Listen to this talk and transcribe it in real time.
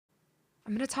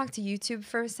I'm gonna talk to YouTube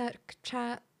for a sec,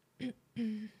 chat.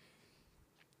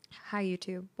 Hi,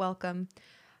 YouTube. Welcome.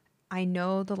 I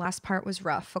know the last part was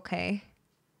rough, okay?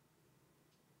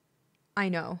 I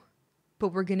know. But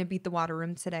we're gonna beat the water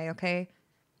room today, okay?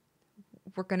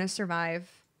 We're gonna survive.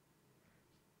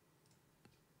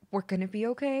 We're gonna be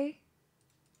okay.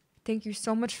 Thank you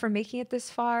so much for making it this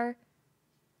far.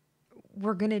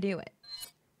 We're gonna do it.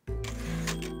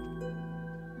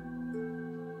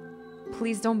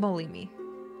 Please don't bully me.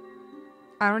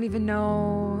 I don't even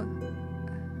know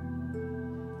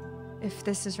if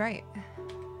this is right.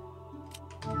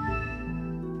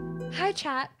 Hi,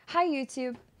 chat. Hi,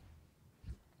 YouTube.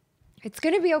 It's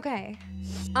gonna be okay.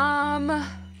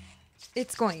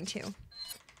 It's going to.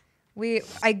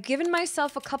 I've given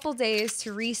myself a couple days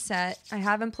to reset. I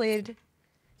haven't played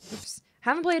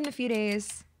in a few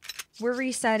days. We're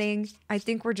resetting. I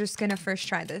think we're just gonna first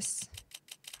try this.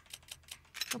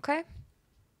 Okay?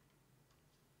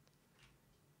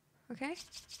 Okay?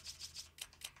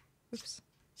 Oops.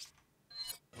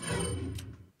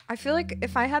 I feel like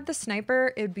if I had the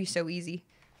sniper, it'd be so easy.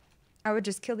 I would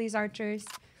just kill these archers.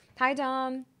 Hi,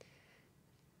 Dom.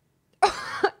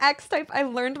 X-type, I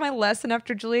learned my lesson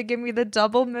after Julia gave me the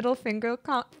double middle finger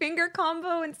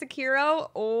combo in Sekiro.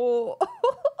 Oh,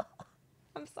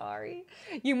 I'm sorry.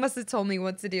 You must have told me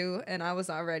what to do, and I was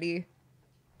already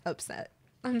upset.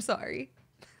 I'm sorry.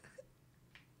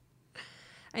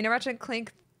 I know Ratchet &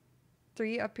 Clank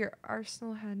 3 Up Your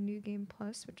Arsenal had New Game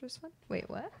Plus, which was fun. Wait,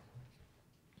 what?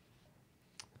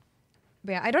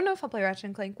 But yeah, I don't know if I'll play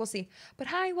Ratchet & Clank. We'll see. But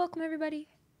hi, welcome everybody.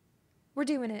 We're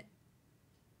doing it.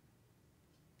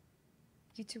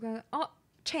 YouTube. Oh,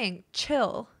 Chang,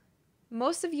 chill.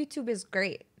 Most of YouTube is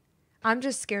great. I'm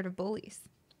just scared of bullies.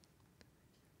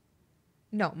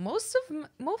 No, most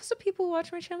of people who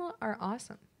watch my channel are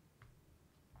awesome.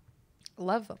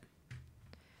 Love them.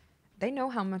 They know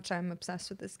how much I'm obsessed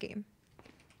with this game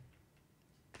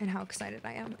and how excited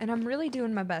I am, and I'm really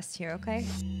doing my best here. Okay.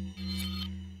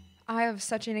 I have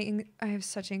such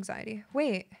anxiety.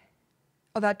 Wait.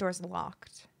 Oh, that door's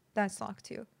locked. That's locked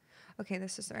too. Okay,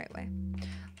 this is the right way.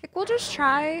 Like, we'll just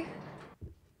try.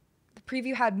 The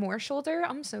preview had more shoulder.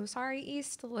 I'm so sorry,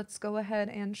 East. Let's go ahead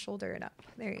and shoulder it up.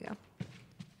 There you go.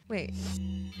 Wait.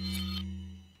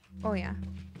 Oh, yeah.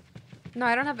 No,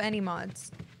 I don't have any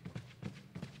mods.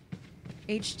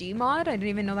 HD mod? I didn't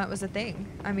even know that was a thing.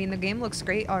 I mean, the game looks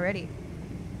great already.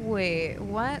 Wait,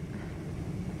 what?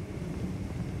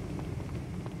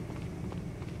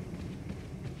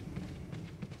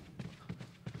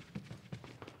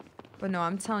 But no,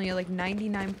 I'm telling you, like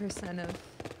 99% of...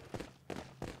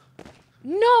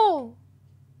 No!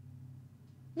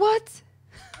 What?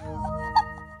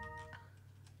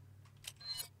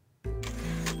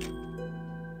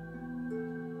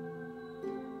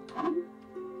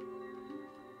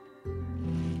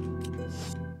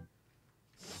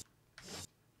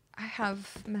 I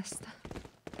have messed up.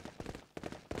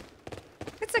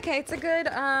 It's okay, it's a good,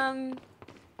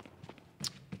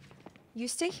 You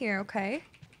stay here, okay?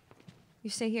 You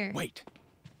stay here. Wait.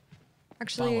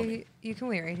 Actually, you can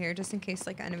wait right here, just in case,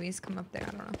 like, enemies come up there.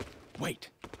 I don't know. Wait.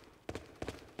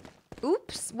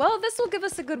 Oops. Well, this will give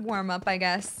us a good warm-up, I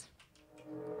guess.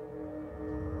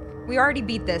 We already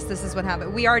beat this. This is what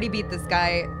happened. We already beat this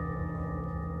guy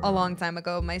a long time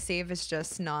ago. My save is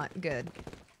just not good.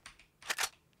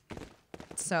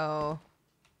 So...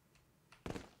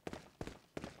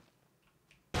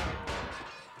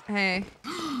 Hey.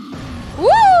 Woo!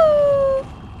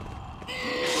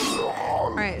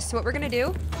 Alright, so what we're gonna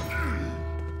do...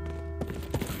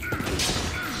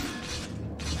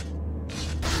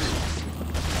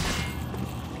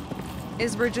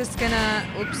 is we're just gonna...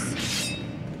 Oops.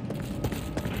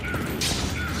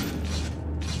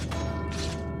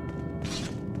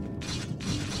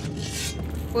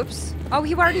 Whoops. Oh,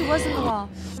 he already was in the wall.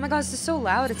 Oh my god, this is so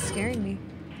loud. It's scaring me.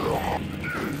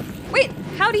 Wait,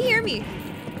 how'd he hear me?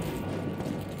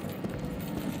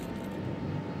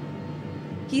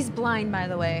 He's blind, by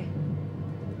the way.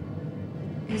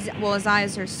 His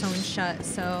eyes are sewn shut,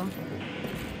 so...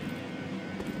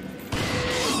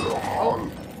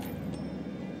 Oh.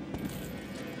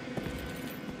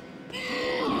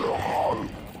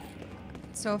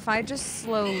 So if I just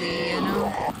slowly, you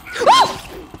know...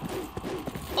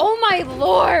 Oh my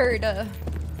lord!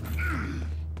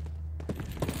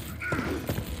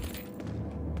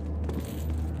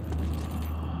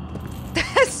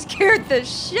 That scared the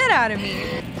shit out of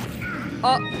me.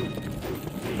 Oh.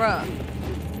 Bruh.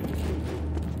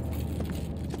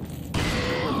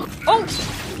 Oh!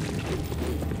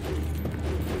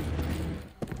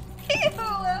 Ew,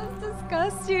 that was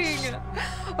disgusting.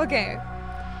 Okay.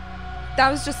 That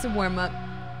was just a warm-up.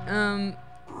 I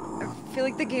feel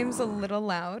like the game's a little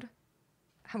loud.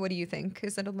 What do you think?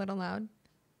 Is it a little loud?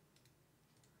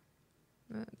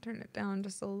 Turn it down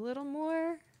just a little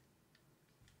more.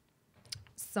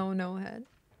 So no head.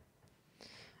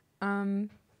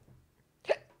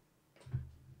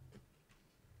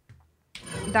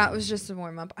 That was just a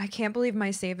warm-up. I can't believe my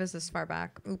save is this far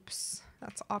back. Oops.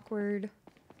 That's awkward.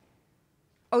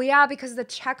 Oh yeah, because the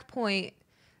checkpoint...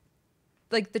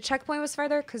 Like, the checkpoint was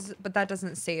farther, but that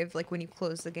doesn't save, like, when you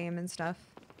close the game and stuff.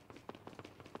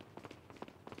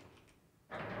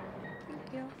 Thank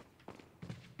you.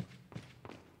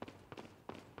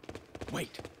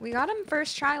 Wait. We got him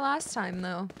first try last time,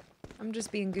 though. I'm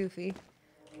just being goofy.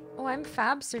 Oh, I'm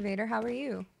Fab Surveyor. How are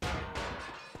you?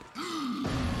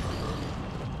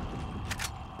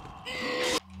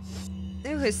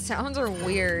 Ew, his sounds are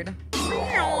weird.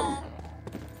 Does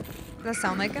that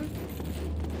sound like him?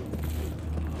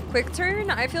 Quick turn?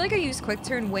 I feel like I used quick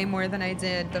turn way more than I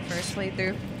did the first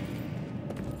playthrough.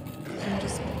 I'm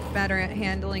just better at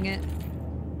handling it.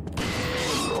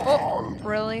 Oh,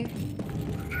 really?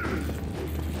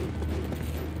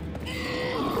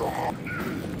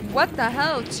 What the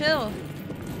hell? Chill.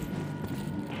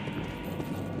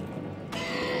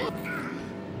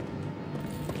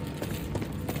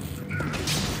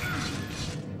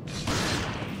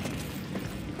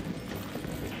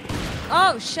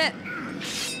 Oh, shit.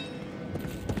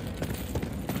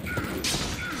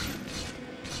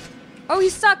 Oh,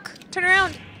 he's stuck. Turn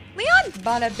around. Leon!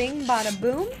 Bada bing, bada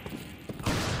boom.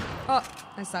 Oh,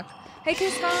 I suck. Hey, K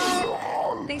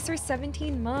Scott. Thanks for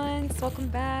 17 months. Welcome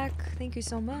back. Thank you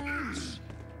so much.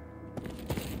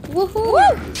 Woohoo!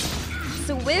 Woo!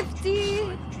 Swifty.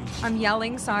 I'm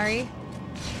yelling, sorry.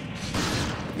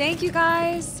 Thank you,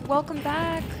 guys. Welcome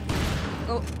back.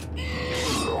 Oh.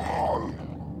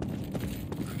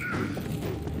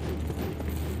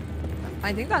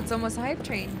 I think that's almost a hype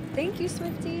train. Thank you,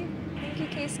 Swifty. Thank you,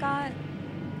 K Scott.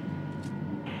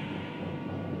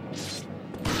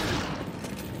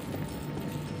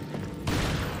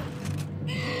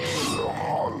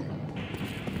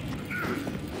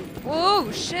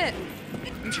 Whoa, shit.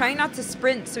 I'm trying not to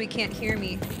sprint so he can't hear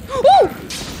me. Woo!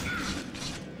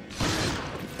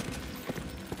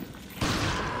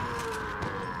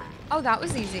 Oh, that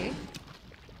was easy.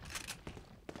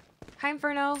 Hi,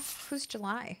 Inferno. Who's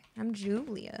July? I'm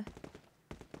Julia.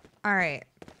 All right.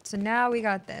 So now we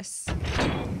got this.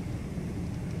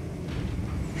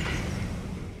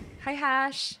 Hi,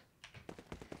 Hash.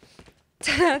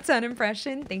 10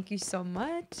 impression. Thank you so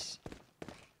much.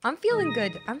 I'm feeling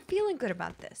good. I'm feeling good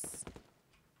about this.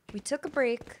 We took a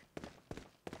break.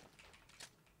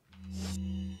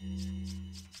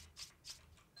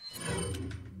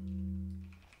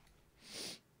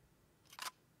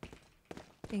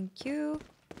 Thank you.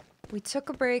 We took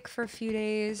a break for a few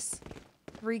days,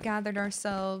 regathered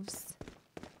ourselves.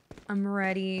 I'm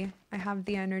ready. I have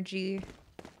the energy.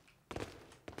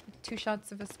 2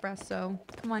 shots of espresso.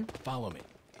 Come on. Follow me.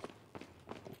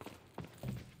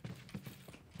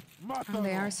 Oh,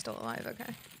 they are still alive.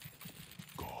 Okay.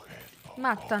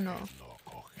 Matano.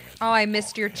 Oh, I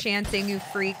missed your chanting, you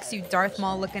freaks, you Darth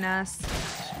Maul looking ass.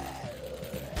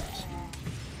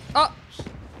 Oh!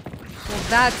 Well,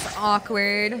 that's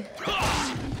awkward.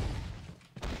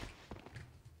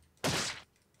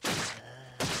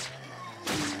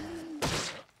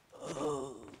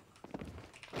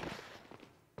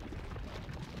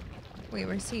 Wait,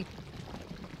 where's he?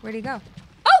 Where'd he go?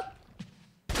 Oh!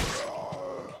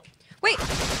 Wait!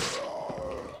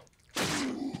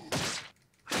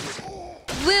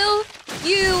 Will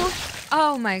you?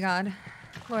 Oh my god.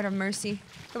 Lord have mercy.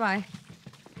 Goodbye.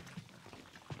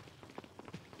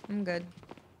 I'm good.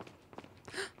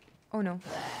 Oh no.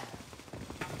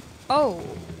 Oh.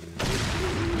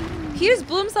 He just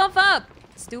blew himself up.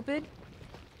 Stupid.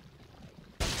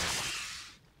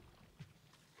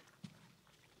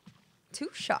 Two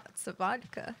shots of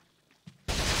vodka.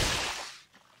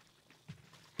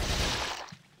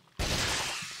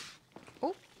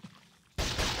 Oh.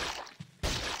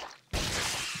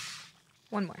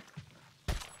 One more.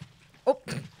 Oh.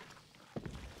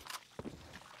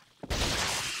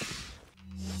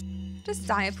 Just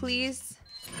die, please.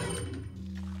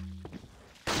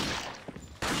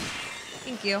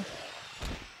 Thank you.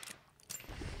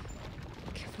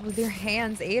 Careful with your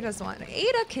hands. Ada's one.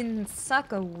 Ada can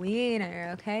suck a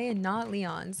wiener, okay? And not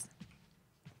Leon's.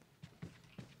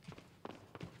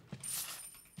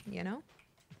 You know?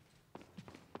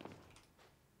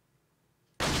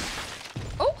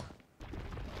 Oh!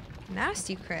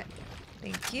 Nasty crit.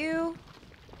 Thank you.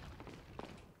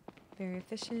 Very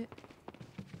efficient.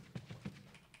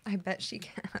 I bet she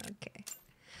can. Okay.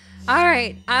 All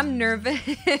right, I'm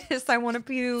nervous. I want to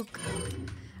puke.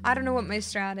 I don't know what my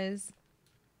strat is.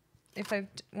 If I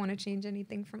want to change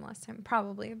anything from last time,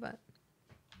 probably, but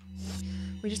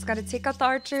we just got to take out the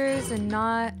archers and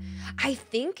not. I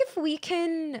think if we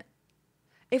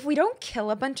don't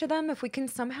kill a bunch of them, if we can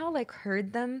somehow like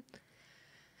herd them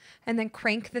and then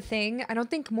crank the thing, I don't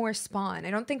think more spawn.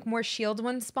 I don't think more shield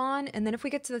ones spawn. And then if we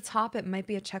get to the top, it might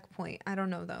be a checkpoint. I don't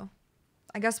know though.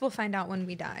 I guess we'll find out when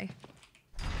we die.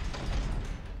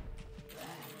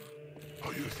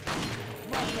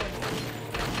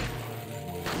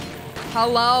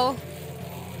 Hello?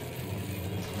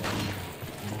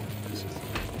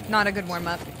 Not a good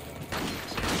warm-up.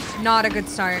 Not a good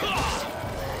start.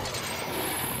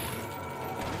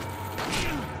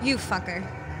 You fucker.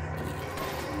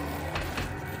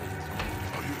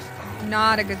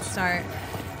 Not a good start.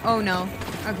 Oh no.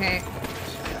 Okay.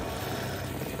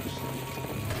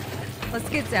 Let's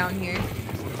get down here.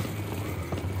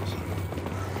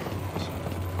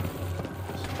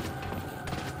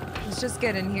 Let's just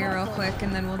get in here real quick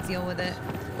and then we'll deal with it.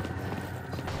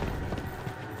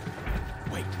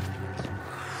 Wait.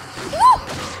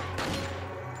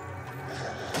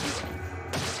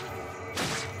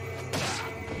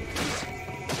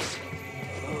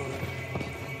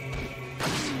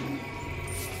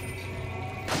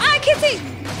 I can't see!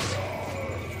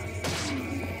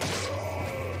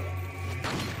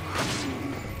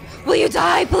 Will you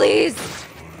die, please?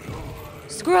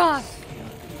 Screw off.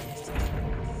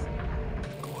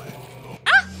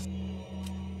 Ah!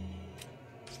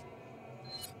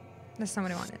 That's not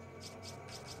what I wanted.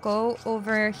 Go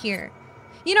over here.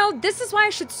 You know, this is why I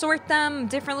should sort them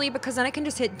differently, because then I can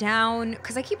just hit down.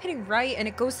 Because I keep hitting right and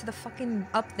it goes to the fucking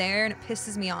up there and it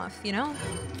pisses me off, you know?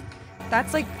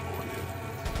 That's like...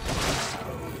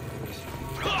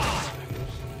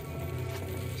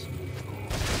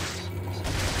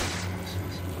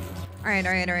 Alright.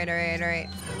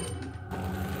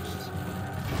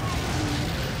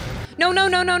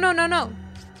 No.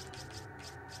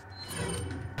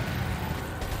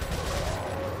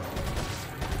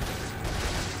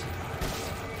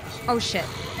 Oh shit.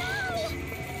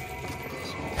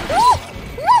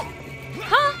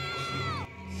 Huh?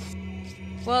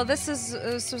 Well, this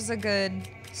was a good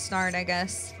start, I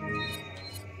guess.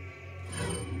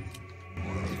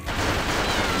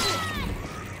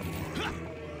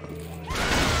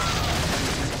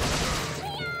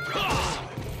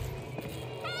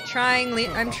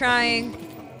 I'm trying.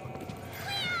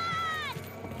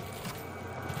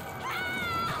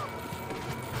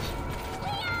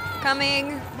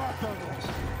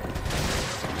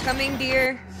 Coming,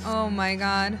 dear. Oh my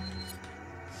god.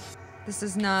 This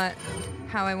is not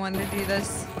how I wanted to do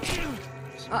this.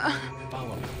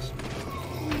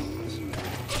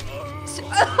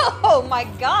 Oh my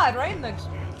god, right in the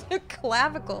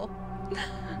clavicle.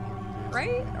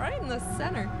 Right in the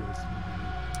center.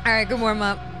 Alright, good warm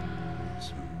up.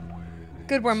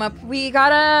 We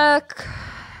gotta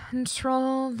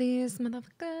control these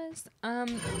motherfuckers.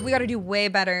 We gotta do way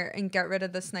better and get rid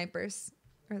of the snipers.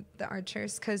 Or the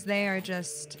archers, because they are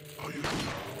just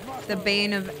the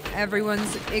bane of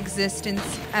everyone's existence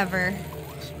ever.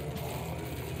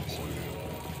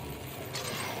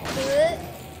 Look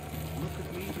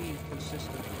at me being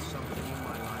consistent with something in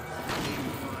my life.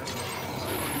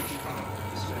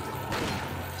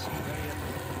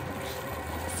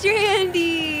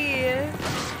 Strandy!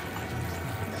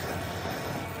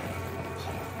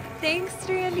 Thanks,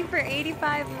 Strandy, for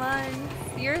 85 months.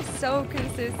 You're so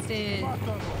consistent.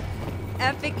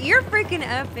 Epic. You're freaking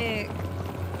epic.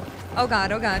 Oh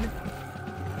god, oh god.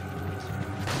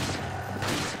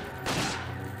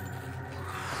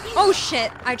 Oh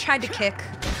shit, I tried to kick.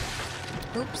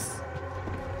 Oops.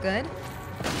 Good.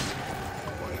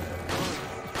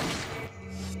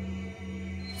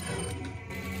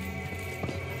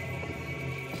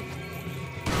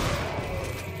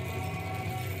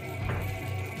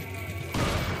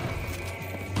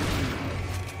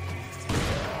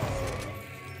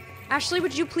 Ashley,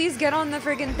 would you please get on the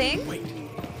friggin' thing? Wait.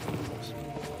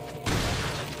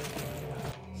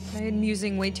 I'm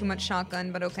using way too much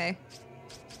shotgun, but okay.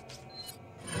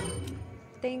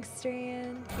 Thanks,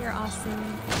 Strand. You're awesome.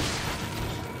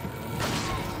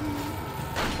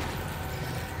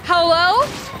 Hello?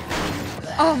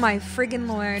 Oh my friggin'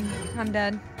 lord. I'm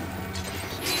dead.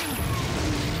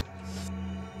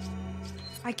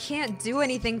 I can't do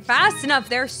anything fast enough.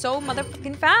 They're so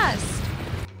motherfucking fast.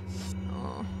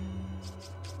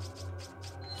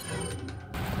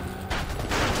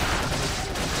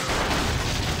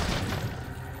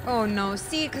 Oh no,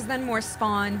 see, because then more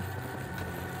spawn.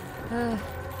 Ugh.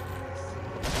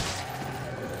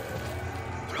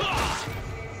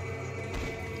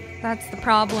 That's the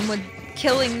problem with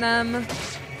killing them.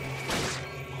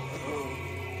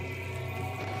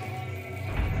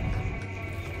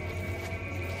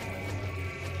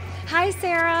 Hi,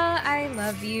 Sarah. I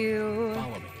love you.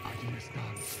 Follow me.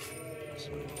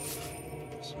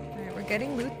 Alright, we're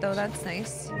getting loot though. That's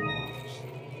nice.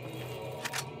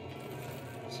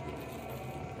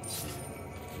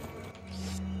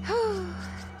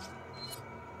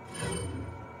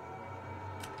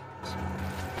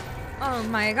 Oh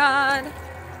my god.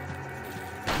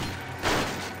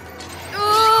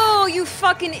 Oh, you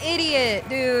fucking idiot,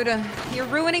 dude. You're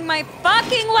ruining my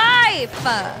fucking life.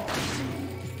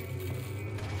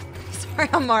 Sorry,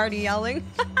 I'm already yelling.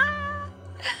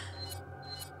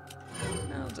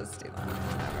 I'll just do that.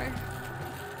 Whatever.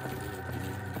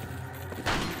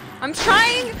 I'm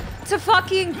trying to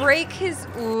fucking break his...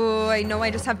 Ooh, I know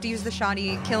I just have to use the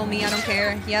shoddy. Kill me, I don't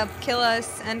care. Yep, kill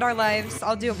us. End our lives.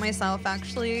 I'll do it myself,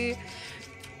 actually.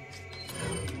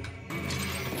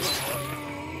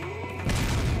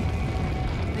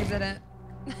 I did it.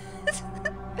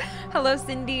 Hello,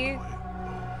 Cindy.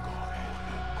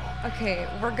 Okay,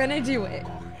 we're gonna do it.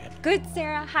 Good,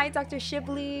 Sarah. Hi, Dr.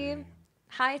 Shibley.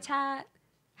 Hi, Tat.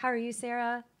 How are you,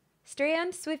 Sarah?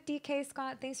 Strand, Swifty, K.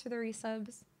 Scott, thanks for the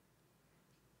resubs.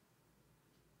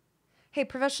 Hey,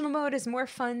 professional mode is more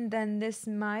fun than this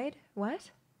mode.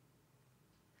 What?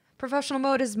 Professional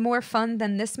mode is more fun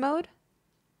than this mode?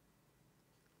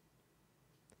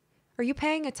 Are you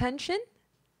paying attention?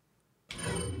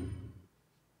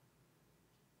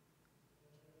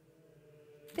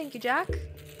 Thank you, Jack.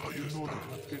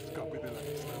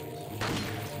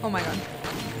 Oh my god.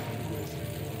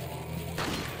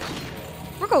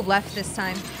 We'll go left this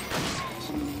time.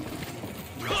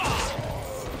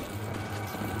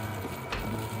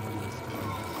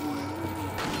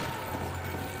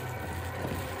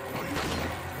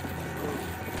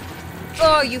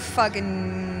 Oh, you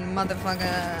fucking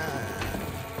motherfucker.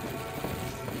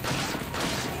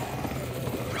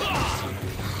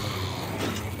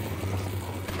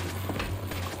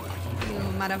 You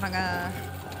motherfucker.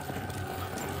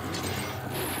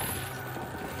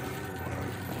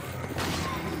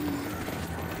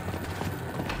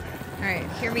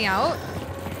 Alright, hear me out.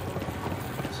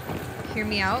 Hear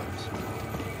me out.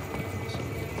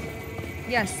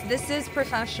 Yes, this is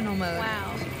professional mode.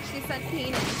 Wow, she said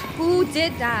penis. Who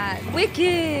did that?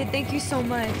 Wicked! Thank you so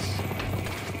much.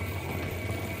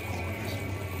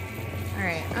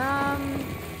 Alright,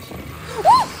 what the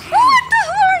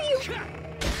hell are you?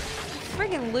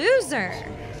 Friggin' loser.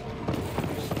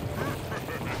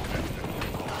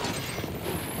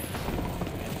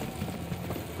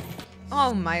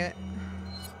 Oh my...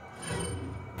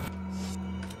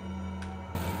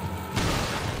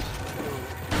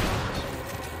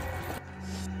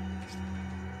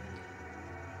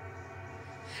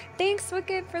 Thanks,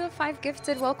 Wicked, for the 5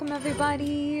 gifted. Welcome,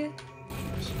 everybody.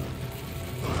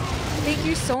 Thank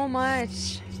you so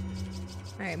much.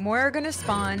 Alright, more are gonna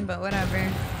spawn, but whatever.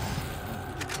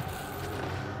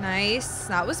 Nice.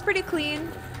 That was pretty clean.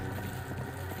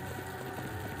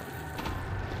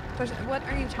 What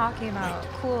are you talking about?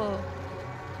 Cool.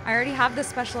 I already have the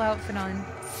special outfit on.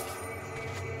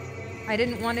 I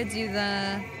didn't want to do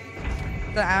the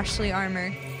Ashley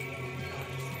armor.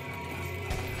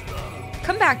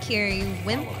 Come back here, you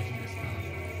wimp.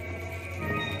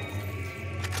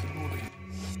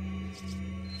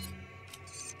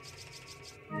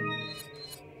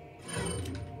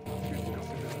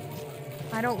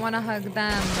 I don't want to hug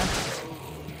them.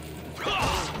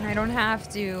 And I don't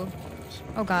have to.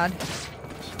 Oh god.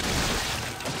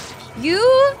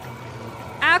 You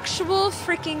actual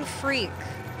freaking freak.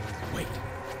 Wait.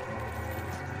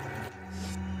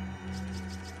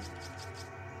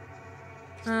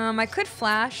 I could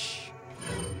flash.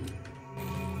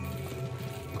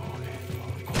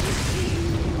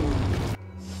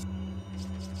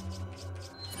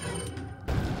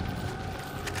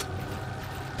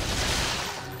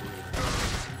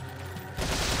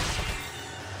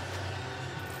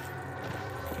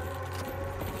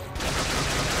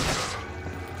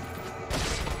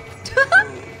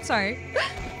 Sorry.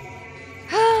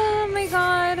 Oh my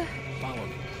god. Follow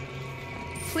me.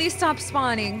 Please stop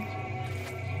spawning.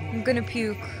 I'm gonna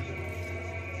puke.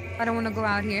 I don't want to go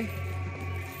out here.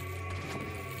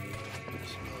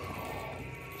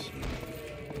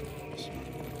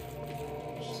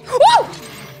 Whoa!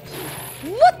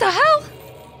 What the hell?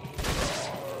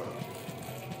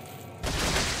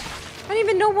 I didn't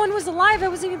even know one was alive. I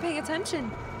wasn't even paying attention.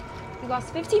 You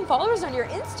lost 15 followers on your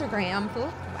Instagram.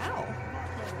 Wow.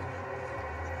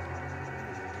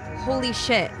 Holy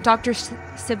shit. Dr.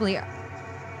 Sibley.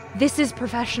 This is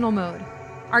professional mode.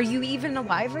 Are you even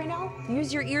alive right now?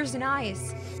 Use your ears and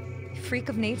eyes. Freak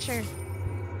of nature.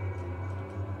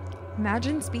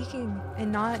 Imagine speaking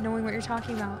and not knowing what you're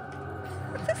talking about.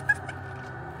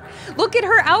 Look at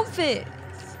her outfit.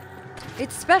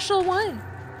 It's special one.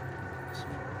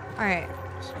 All right.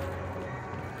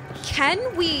 Can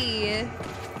we...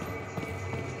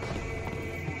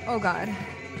 Oh God.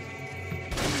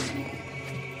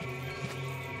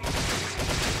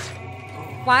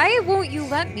 Why won't you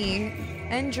let me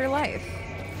end your life?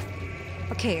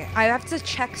 Okay, I have to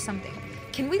check something.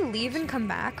 Can we leave and come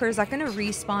back, or is that gonna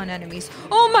respawn enemies?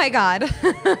 Oh my God.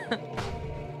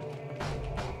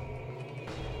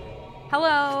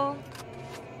 Hello.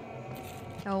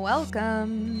 Oh,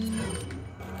 welcome.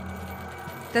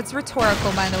 That's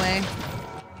rhetorical, by the way.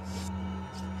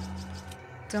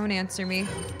 Don't answer me,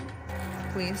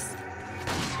 please.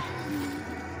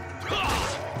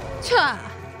 Cha!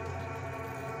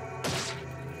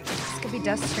 This could be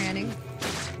Death Stranding.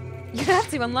 You have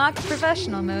to unlock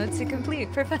professional mode to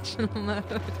complete professional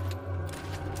mode.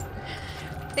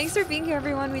 Thanks for being here,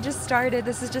 everyone. We just started.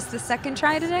 This is just the second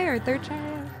try today, or third try?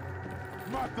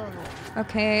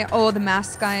 Okay. Oh, the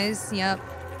mask guys. Yep.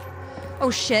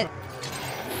 Oh, shit.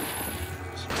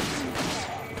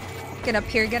 Get up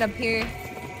here. Get up here.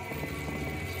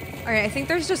 All right. I think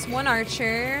there's just one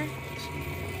archer.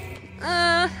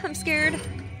 I'm scared.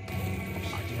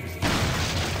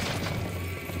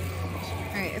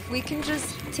 Alright, if we can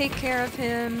just take care of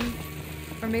him.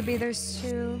 Or maybe there's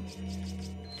two.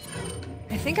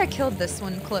 I think I killed this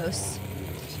one close.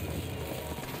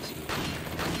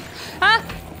 Ah!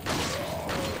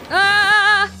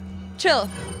 Ah! Chill.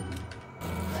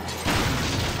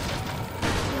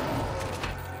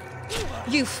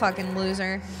 You fucking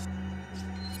loser.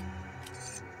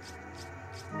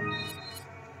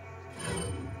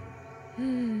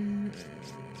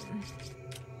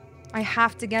 I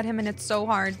have to get him, and it's so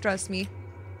hard, trust me.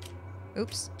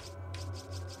 Oops.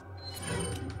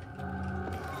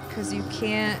 Because you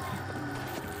can't...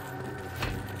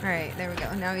 Alright, there we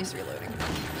go. Now he's reloading.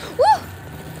 Woo!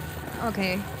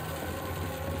 Okay.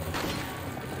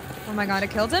 Oh my God, I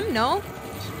killed him? No?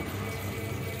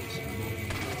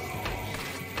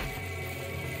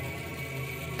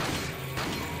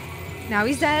 Now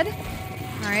he's dead.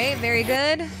 Alright, very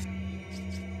good.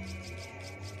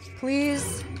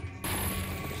 Please.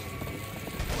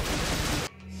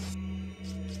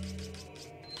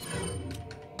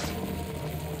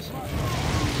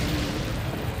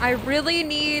 I really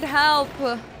need help.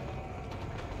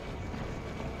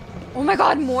 Oh my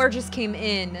God, more just came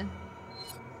in.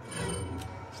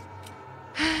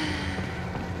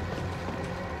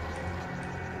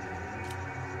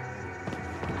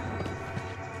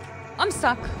 I'm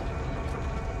stuck.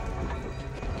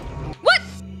 What?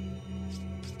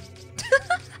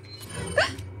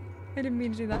 I didn't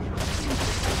mean to do that.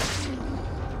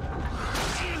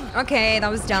 Okay, that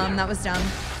was dumb. That was dumb.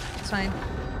 It's fine.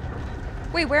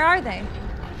 Wait, where are they?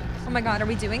 Oh my God, are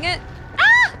we doing it?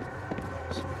 Ah!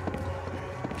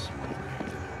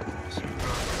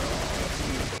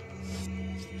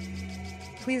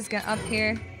 Please get up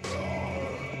here.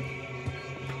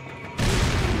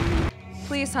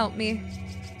 Please help me.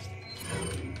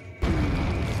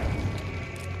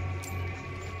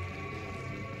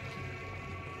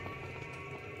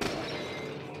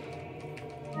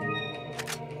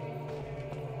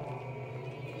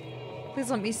 Please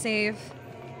let me save.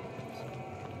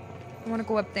 I want to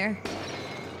go up there.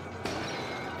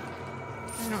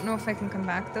 I don't know if I can come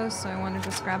back though, so I want to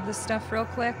just grab this stuff real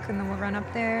quick and then we'll run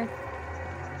up there.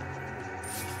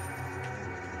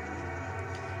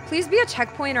 Please be a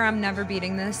checkpoint or I'm never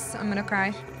beating this. I'm gonna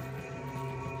cry.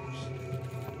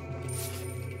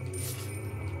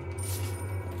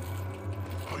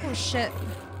 Oh shit.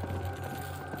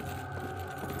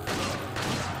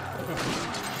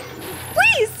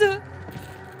 Please!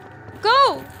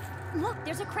 Go! Look,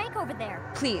 there's a crank over there.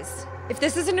 Please. If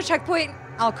this isn't a checkpoint,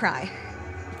 I'll cry.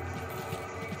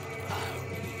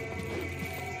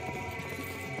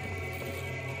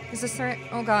 Is this the right?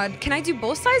 Oh God. Can I do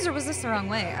both sides or was this the wrong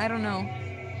way? I don't know.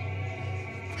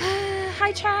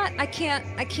 Hi chat. I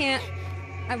can't.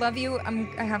 I love you.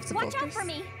 I have to focus. Watch out for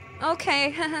me.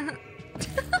 Okay.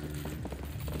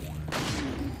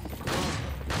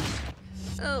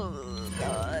 Oh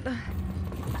God.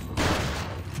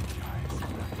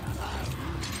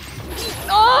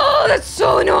 Oh, that's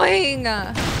so annoying.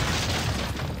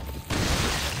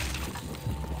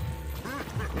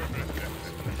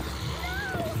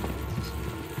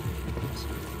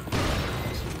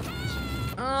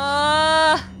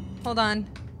 Hold on.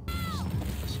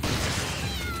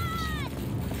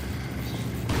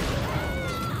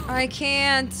 I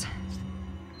can't.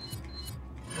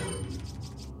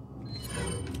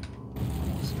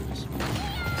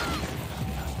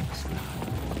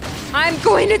 I'm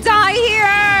going to die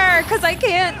here because I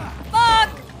can't. Fuck.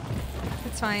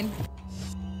 It's fine.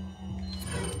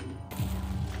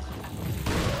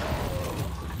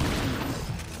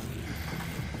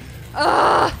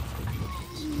 Ugh.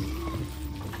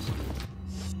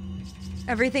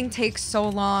 Everything takes so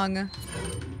long.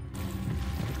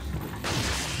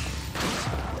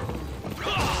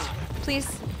 Please.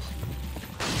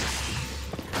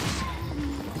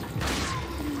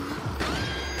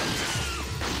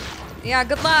 Yeah,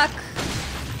 good luck.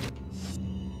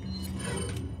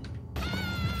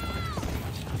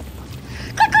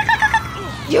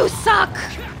 You suck.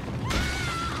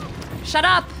 Shut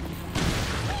up.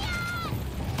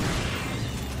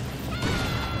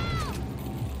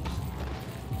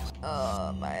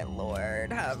 Oh, my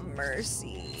Lord, have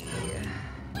mercy.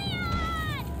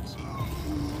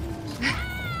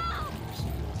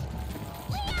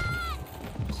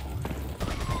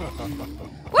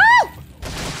 Woo!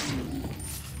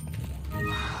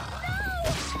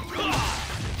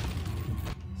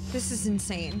 This is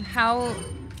insane. How...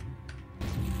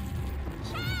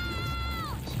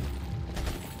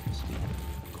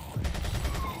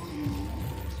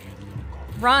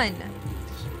 Run.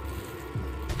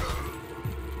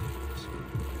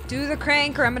 Do the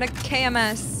crank or I'm gonna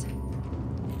KMS.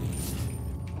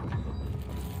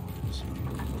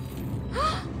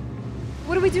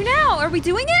 What do we do now? Are we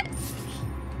doing it?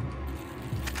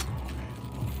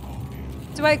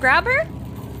 Do I grab her?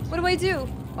 What do I do?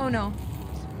 Oh no.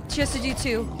 She has to do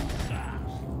two.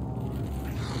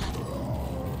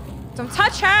 Don't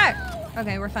touch her!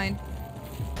 Okay, we're fine.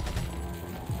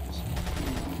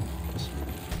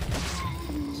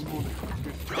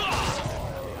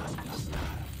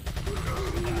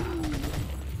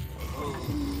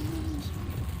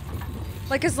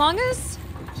 Like, as long as...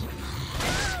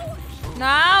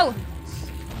 No!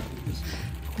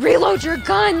 Reload your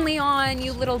gun, Leon,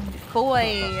 you little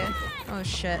boy. Oh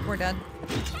shit, we're dead.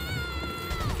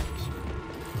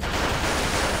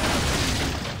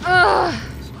 Ugh.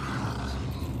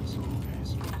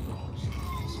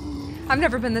 I've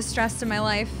never been this stressed in my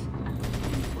life.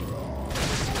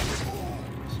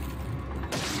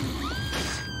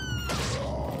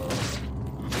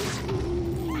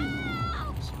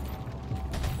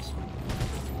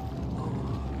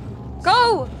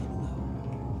 Go!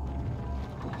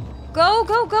 Go,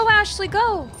 go, go, Ashley,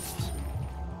 go!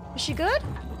 Is she good?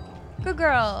 Good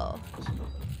girl.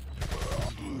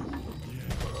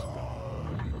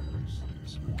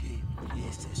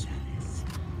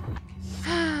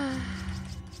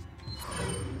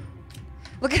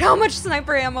 Look at how much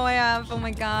sniper ammo I have. Oh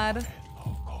my god.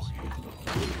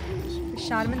 I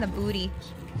shot him in the booty.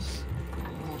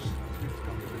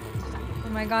 Oh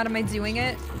my god, am I doing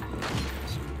it?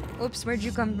 Oops, where'd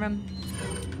you come from?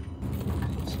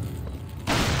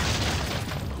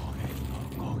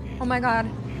 Oh my god.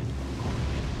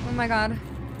 Oh my god.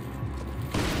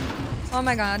 Oh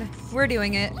my god. We're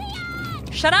doing it.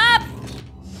 Shut up!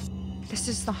 This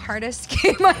is the hardest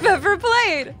game I've ever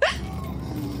played.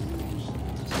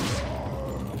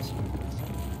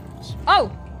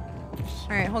 Oh!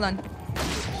 Alright, hold on.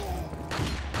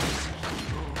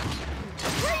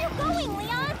 Where are you going,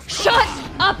 Leon? Shut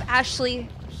up, Ashley!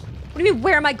 What do you mean,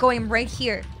 where am I going? I'm right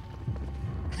here.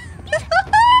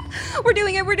 We're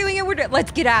doing it, we're doing it, we're doing it.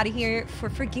 Let's get out of here for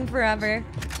freaking forever.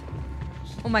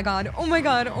 Oh my god, oh my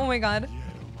god, oh my god.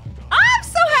 I'm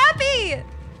so happy!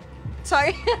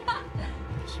 Sorry.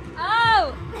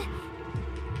 Oh!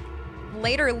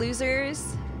 Later,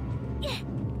 losers.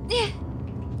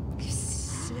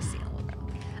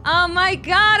 Oh my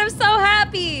god, I'm so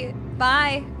happy!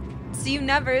 Bye. See you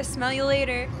never, smell you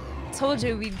later. Told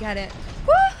you we'd get it.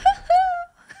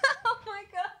 Oh my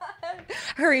god.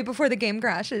 Hurry before the game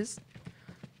crashes.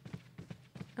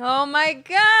 Oh my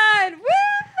god!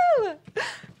 Woo!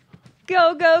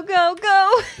 Go, go, go,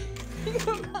 go!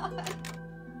 Oh god.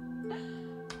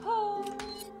 Oh.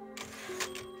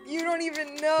 You don't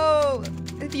even know.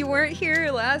 If you weren't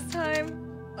here last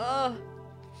time. Oh.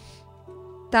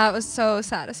 That was so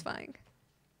satisfying.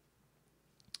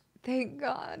 Thank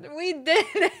God. We did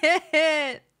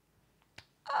it!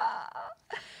 Ah.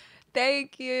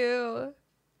 Thank you.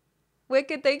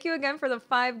 Wicked, thank you again for the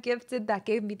 5 gifted. That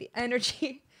gave me the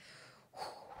energy.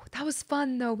 That was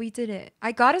fun though, we did it.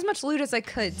 I got as much loot as I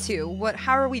could too.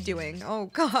 How are we doing? Oh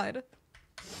God.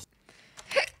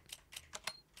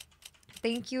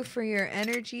 Thank you for your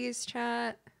energies,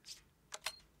 chat.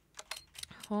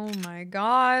 Oh my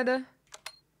God.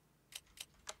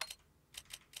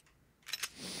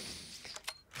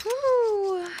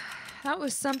 That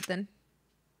was something.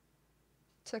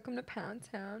 Took him to Pound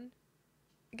Town.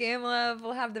 Game Love,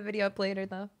 we'll have the video up later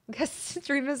though. Guess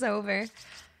stream is over.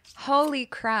 Holy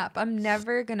crap, I'm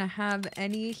never gonna have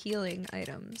any healing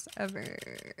items ever.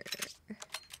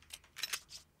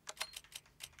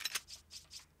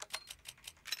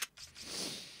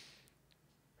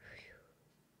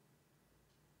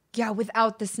 Yeah,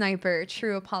 without the sniper.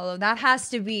 True, Apollo. That has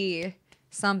to be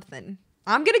something.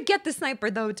 I'm gonna get the sniper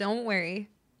though, don't worry.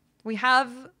 We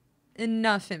have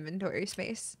enough inventory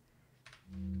space.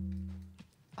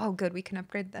 Oh, good. We can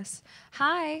upgrade this.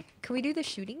 Hi. Can we do the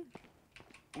shooting?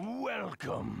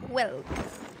 Welcome. Welcome.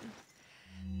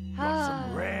 Got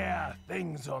some rare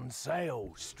things on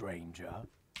sale, stranger.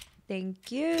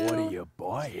 Thank you. What are you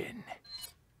buying?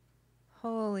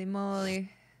 Holy moly.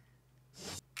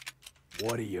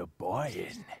 What are you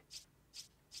buying?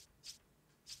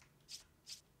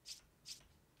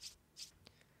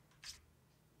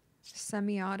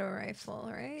 Semi-auto rifle,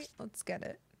 right? Let's get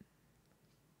it.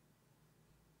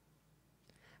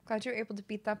 Glad you were able to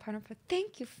beat that pineapple.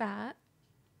 Thank you, Fat.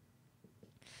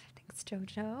 Thanks,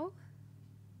 Jojo.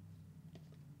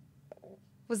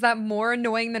 Was that more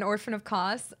annoying than Orphan of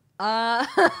Kos?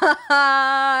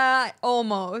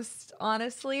 Almost,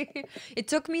 honestly. It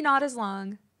took me not as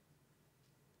long.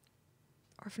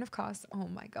 Orphan of Kos. Oh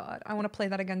my god. I want to play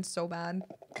that again so bad.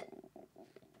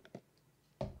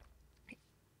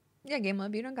 Yeah, Game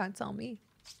Love, you don't gotta tell me.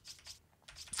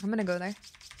 I'm gonna go there.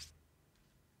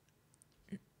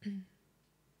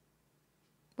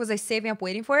 Was I saving up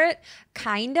waiting for it?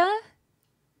 Kinda.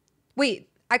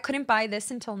 Wait, I couldn't buy this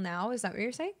until now? Is that what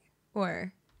you're saying?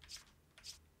 Or...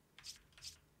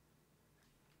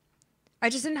 I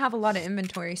just didn't have a lot of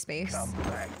inventory space. Come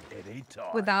back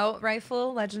anytime. Without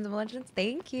rifle, Legends of Legends.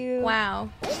 Thank you. Wow.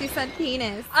 She said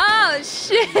penis. Oh,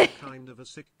 shit. Kind of a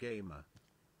sick gamer.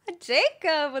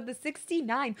 Jacob with the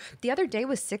 69. The other day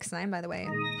was 6'9", by the way.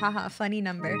 Haha, funny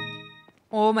number.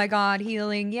 Oh my god,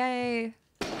 healing. Yay.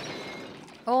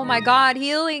 Oh my god,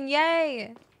 healing.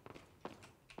 Yay.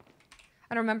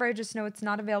 I don't remember. I just know it's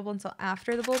not available until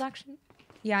after the bold action.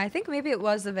 Yeah, I think maybe it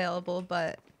was available,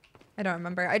 but I don't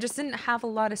remember. I just didn't have a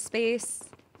lot of space.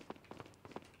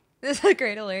 This is a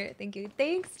great alert. Thank you.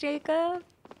 Thanks, Jacob.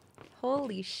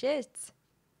 Holy shit.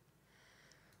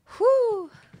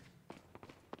 Whew.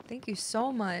 Thank you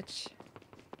so much.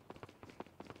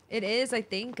 It is, I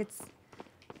think. It's...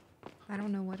 I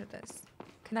don't know what it is.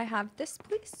 Can I have this,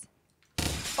 please?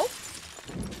 Oh.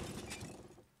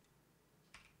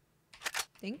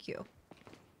 Thank you.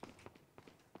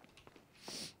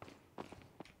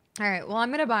 Alright, well,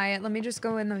 I'm gonna buy it. Let me just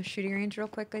go in the shooting range real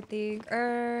quick, I think.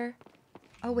 Oh,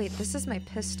 wait, this is my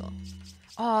pistol.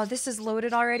 Oh, this is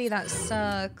loaded already? That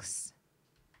sucks.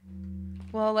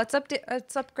 Well, let's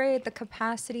upgrade the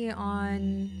capacity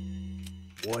on...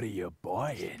 What are you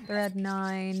buying? the red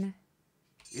 9.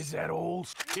 Is that all?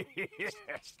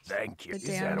 Thank you.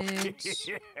 The Is that all? damage.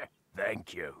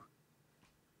 Thank you.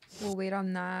 We'll wait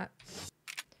on that.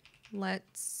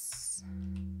 Let's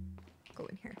go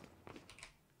in here.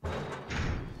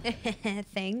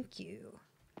 Thank you.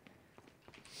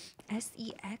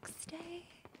 SEX Day?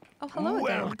 Oh, hello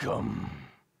again. Welcome.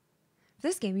 For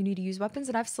this game, you need to use weapons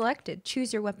that I've selected.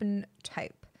 Choose your weapon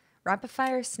type. Rapid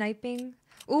fire, sniping.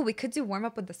 Oh, we could do warm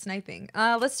up with the sniping.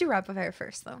 Let's do rapid fire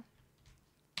first, though.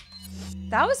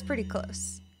 That was pretty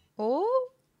close. Oh,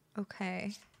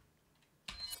 okay.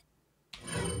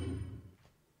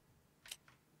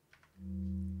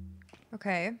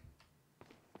 Okay.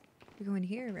 We go in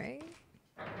here, right?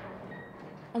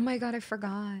 Oh my god, I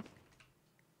forgot.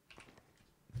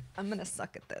 I'm gonna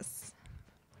suck at this.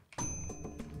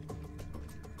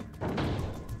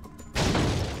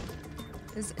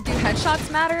 Do headshots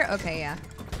matter? Okay, yeah.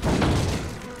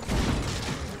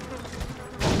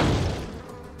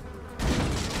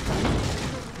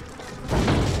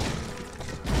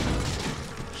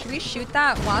 Should we shoot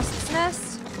that wasp's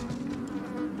nest?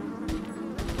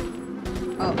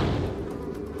 Oh.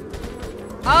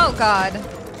 Oh god.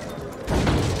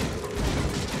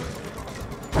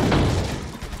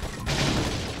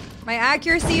 My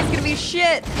accuracy is gonna be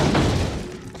shit.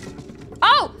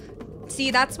 Oh! See,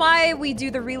 that's why we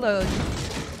do the reload.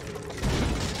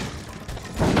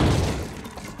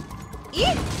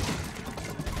 Eek!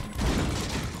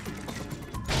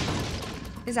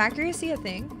 Is accuracy a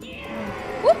thing?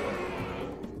 Whoop!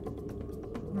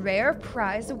 Rare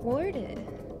prize awarded.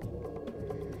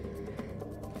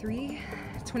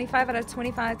 25 out of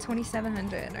 25,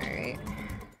 2,700. All right.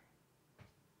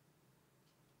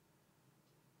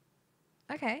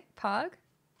 Okay, Pog.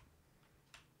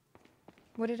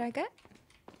 What did I get?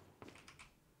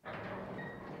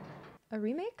 a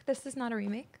remake? This is not a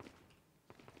remake.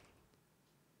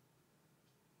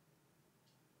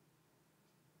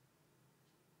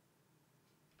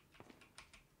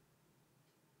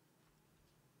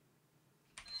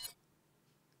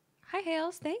 Hi,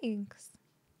 Hales. Thanks.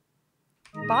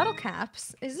 Bottle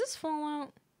caps. Is this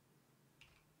Fallout?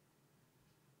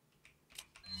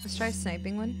 Let's try a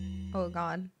sniping one. Oh,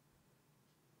 God.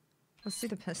 Let's do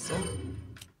the pistol.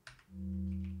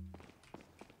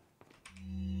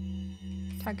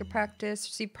 Target practice.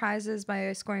 Receive prizes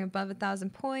by scoring above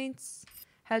 1,000 points.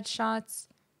 Headshots.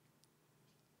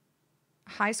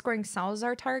 High scoring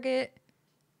Salazar target.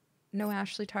 No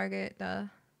Ashley target.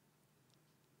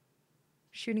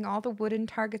 Shooting all the wooden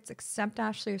targets except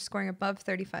Ashley are scoring above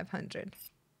 3,500.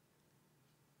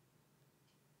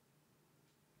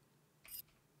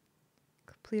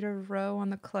 Complete a row on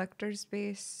the collector's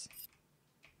base.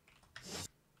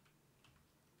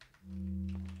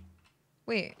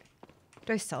 Wait,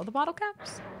 do I sell the bottle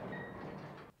caps?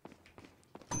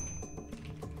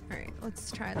 Alright,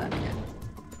 let's try that again.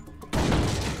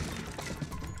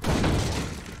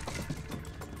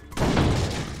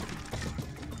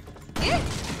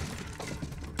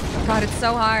 God, it's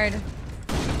so hard.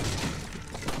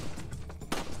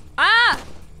 Ah!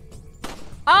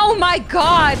 Oh my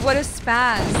God, what a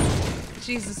spaz.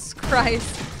 Jesus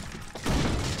Christ.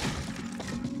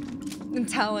 I'm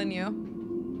telling you.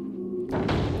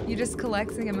 You just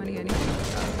collecting a money anyway.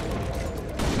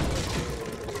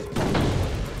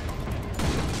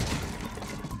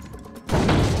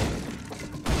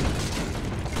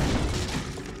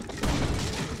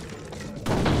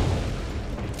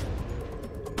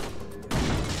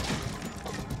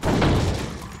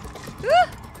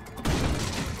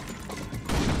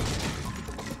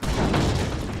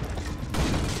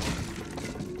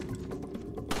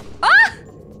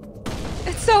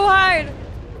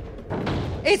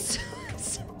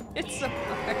 It's so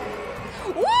hard.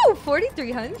 Woo!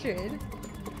 4,300.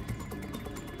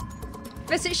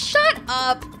 Visit, shut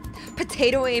up!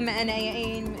 Potato aim and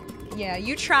aim. Yeah,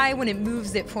 you try when it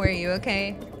moves it for you,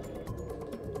 okay?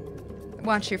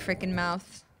 Watch your freaking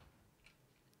mouth.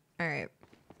 Alright.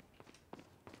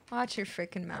 Watch your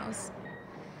freaking mouse.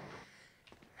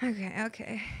 Okay,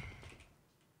 okay.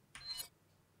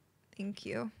 Thank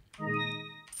you.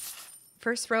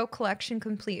 First row collection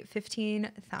complete.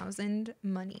 15,000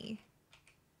 money.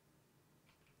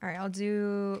 Alright, I'll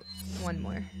do one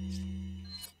more.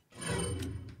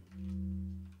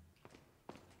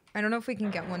 I don't know if we can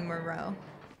get one more row.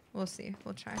 We'll see.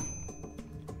 We'll try.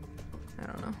 I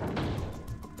don't know.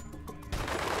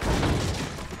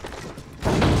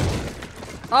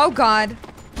 Oh God.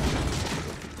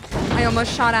 I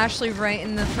almost shot Ashley right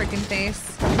in the freaking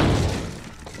face.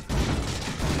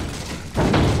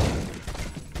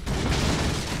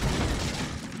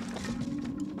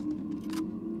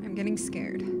 I'm getting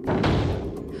scared.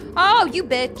 Oh, you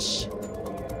bitch.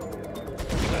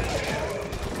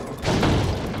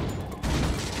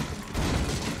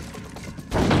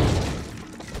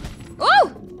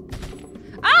 Oh!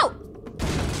 Ow!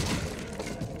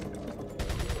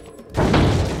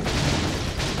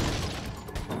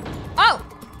 Oh!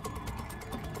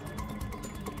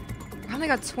 I only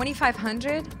got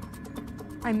 2,500?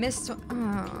 I missed.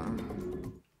 Oh.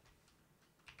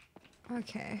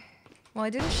 Okay. Well, I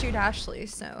didn't shoot Ashley,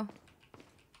 so.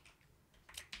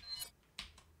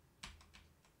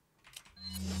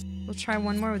 We'll try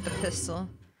one more with the pistol.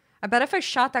 I bet if I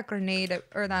shot that grenade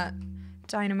or that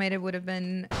dynamite, it would have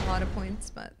been a lot of points,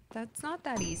 but that's not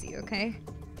that easy, okay?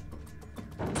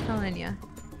 I'm telling ya.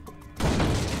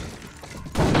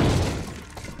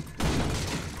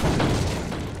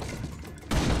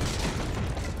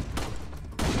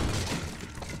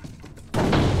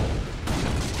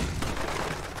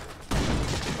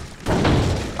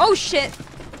 Oh shit!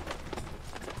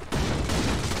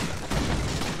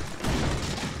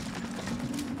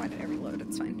 Why did I reload?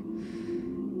 It's fine.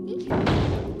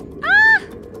 Ah!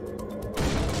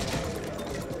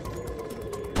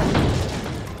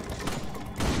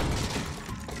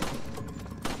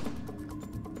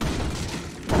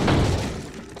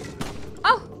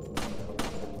 Oh!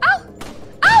 Oh!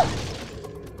 Oh!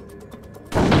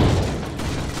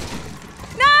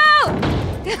 No!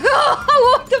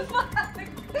 What the fuck?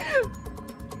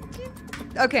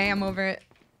 Okay, I'm over it.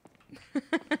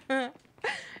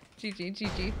 GG,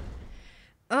 GG.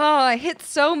 Oh, I hit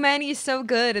so many so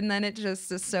good, and then it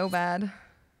just is so bad.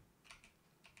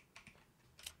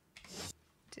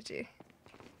 GG.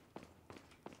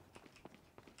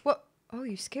 What? Oh,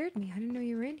 you scared me. I didn't know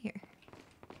you were in here.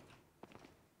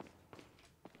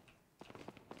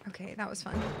 Okay, that was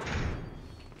fun.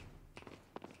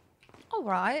 All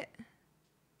right.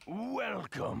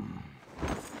 Welcome.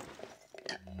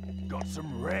 Got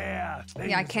some rare things.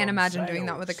 Yeah, I can't on imagine doing sale,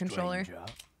 that with a controller. stranger.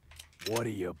 What are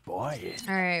you buying?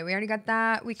 All right, we already got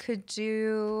that. We could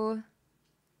do...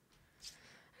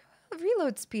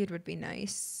 Reload speed would be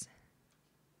nice.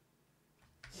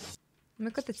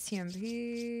 Look at the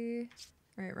TMP.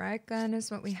 All right, riot gun is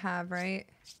what we have, right?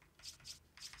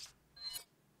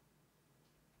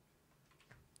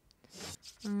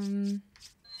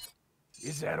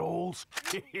 Is that all?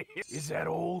 Is that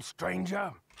all,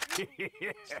 stranger?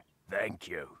 Thank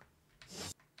you.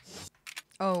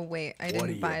 Oh wait, I What didn't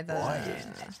are you buy the.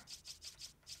 buying?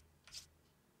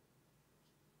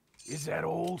 Is that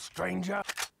all, stranger?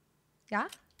 Yeah.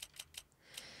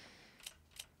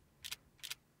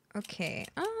 Okay.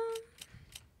 Oh,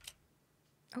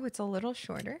 it's a little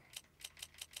shorter.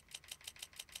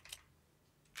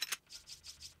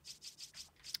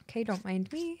 Okay, don't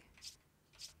mind me.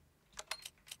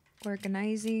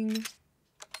 Organizing.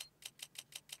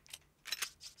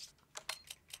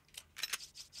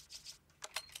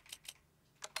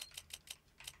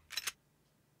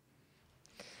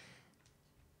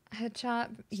 Headshot.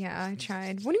 Yeah, I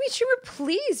tried. What do you mean you were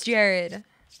pleased, Jared?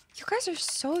 You guys are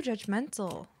so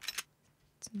judgmental.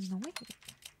 It's annoying.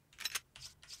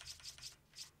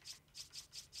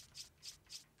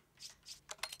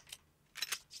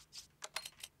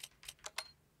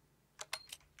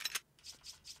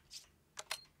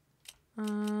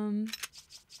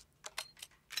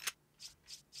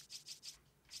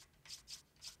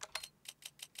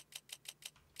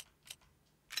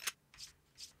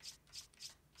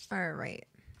 All right.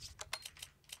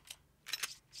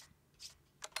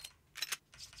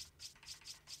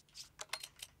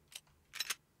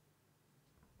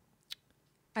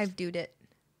 I've doed it.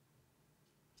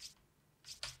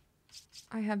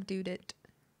 I have doed it.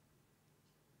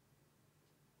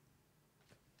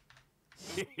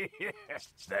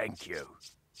 Thank you.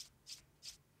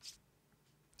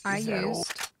 I Is that all?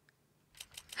 used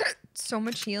so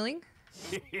much healing.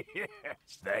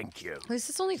 Thank you. At least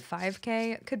it's only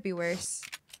 5k. It could be worse.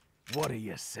 What are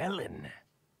you selling?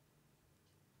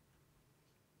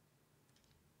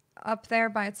 Up there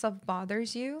by itself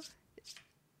bothers you?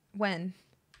 When?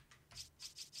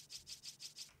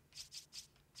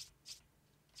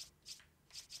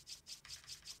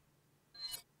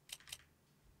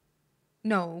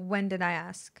 No, when did I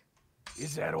ask?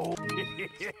 Is that all?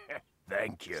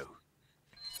 Thank you.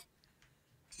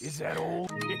 Is that all?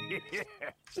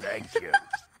 Thank you.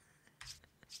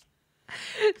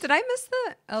 Did I miss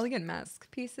the elegant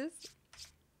mask pieces?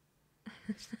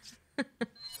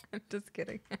 I'm just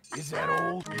kidding. Is that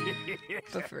all?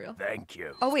 But for real. Thank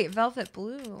you. Oh wait, velvet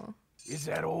blue. Is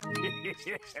that all?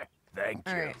 Thank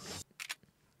you. All right.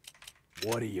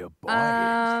 What are you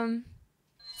buying?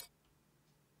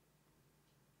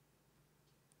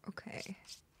 Okay.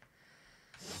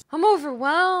 I'm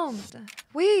overwhelmed.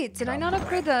 Wait, did I not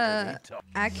upgrade the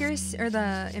accuracy or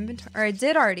the inventory? Or I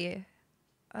did already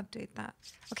update that.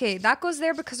 Okay, that goes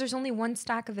there because there's only one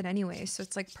stack of it anyway, so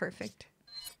it's like perfect.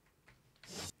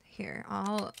 Here,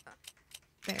 I'll...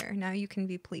 There, now you can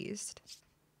be pleased.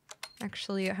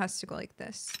 Actually, it has to go like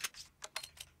this.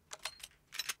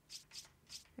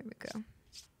 There we go.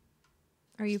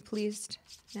 Are you pleased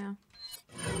now?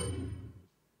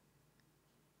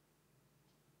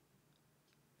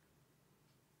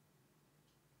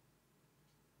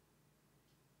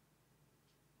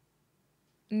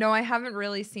 No, I haven't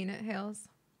really seen it, Hales.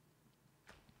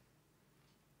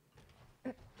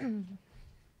 All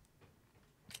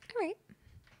right.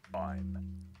 Fine.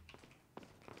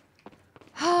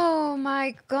 Oh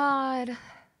my god.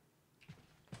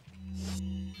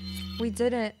 We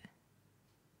did it.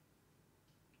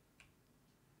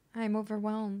 I'm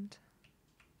overwhelmed.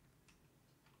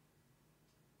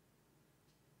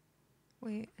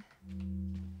 Wait.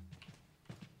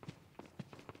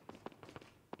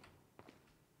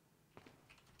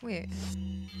 Wait.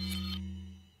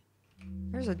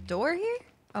 There's a door here?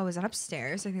 Oh, is that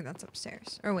upstairs? I think that's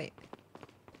upstairs. Or wait.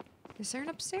 Is there an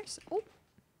upstairs? Oh.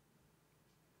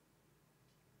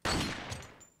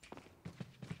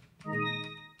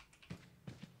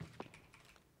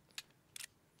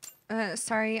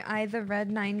 Sorry, I, the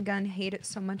red 9 gun, hate it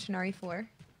so much in RE4.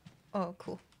 Oh,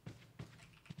 cool.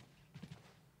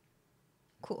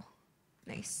 Cool.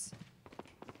 Nice.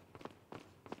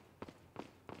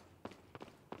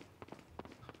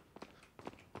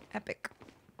 Epic.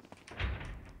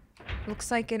 Looks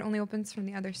like it only opens from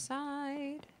the other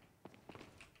side.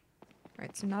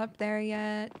 Alright, so not up there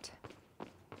yet.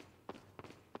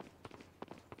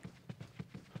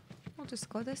 We'll just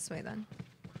go this way then.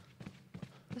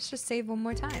 Let's just save one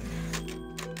more time.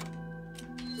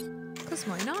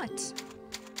 Because why not?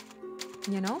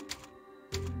 You know?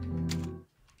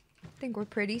 I think we're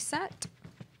pretty set.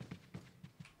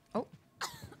 Oh.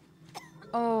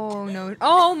 Oh no.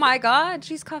 Oh my god,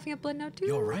 she's coughing up blood now too.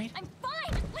 You alright? I'm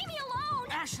fine! Leave me alone!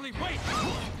 Ashley, wait!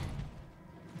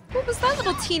 What was that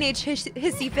little teenage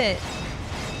hissy fit?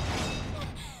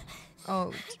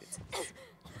 Oh, Jesus.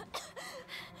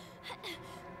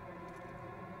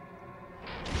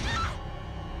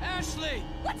 Ashley!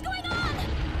 What's going on?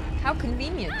 How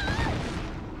convenient.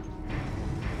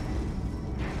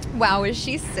 Wow, is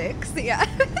she 6? Yeah.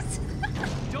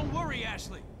 Don't worry,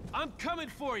 Ashley. I'm coming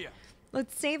for you.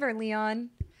 Let's save her, Leon.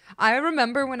 I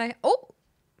remember when I... Oh!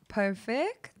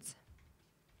 Perfect.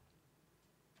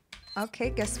 Okay,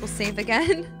 guess we'll save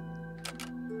again.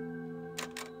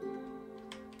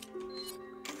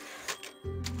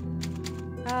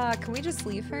 Can we just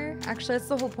leave her? Actually, that's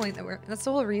the whole point that that's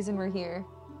the whole reason we're here.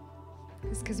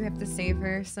 It's because we have to save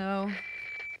her, so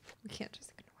we can't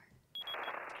just ignore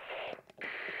her.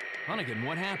 Hunnigan,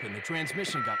 what happened? The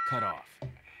transmission got cut off.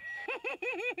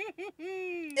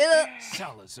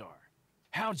 Salazar,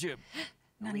 how'd you...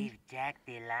 We've jacked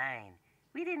the line.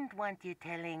 We didn't want you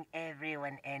telling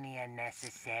everyone any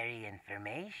unnecessary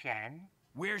information.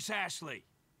 Where's Ashley?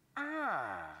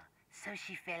 Ah, so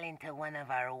she fell into one of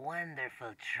our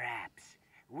wonderful traps.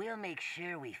 We'll make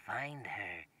sure we find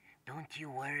her. Don't you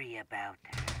worry about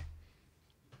her.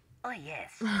 Oh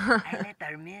yes, I let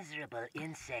our miserable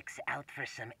insects out for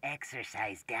some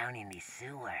exercise down in the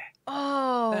sewer.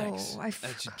 Oh, Thanks.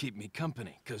 That should keep me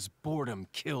company, because boredom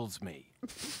kills me.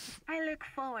 I look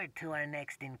forward to our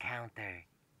next encounter.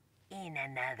 In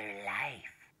another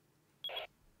life.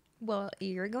 Well,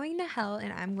 you're going to hell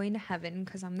and I'm going to heaven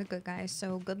because I'm the good guy,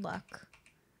 so good luck.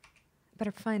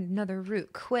 Better find another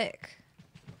route quick.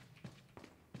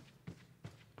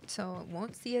 So I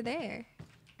won't see you there.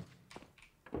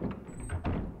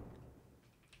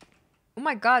 Oh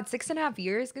my god, 6.5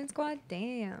 years, Goon Squad?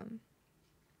 Damn.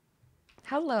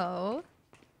 Hello.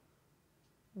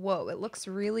 Whoa, it looks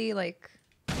really, like,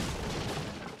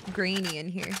 grainy in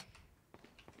here.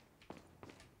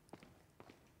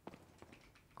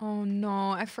 Oh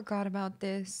no, I forgot about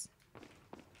this.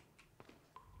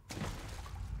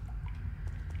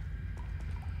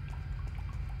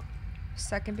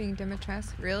 Second being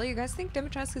Dimitrescu. Really? You guys think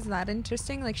Dimitrescu is that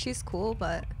interesting? Like, she's cool,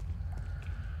 but...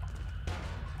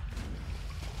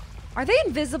 Are they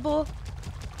invisible?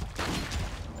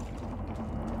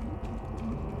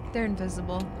 They're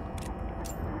invisible.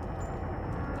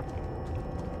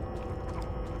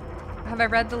 Have I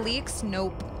read the leaks?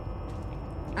 Nope.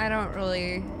 I don't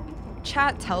really...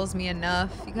 Chat tells me enough.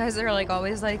 You guys are like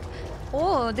always like,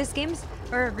 oh, this game's...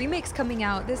 or remake's coming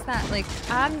out, this, that. Like,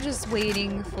 I'm just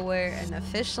waiting for an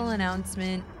official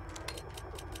announcement.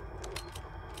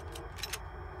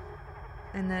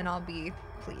 And then I'll be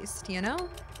pleased, you know?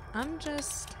 I'm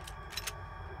just...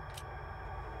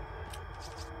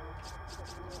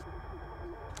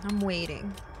 I'm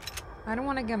waiting. I don't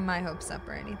want to get my hopes up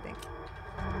or anything.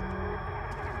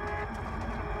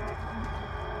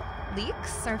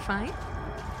 Leeks are fine.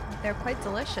 They're quite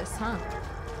delicious, huh?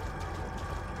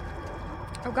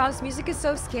 Oh god, this music is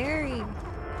so scary.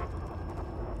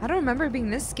 I don't remember it being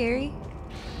this scary.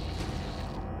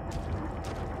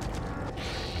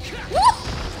 Woo!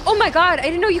 Oh my god, I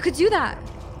didn't know you could do that.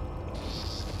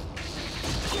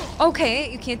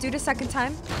 Okay, you can't do it a second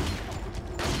time.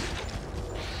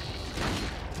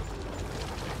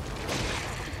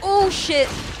 Oh shit.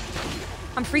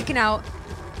 I'm freaking out.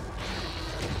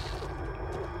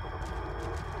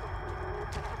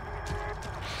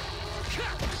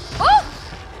 Oh!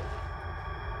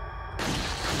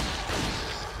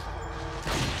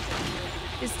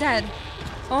 It's dead.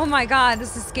 Oh my god,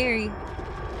 this is scary.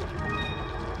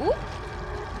 Ooh.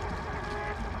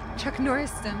 Chuck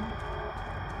Norris him.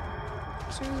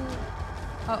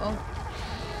 Uh-oh.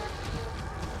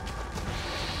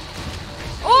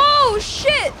 Oh,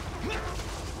 shit!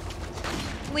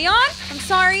 Leon? I'm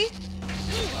sorry.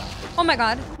 Oh my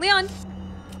god. Leon.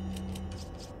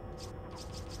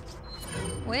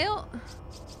 Well.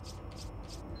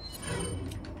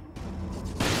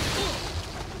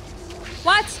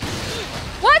 What?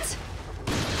 What?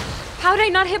 How did I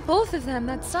not hit both of them?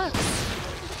 That sucks.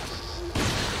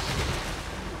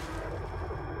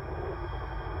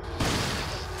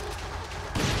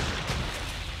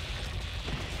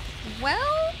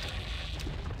 Well,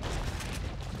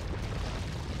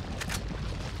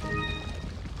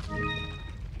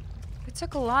 it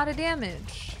took a lot of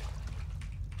damage.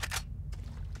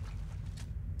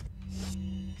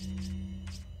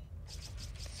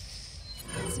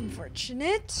 That's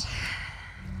unfortunate.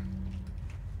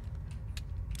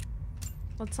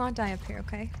 Let's not die up here,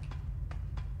 okay?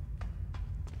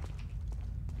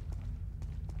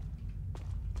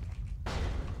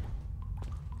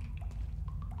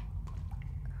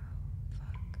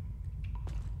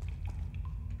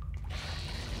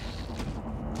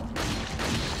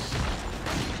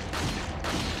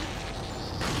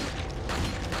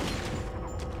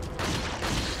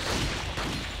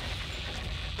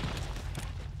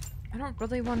 I don't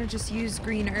really want to just use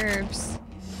green herbs.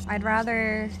 I'd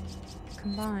rather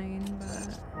combine,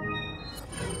 but...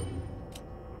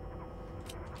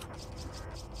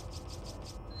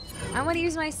 I want to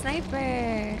use my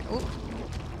sniper! Ooh.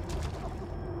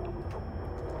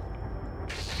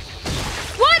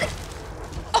 What?!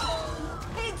 Oh,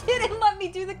 it didn't let me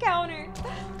do the counter!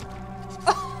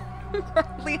 Oh,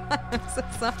 Leon, I'm so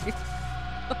sorry.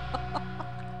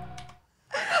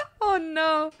 Oh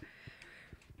no.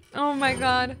 Oh my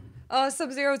god. Oh,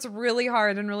 Sub-Zero, it's really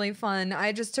hard and really fun.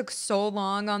 I just took so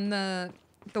long on the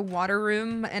water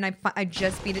room, and I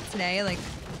just beat it today. Like,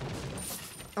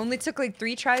 only took like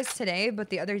 3 tries today, but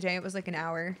the other day it was like an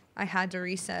hour. I had to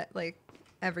reset like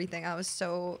everything. I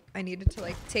needed to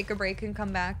like take a break and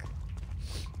come back.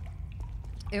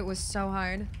 It was so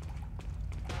hard.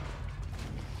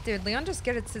 Dude, Leon just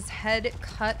gets his head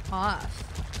cut off.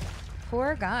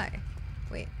 Poor guy.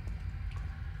 Wait.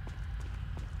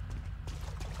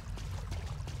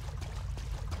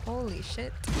 Holy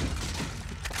shit.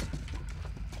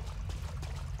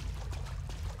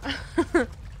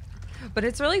 But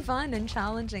it's really fun and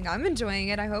challenging. I'm enjoying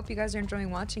it. I hope you guys are enjoying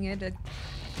watching it.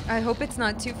 I hope it's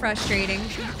not too frustrating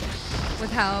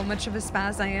with how much of a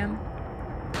spaz I am.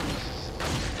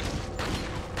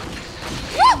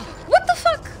 Whoa! What the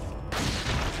fuck?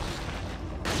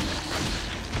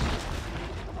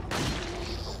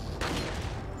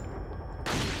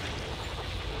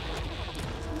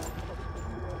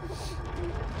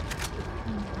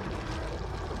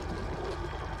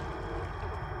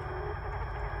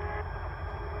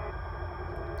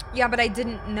 Yeah, but I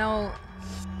didn't know.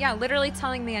 Yeah, literally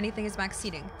telling me anything is max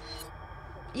seating.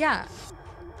 Yeah,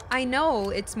 I know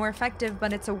it's more effective,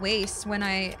 but it's a waste when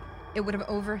it would have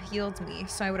over-healed me,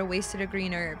 so I would have wasted a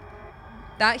green herb.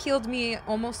 That healed me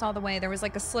almost all the way. There was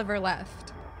like a sliver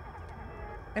left.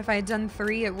 If I had done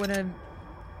 3, it would have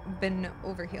been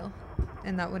overheal,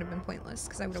 and that would have been pointless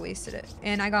because I would have wasted it.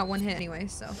 And I got 1 hit anyway,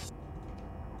 so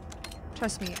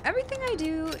trust me, everything I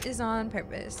do is on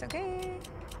purpose, okay?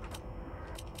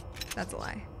 That's a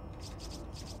lie.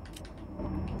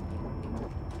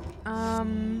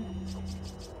 I'm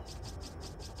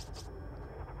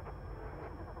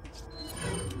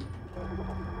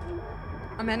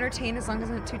entertained as long as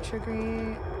it's not too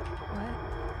triggery. What?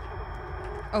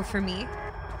 Oh, for me?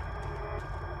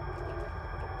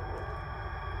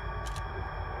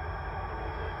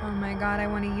 Oh my god, I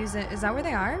want to use it. Is that where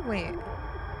they are? Wait.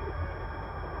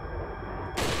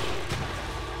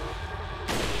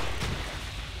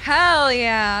 Hell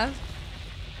yeah.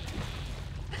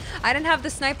 I didn't have the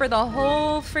sniper the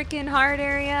whole freaking hard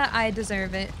area. I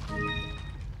deserve it.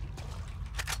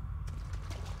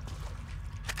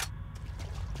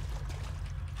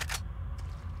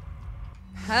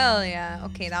 Hell yeah.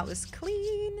 Okay, that was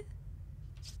clean.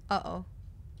 Uh-oh.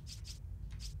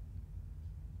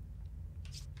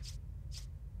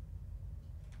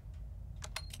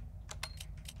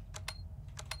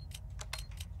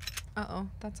 Uh-oh,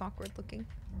 that's awkward looking.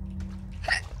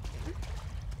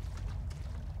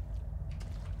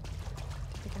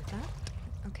 Get that.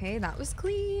 Okay, that was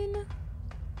clean.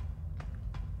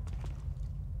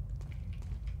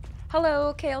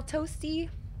 Hello, Kale Toasty.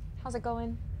 How's it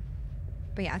going?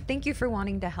 But yeah, thank you for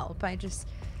wanting to help.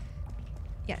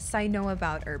 Yes, I know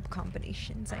about herb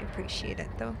combinations. I appreciate it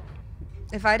though.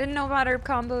 If I didn't know about herb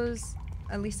combos,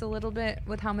 at least a little bit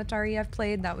with how much RE I've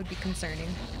played, that would be concerning.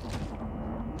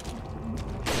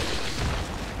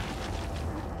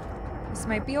 This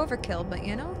might be overkill, but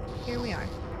you know, here we are.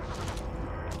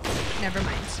 Never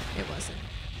mind, it wasn't.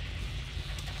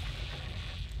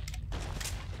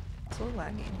 It's a little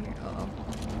laggy in here. Uh-oh.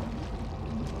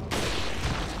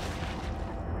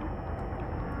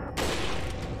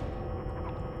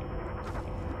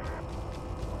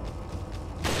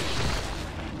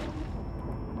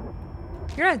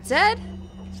 You're not dead?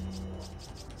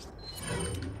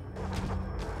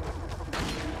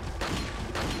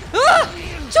 Ah!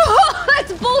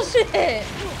 That's bullshit!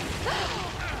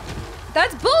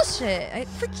 That's bullshit!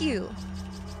 Frick you.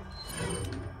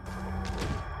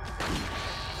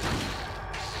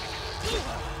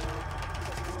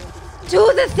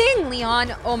 Do the thing,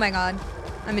 Leon! Oh my god.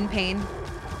 I'm in pain.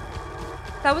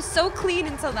 That was so clean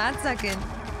until that second.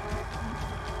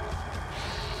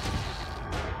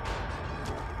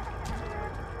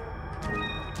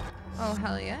 Oh,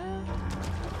 hell yeah.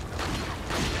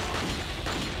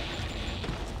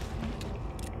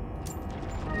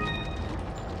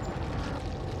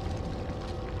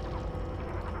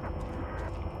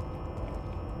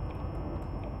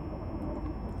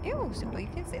 Ew, oh, you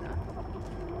can't say that.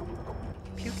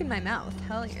 Puke in my mouth,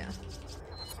 hell yeah.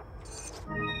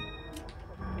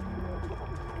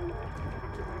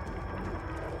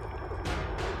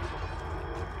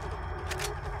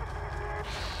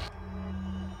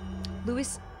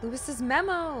 Lewis's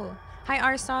memo. Hi,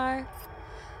 Arsar.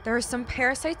 There are some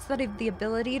parasites that have the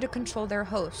ability to control their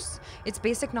hosts. It's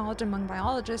basic knowledge among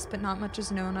biologists, but not much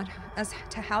is known as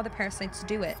to how the parasites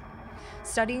do it.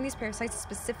 Studying these parasites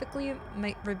specifically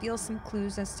might reveal some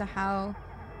clues as to how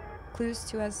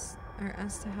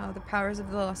the powers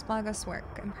of the Las Plagas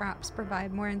work, and perhaps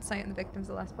provide more insight on the victims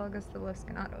of Las Plagas, the Los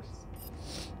Ganados.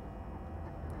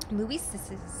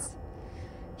 Luis's.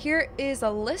 Here is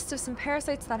a list of some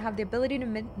parasites that have the ability to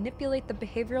manipulate the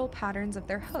behavioral patterns of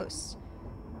their hosts.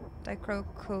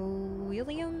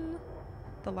 Dicrocoelium.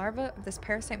 The larva of this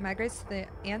parasite migrates to the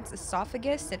ant's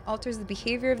esophagus. It alters the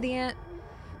behavior of the ant.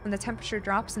 When the temperature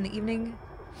drops in the evening,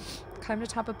 climb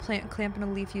atop a plant and clamp in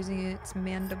a leaf using its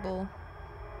mandible.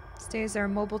 Stays there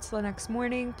immobile till the next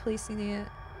morning, placing the ant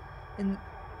in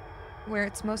where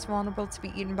it's most vulnerable to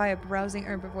be eaten by a browsing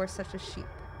herbivore such as sheep.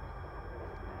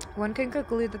 One can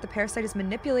conclude that the parasite is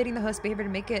manipulating the host behavior to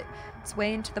make its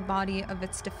way into the body of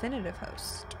its definitive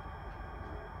host.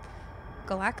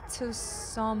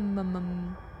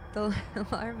 Galactosomum. The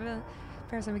larva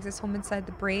parasite makes its home inside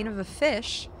the brain of a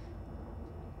fish.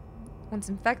 Once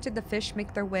infected, the fish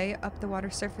make their way up the water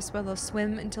surface where they'll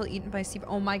swim until eaten by sea.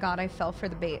 Oh my god, I fell for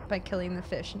the bait by killing the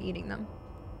fish and eating them.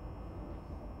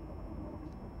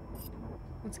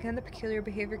 Once again, the peculiar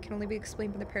behavior can only be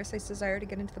explained by the parasite's desire to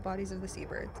get into the bodies of the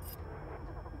seabirds.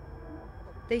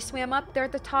 They swam up, they're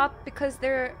at the top because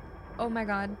they're... Oh my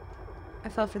god. I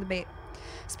fell for the bait.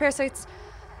 These parasites,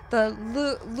 the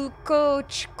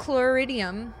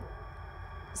Leucochloridium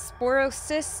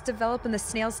sporocysts develop in the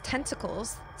snail's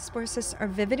tentacles. Sporocysts are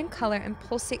vivid in color and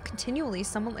pulsate continually,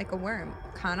 somewhat like a worm.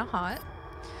 Kinda hot.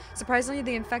 Surprisingly,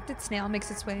 the infected snail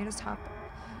makes its way to the top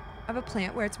of a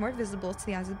plant where it's more visible to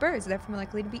the eyes of the birds, therefore more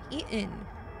likely to be eaten.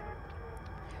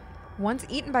 Once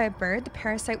eaten by a bird, the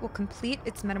parasite will complete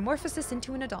its metamorphosis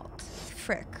into an adult.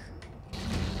 Frick.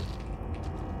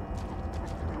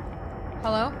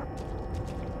 Hello?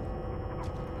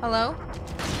 Hello?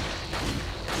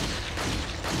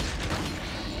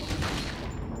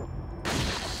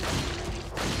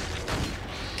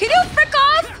 Can you frick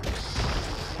off?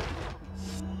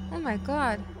 Oh my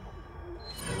god.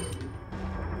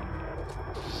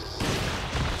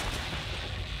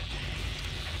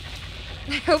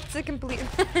 I hope to complete.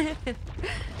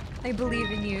 I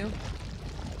believe in you.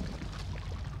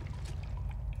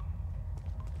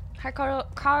 Hi, Carl.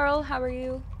 Carl, how are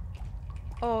you?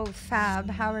 Oh, Fab,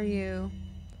 how are you?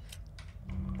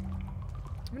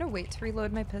 I'm gonna wait to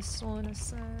reload my pistol in a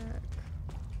sec.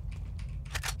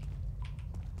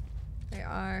 They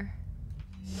are.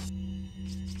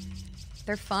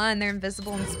 They're fun. They're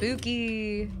invisible and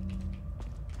spooky.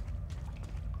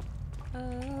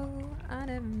 Oh, I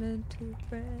never meant to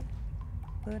brag,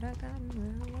 but I got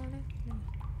where I wanted.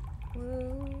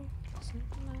 Whoa,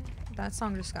 that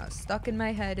song just got stuck in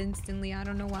my head instantly. I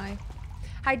don't know why.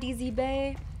 Hi, DZ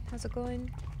Bay. How's it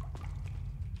going?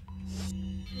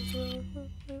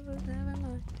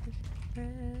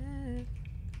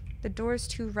 The door's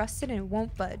too rusted and it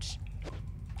won't budge.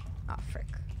 Aw, frick.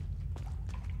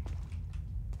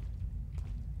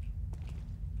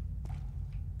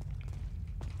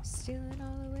 Stealing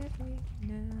all away from me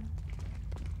now.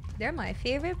 They're my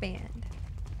favorite band.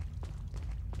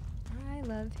 I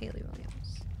love Hayley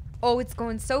Williams. Oh, it's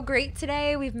going so great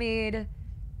today. We've made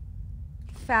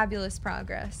fabulous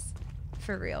progress.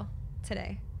 For real.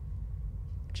 Today.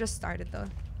 Just started though.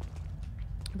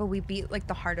 But we beat like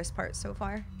the hardest part so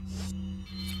far.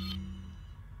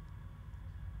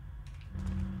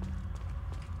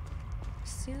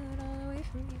 Steal it all away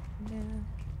from you now.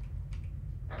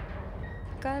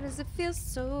 God, does it feel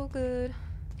so good?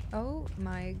 Oh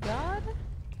my god.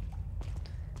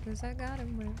 Cause I got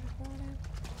him where I wanted.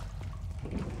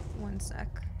 One sec.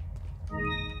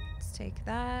 Let's take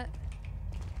that.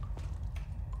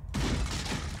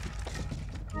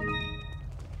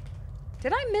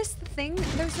 Did I miss the thing?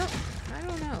 There's no... I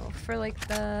don't know. For like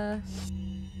the...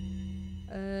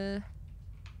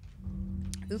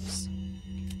 Oops.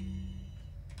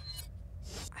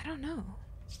 I don't know.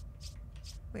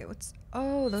 Wait, what's...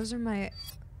 Oh, those are my...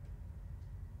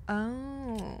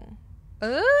 Oh.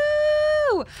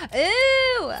 Ooh!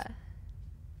 Ooh!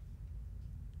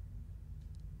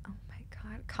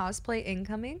 Cosplay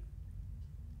incoming.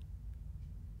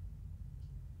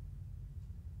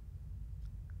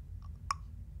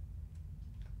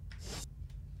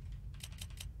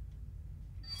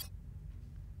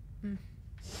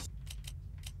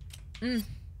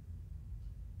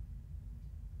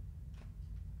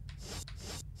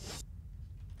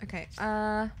 Okay,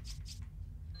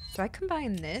 do I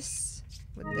combine this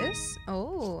with this?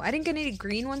 Oh, I didn't get any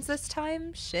green ones this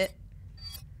time? Shit.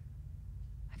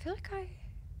 I feel like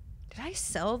did I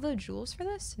sell the jewels for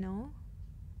this? No?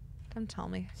 Don't tell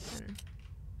me. I don't know.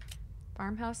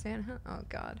 Farmhouse and, oh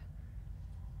god.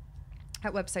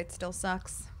 That website still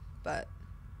sucks, but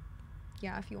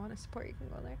yeah, if you want to support, you can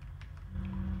go there.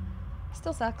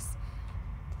 Still sucks.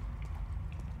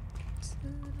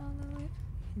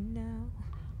 Now.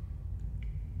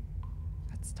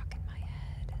 That's stuck in my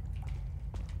head.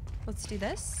 Let's do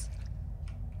this.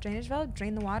 Drainage valve,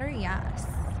 drain the water, yes.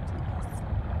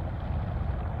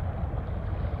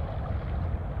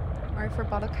 Art for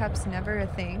bottle caps never a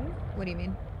thing? What do you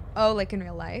mean? Oh, like in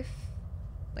real life?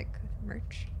 Like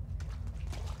merch?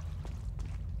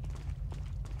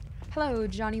 Hello,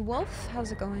 Johnny Wolf.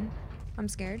 How's it going? I'm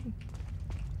scared.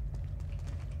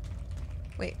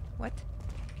 Wait, what?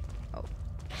 Oh.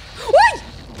 What?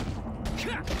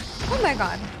 Oh my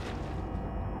god.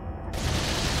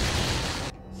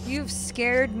 You've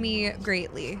scared me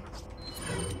greatly.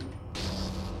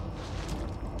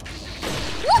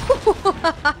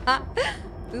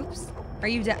 Oops. Are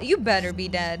you dead? You better be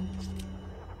dead.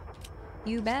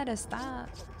 You better stop.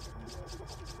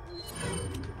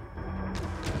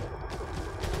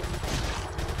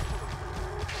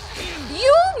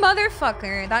 You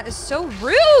motherfucker. That is so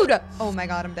rude. Oh my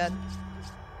god, I'm dead.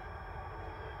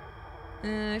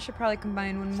 I should probably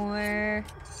combine one more.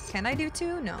 Can I do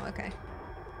two? No, okay.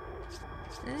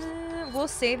 We'll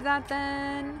save that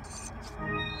then.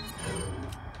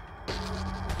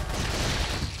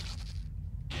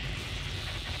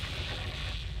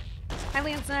 Hi,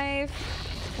 Lance Knife.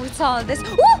 What's all of this?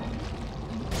 Ooh!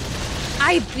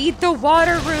 I beat the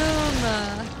water room.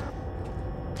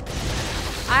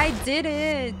 I did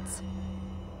it.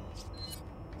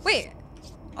 Wait.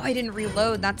 Oh, I didn't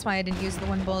reload. That's why I didn't use the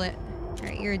one bullet. All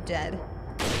right, you're dead.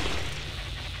 That's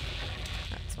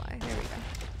why. There we go.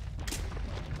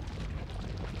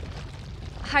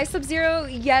 Hi, Sub-Zero.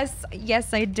 Yes,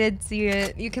 I did see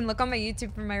it. You can look on my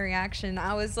YouTube for my reaction.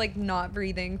 I was like not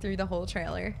breathing through the whole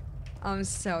trailer. I'm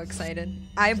so excited.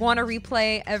 I want to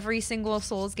replay every single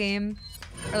Souls game,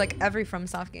 or like every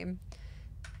FromSoft game.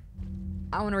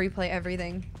 I want to replay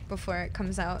everything before it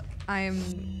comes out.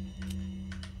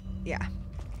 Yeah.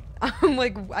 I'm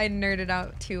like, I nerded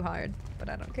out too hard, but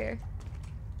I don't care.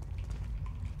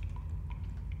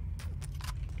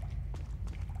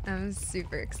 I'm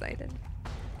super excited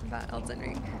about Elden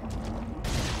Ring.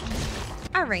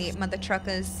 Alright, mother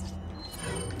truckers.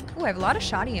 Ooh, I have a lot of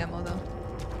shoddy ammo though.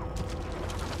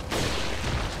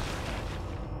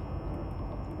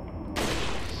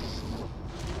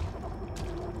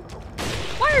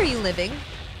 Why are you living?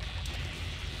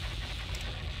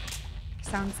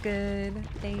 Sounds good.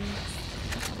 Thanks.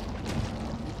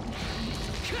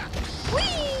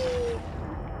 Whee!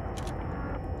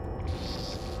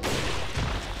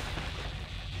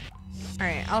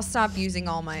 Alright, I'll stop using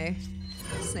all my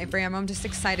sniper ammo. I'm just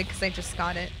excited because I just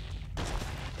got it.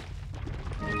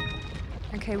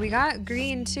 Okay, we got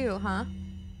green too, huh?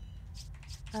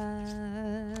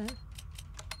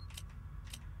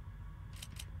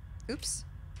 Oops.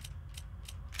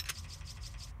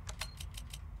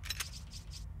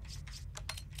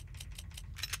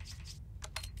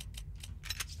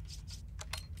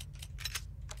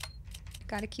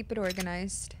 Gotta keep it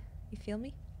organized. You feel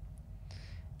me?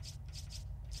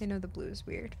 I know the blue is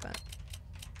weird, but...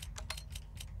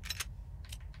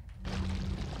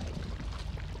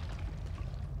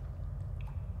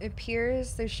 It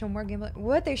appears they show more gameplay.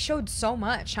 What? They showed so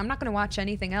much. I'm not gonna watch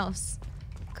anything else.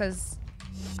 Because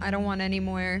I don't want any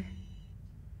more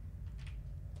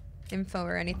info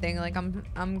or anything. Like,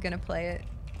 I'm gonna play it.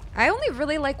 I only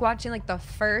really like watching, like, the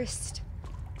first...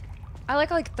 I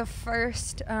like the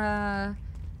first, either,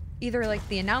 like,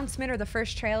 the announcement or the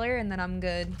first trailer, and then I'm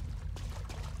good.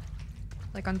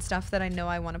 Like, on stuff that I know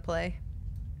I want to play.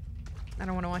 I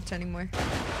don't want to watch anymore. I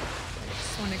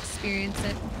just want to experience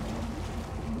it.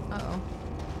 Uh-oh.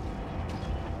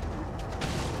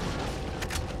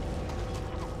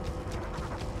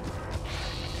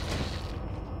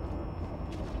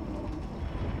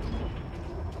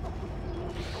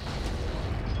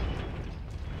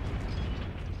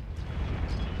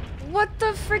 What the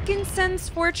frickin' Sense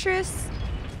Fortress?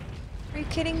 Are you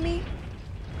kidding me?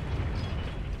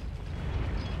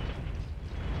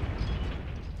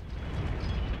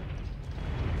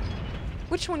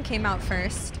 Which one came out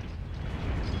first?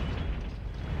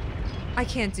 I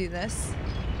can't do this.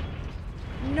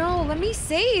 No, let me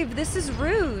save. This is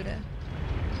rude.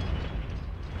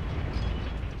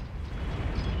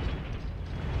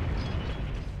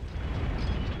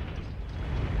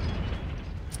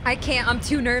 I can't. I'm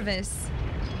too nervous.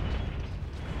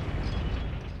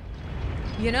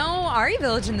 You know, Ari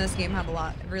Village and this game have a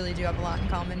lot. Really do have a lot in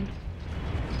common.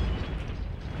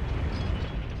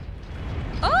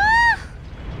 Ah!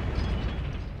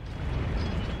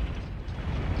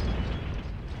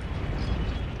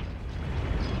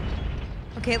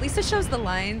 Okay, at least it shows the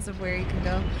lines of where you can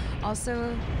go.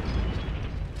 Also,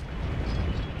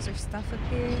 is there stuff up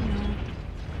here? No.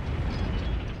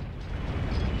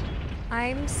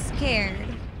 I'm scared.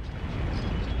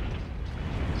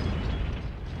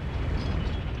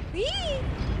 Whee!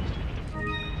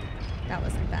 That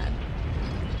wasn't bad.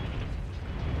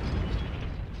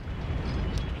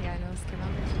 Yeah, I know this came out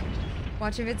recently.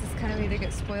 Watching vids is kind of either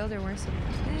get spoiled or worse.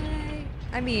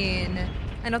 I mean,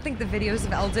 I don't think the videos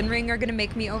of Elden Ring are gonna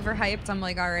make me overhyped. I'm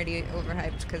like already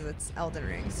overhyped because it's Elden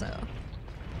Ring, so.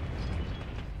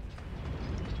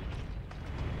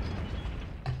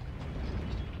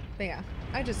 But yeah,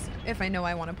 I just, if I know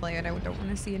I want to play it, I don't want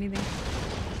to see anything.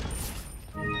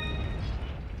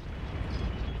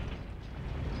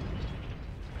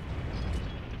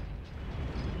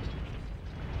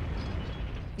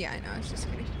 Yeah, I know, I was just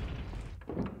kidding.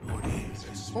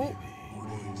 Oh.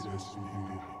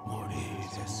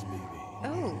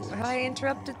 Oh, I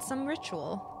interrupted some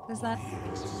ritual. Is that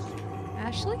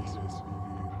Ashley?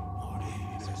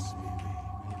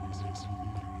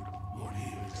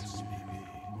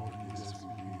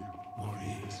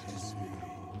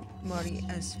 Mori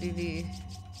SVV.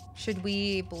 Should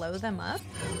we blow them up?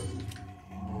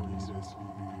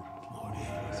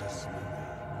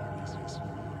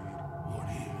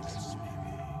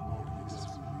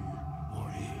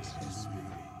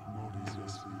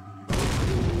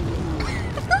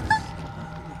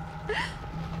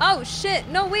 Oh shit,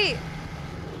 no wait.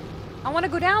 I want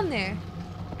to go down there.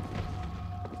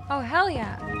 Oh hell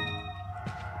yeah.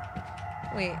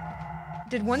 Wait,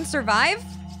 did one survive?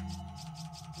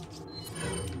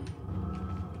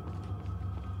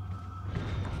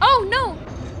 Oh no!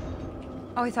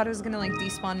 Oh, I thought it was gonna like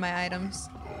despawn my items.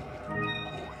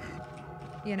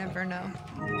 You never know.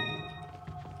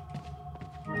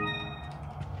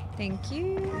 Thank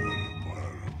you.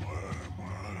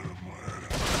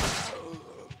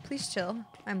 Please chill.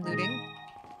 I'm looting.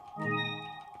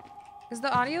 Is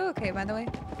the audio okay, by the way?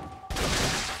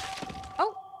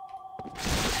 Oh!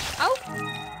 Oh!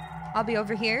 I'll be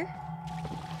over here.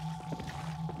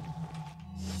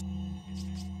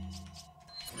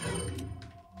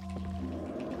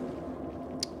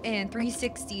 And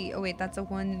 360. Oh wait, that's a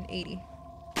 180.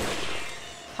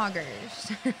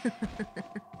 Hoggers.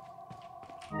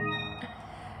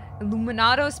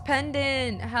 Illuminato's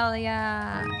pendant. Hell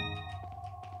yeah.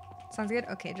 Sounds good?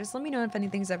 Okay, just let me know if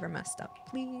anything's ever messed up,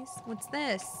 please. What's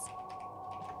this?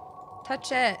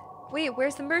 Touch it. Wait,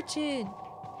 where's the merchant?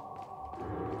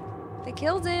 They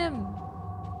killed him.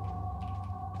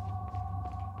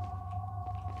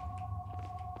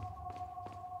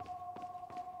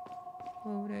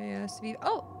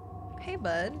 Oh, hey,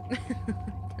 bud.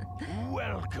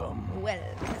 Welcome.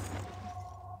 Welcome.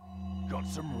 Got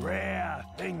some rare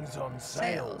things on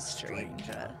sale,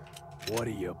 stranger. What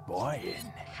are you buying?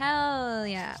 Hell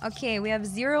yeah. Okay, we have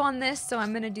 0 on this, so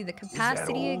I'm gonna do the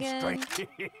capacity again.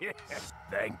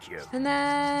 Thank you. And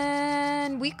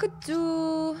then we could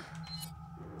do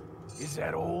Is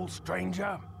that all,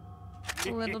 stranger?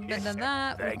 a little bit of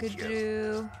that. We could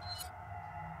do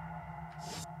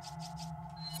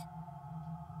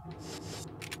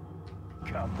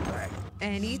Come back.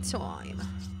 anytime.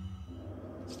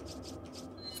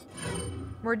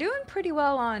 We're doing pretty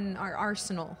well on our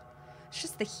arsenal. It's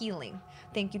just the healing.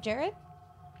 Thank you, Jared.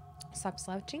 Stop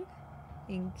slouching.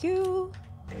 Thank you.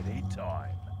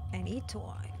 Anytime.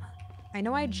 Anytime. I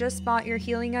know I just bought your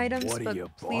healing items, What are but you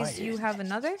please buying? you have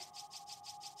another?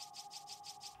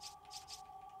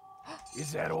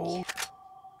 Is that all?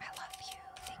 I love you.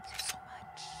 Thank you so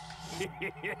much.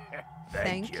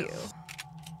 Thank you.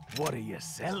 What are you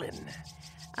selling?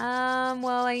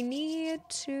 Well, I need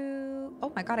to...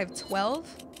 Oh my god, I have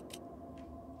 12?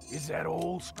 Is that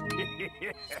all?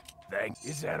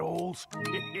 Is that all?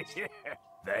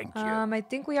 Thank you. I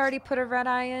think we already put a red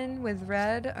eye in with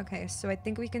red. Okay, so I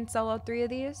think we can sell all 3 of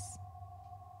these.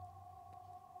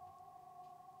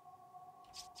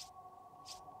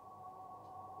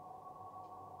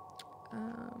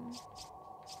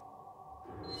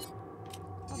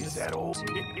 Is that all?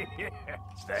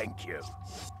 Thank you.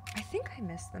 I think I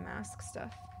missed the mask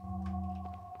stuff.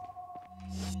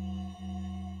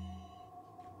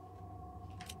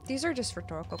 These are just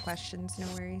rhetorical questions, no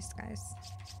worries, guys.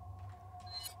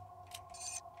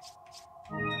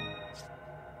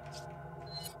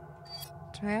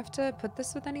 Do I have to put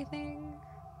this with anything?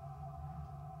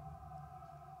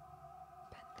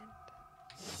 Pendant.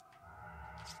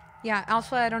 Yeah,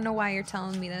 Alpha, I don't know why you're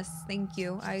telling me this. Thank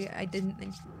you. I didn't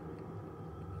think.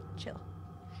 Chill.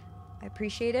 I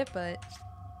appreciate it, but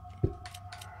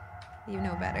you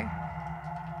know better.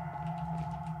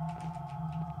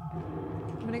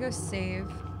 I'm gonna go save.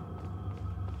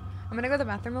 I'm gonna go to the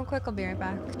bathroom real quick. I'll be right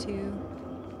back to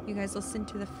you guys listen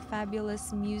to the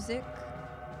fabulous music.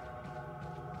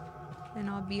 And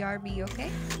I'll BRB,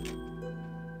 okay?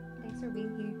 Thanks for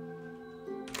being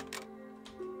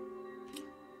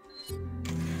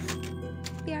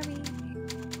here. BRB.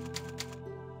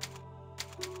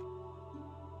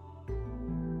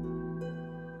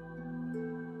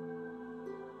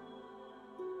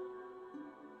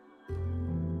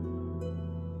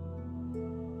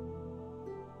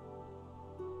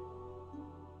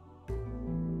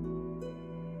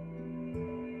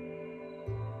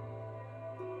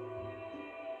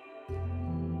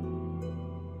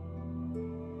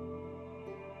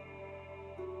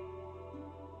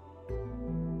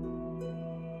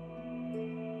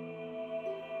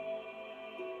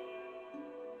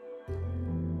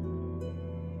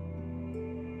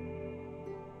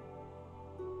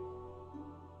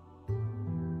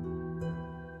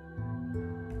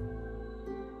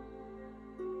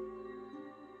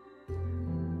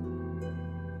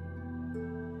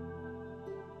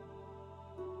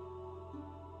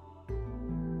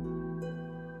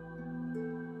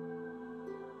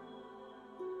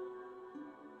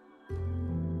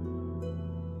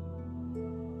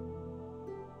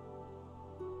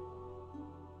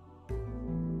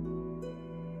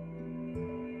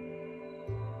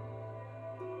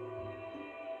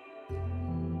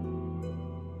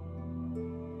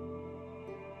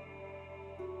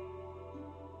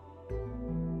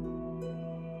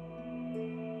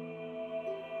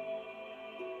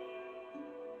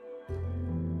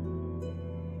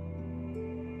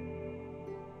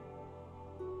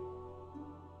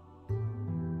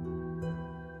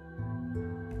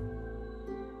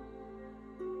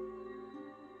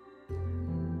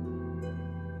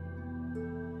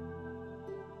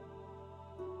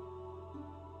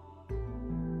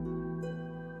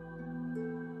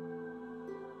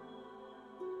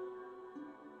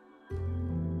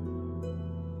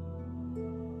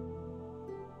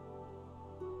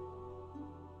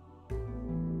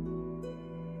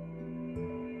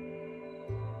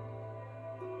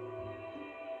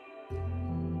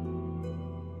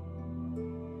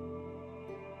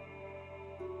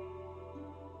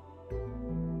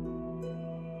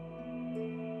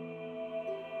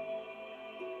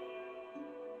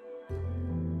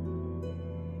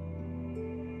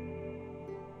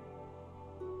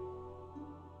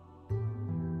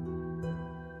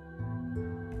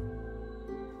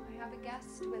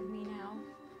 Guest with me now.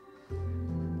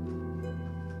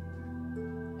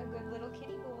 A good little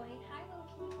kitty boy. Hi, little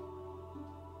kitty boy.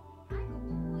 Hi, good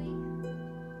boy.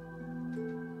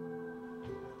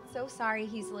 So sorry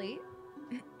he's late.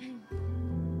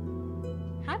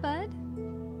 Hi, bud.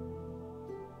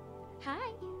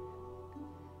 Hi.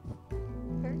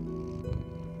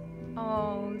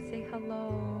 Oh, say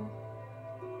hello.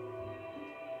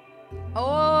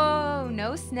 Oh,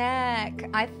 no snack.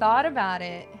 I thought about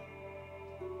it.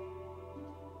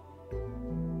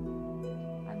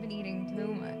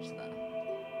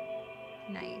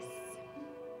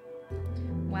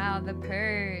 Wow, the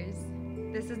purrs.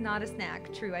 This is not a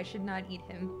snack. True, I should not eat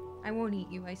him. I won't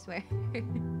eat you, I swear.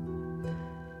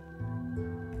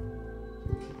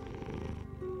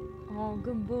 Oh,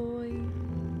 good boy.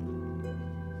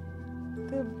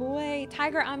 Good boy.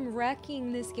 Tiger, I'm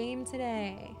wrecking this game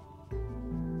today.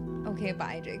 Okay,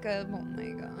 bye, Jacob. Oh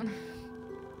my god.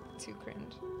 Too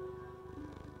cringe.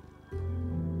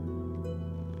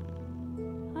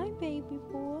 Hi, baby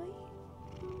boy.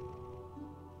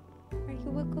 Are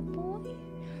you a good boy?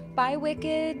 Bye,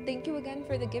 Wicked. Thank you again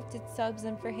for the gifted subs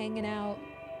and for hanging out.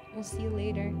 We'll see you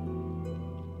later.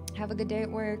 Have a good day at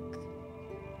work.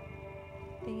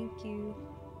 Thank you.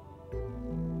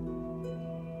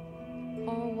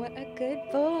 Oh, what a good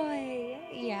boy.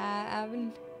 Yeah,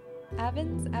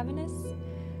 Avenus?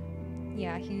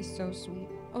 Yeah, he's so sweet.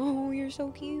 Oh, you're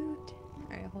so cute. All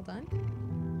right, hold on.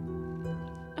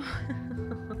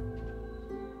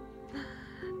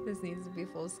 This needs to be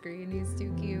full screen. He's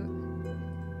too cute.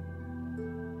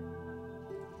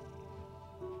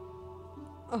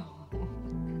 Oh,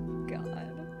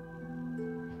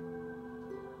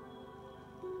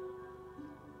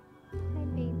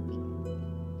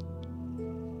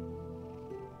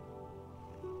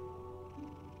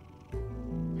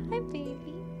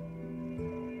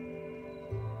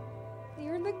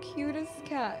 cutest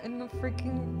cat in the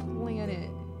freaking planet.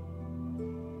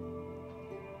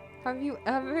 Have you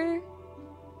ever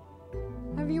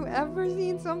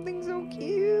seen something so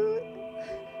cute?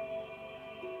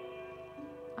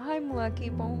 I'm lucky,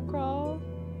 Bone Crawl.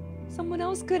 Someone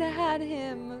else could have had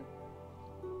him.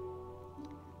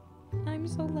 I'm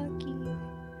so lucky.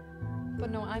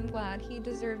 But no, I'm glad. He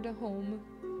deserved a home.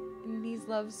 And he's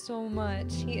loved so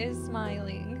much. He is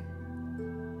smiling.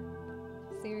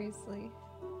 Seriously.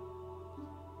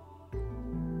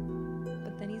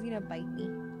 But then he's gonna bite me.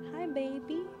 Hi,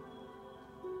 baby.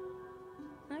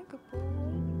 Hi, good boy.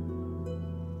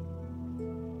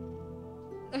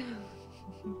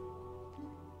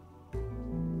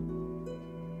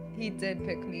 He did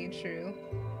pick me, true.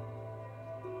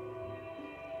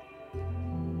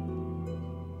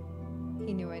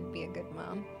 He knew I'd be a good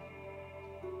mom.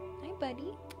 Hi,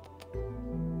 buddy.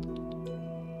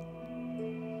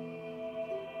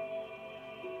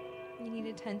 You need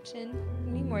attention?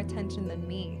 You need more attention than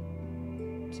me,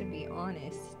 to be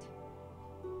honest.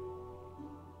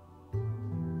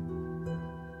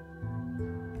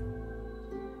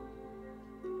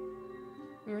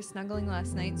 We were snuggling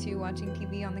last night too, watching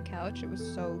TV on the couch. It was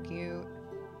so cute.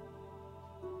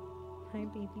 Hi,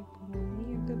 baby boy.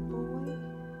 You're a good boy.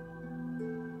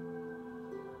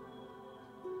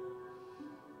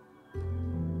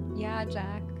 Yeah,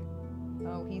 Jack.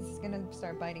 Oh, he's gonna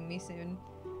start biting me soon.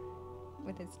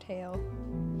 With his tail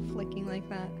flicking like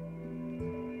that.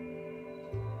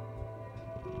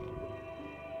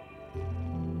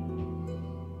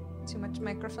 Too much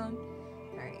microphone?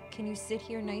 Alright, can you sit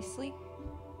here nicely?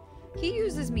 He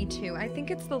uses me too. I think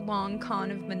it's the long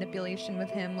con of manipulation with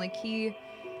him. Like he's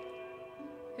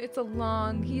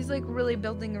like really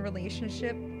building a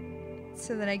relationship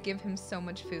so that I give him so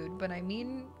much food. But I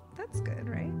mean, that's good,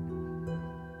 right?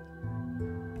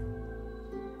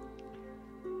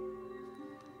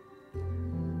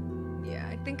 Yeah,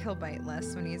 I think he'll bite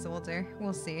less when he's older.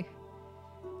 We'll see.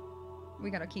 We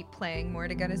gotta keep playing more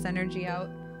to get his energy out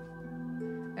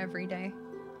every day.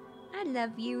 I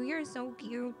love you. You're so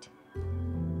cute.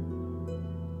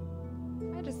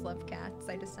 I just love cats,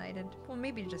 I decided. Well,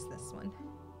 maybe just this one.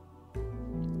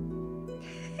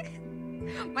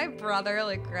 My brother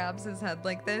like grabs his head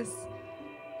like this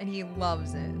and he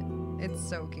loves it. It's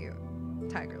so cute.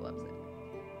 Tiger loves it.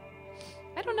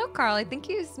 I don't know, Carl. I think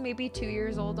he's maybe 2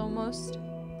 years old almost.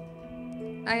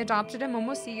 I adopted him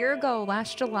almost a year ago,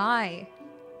 last July.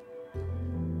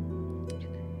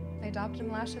 I adopted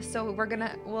him last year, so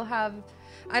we'll have,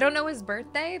 I don't know his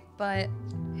birthday, but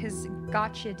his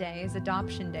gotcha day, his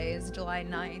adoption day is July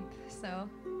 9th, so.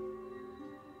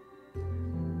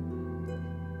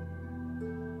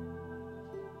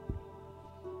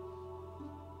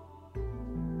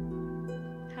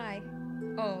 Hi.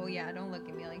 Oh yeah, don't look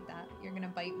at me like that. You're gonna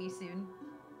bite me soon.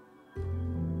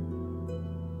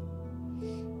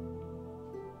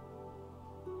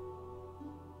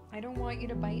 I don't want you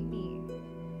to bite me.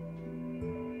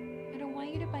 I don't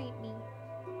want you to bite me.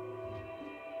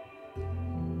 I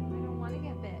don't want to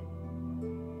get bit.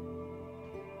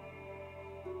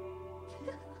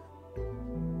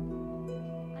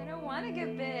 I don't want to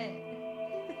get bit.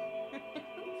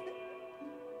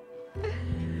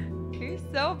 You're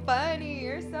so funny.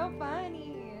 You're so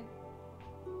funny.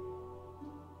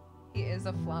 He is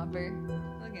a flopper.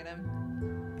 Look at him.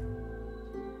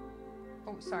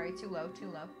 Oh, sorry. Too low.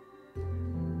 Too low.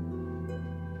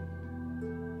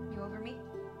 You over me?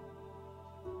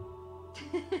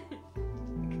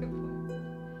 Good boy.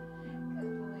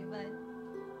 Good boy, bud.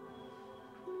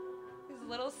 His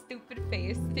little stupid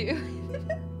face, too.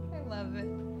 I love it.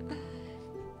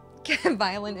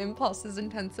 Violent impulses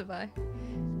intensify.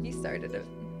 He started it.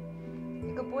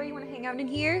 Good boy, you want to hang out in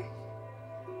here?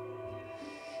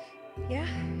 Yeah,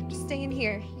 just stay in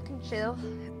here. You can chill.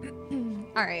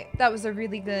 Alright, that was a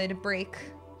really good break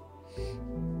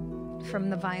from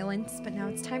the violence, but now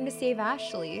it's time to save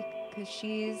Ashley, because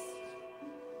she's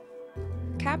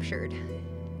captured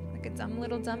like a dumb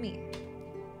little dummy.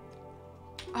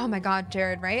 Oh my god,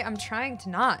 Jared, right? I'm trying to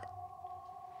not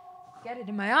get it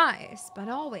in my eyes, but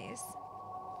always.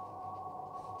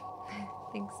 I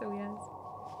think so, yes.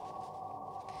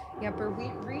 Yep, we're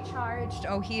recharged.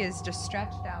 Oh, he is just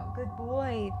stretched out. Good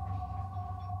boy.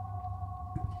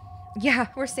 Yeah,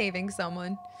 we're saving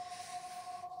someone.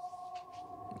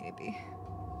 Maybe.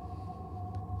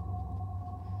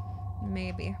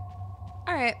 Maybe.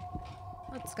 Alright,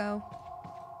 let's go.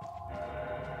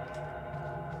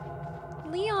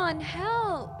 Leon,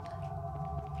 help!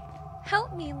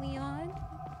 Help me, Leon.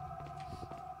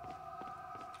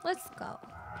 Let's go.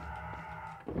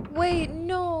 Wait,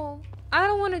 no. I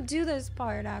don't want to do this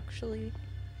part, actually.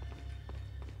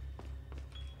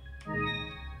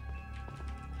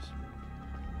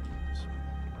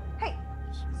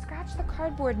 Scratch the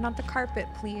cardboard, not the carpet,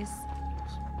 please.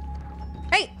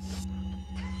 Hey!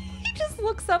 He just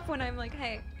looks up when I'm like,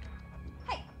 hey.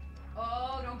 Hey!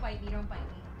 Oh, don't bite me, don't bite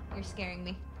me. You're scaring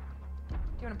me. Do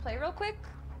you want to play real quick?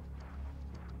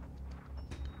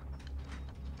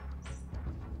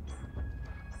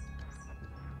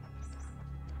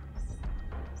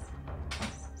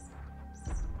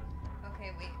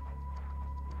 Okay, wait.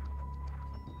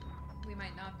 We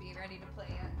might not be ready to play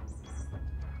yet.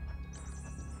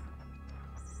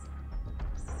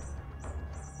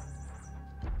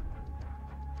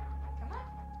 Come on.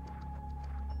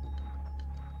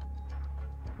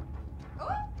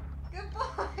 Oh, good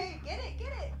boy. Get it,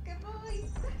 get it. Good boy.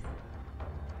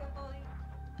 Good boy.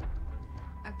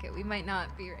 Okay, we might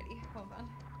not be ready. Hold on.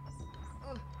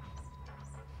 Oh.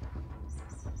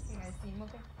 You guys see him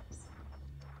okay?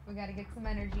 We gotta get some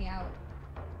energy out.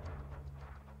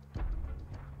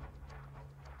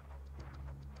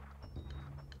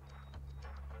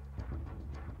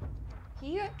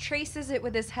 He traces it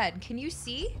with his head. Can you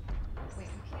see? Wait,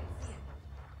 you can't see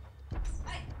it.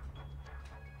 Hey!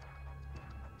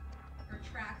 Or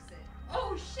tracks it.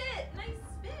 Oh shit! Nice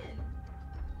spin!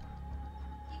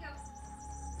 He goes.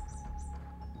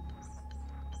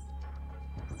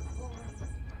 Oh.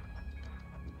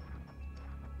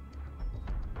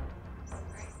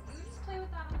 Alright, you just play with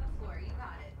that on the floor. You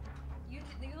got it.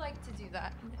 You like to do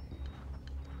that.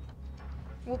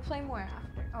 We'll play more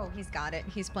after. Oh, he's got it.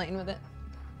 He's playing with it.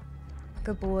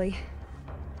 Good boy.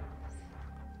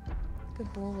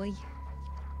 Good boy.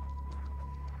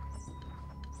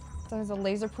 So there's a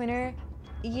laser pointer.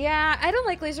 Yeah, I don't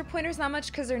like laser pointers that much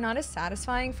because they're not as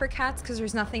satisfying for cats because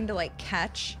there's nothing to like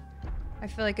catch. I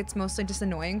feel like it's mostly just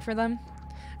annoying for them.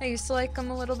 I used to like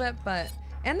them a little bit, but...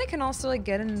 And they can also like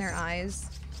get in their eyes.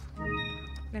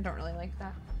 I don't really like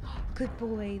that. Good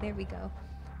boy. There we go.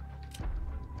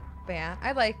 But yeah,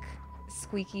 I like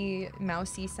squeaky,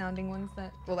 mousy sounding ones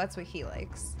that... Well, that's what he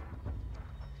likes.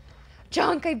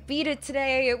 Junk, I beat it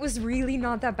today. It was really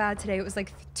not that bad today. It was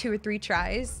like 2 or 3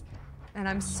 tries. And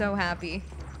I'm so happy.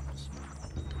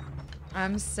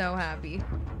 I'm so happy.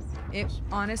 It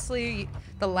honestly...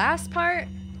 The last part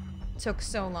took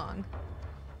so long.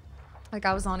 Like,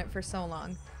 I was on it for so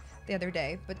long the other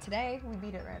day. But today, we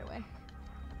beat it right away.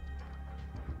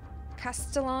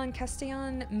 Castellan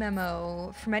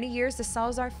memo. For many years, the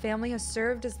Salazar family has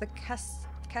served as the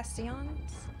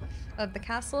Castellans of the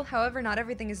castle. However, not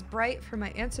everything is bright, for my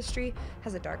ancestry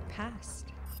has a dark past.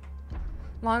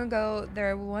 Long ago,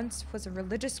 there once was a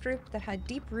religious group that had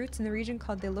deep roots in the region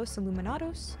called the Los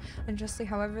Illuminados. Unjustly,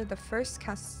 however, the first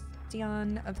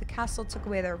Castellan of the castle took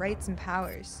away their rights and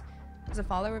powers. As a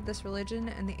follower of this religion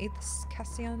and the 8th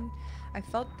Castellan, I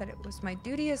felt that it was my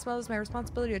duty as well as my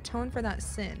responsibility to atone for that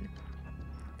sin.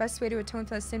 Best way to atone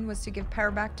for that sin was to give power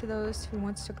back to those who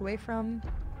once took away from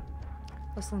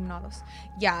Los Illuminados.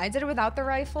 Yeah, I did it without the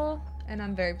rifle, and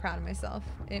I'm very proud of myself.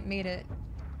 It made it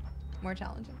more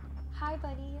challenging. Hi,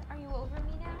 buddy. Are you over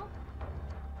me now?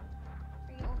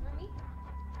 Are you over me?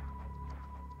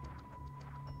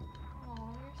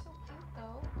 Oh, you're so cute,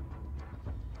 though.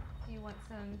 Do you want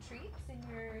some treats in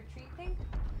your treat thing?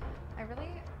 I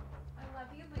love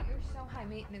you, but you're so high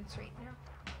maintenance right now.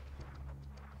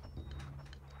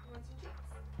 You want some treats?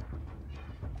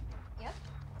 Yep.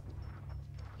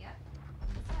 Yep.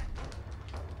 What's that?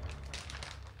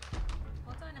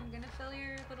 Hold on, I'm gonna fill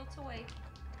your little toy.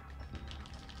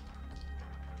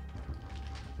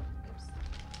 Oops.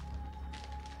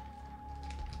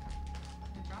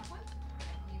 Did you drop one?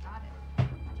 You got it.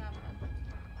 Good job, bud.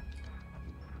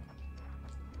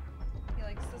 He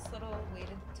likes this little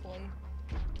weighted toy,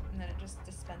 and then it just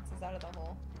dispenses out of the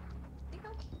hole. There you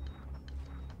go.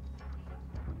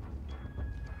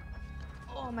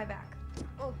 Oh, my back.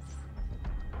 Oh.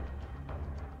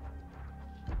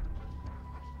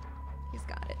 He's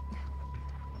got it.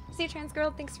 See you, trans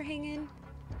girl. Thanks for hanging.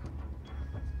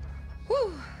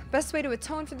 Whew. Best way to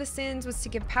atone for the sins was to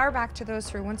give power back to those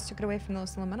who once took it away from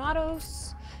Los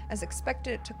Illuminados. As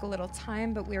expected, it took a little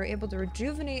time, but we were able to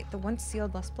rejuvenate the once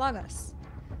sealed Las Plagas.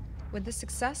 With this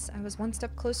success, I was one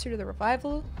step closer to the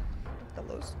revival of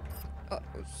the Los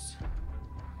Illuminados.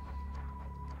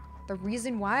 The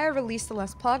reason why I released the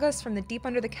Las Plagas from the deep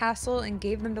under the castle and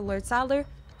gave them to Lord Sadler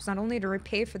was not only to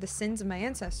repay for the sins of my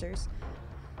ancestors,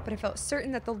 but I felt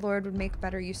certain that the Lord would make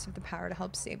better use of the power to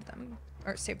help save them,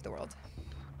 or save the world.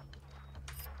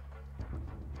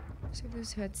 Save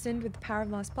those who had sinned with the power of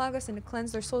Las Plagas and to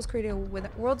cleanse their souls, create a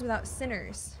world without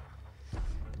sinners.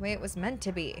 The way it was meant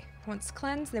to be. Once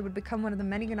cleansed, they would become one of the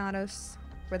many Ganados,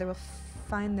 where they will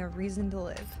find their reason to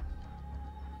live.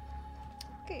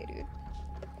 Okay, dude.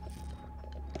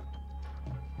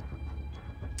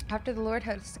 After the Lord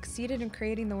has succeeded in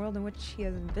creating the world in which he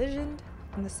has envisioned,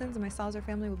 and the sins of my Salazar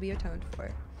family will be atoned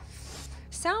for.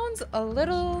 Sounds a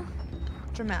little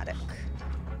dramatic.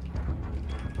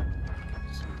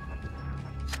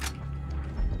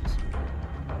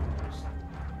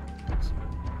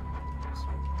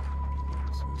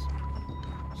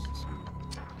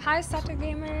 Hi, Sato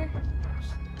Gamer.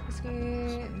 This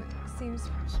game seems...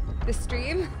 The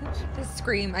stream? The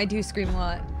scream. I do scream a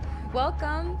lot.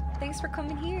 Welcome. Thanks for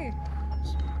coming here.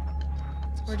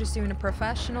 We're just doing a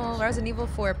professional Resident Evil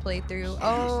 4 playthrough.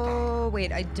 Oh,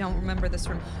 wait. I don't remember this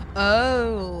room.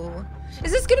 Oh.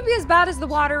 Is this going to be as bad as the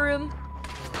water room?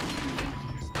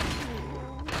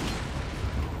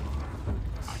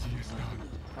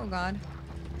 Oh, God.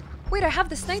 Wait, I have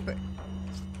the sniper.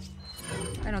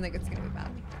 I don't think it's going to be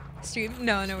bad. Stream?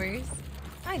 No, no worries.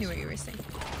 I knew what you were saying.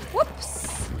 Whoops.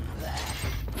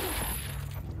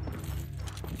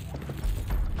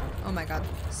 Oh my god.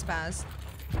 Spaz.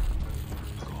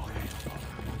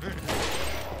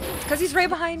 It's because he's right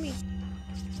behind me.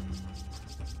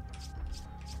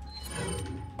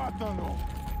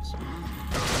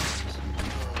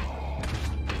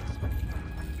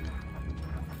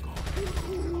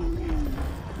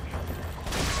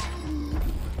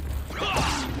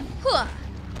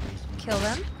 Kill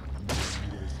them.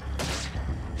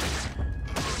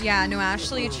 Yeah, no,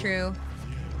 Ashley, true.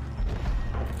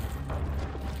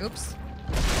 Oops.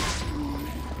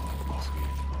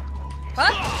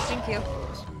 What? Thank you.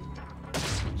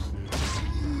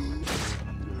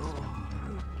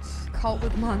 Cult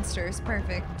with monsters,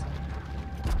 perfect.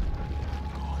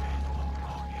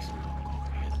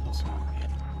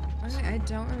 I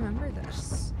don't remember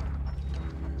this.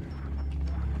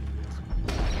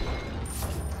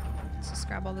 Let's just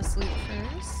grab all this loot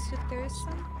first, if there is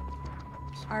some.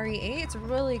 RE8, it's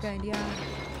really good, yeah.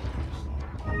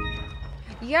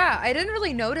 Yeah, I didn't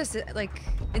really notice it, like,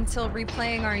 until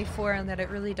replaying RE4, and that it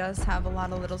really does have a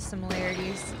lot of little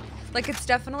similarities. Like, it's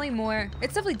definitely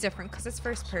different, because it's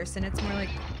first person. It's more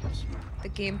like the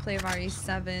gameplay of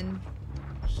RE7.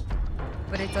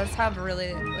 But it does have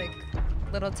really, like,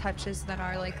 little touches that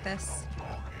are like this.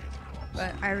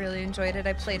 But I really enjoyed it.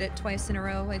 I played it twice in a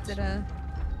row. I did a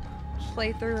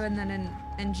playthrough and then an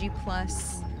NG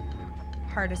Plus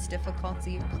hardest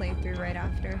difficulty playthrough right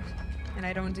after. And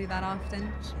I don't do that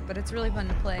often, but it's really fun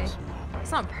to play.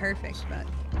 It's not perfect, but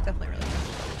definitely really fun.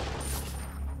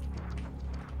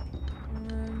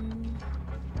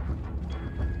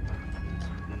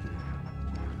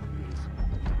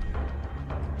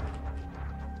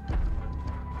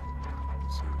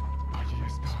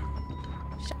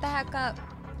 Shut the heck up.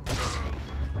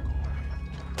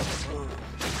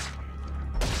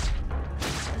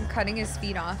 I'm cutting his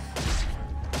feet off.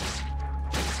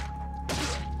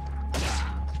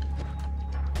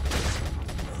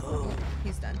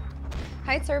 He's done.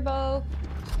 Hi, Turbo.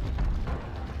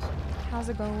 How's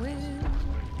it going?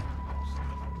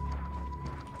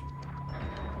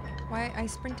 Why? I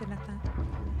sprinted at that.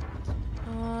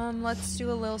 Let's do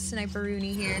a little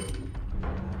sniper-rooney here.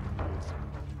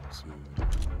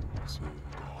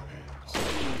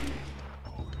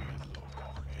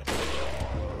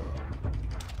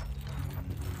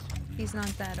 He's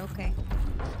not dead, okay.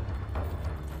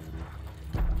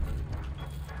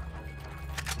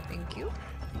 Thank you.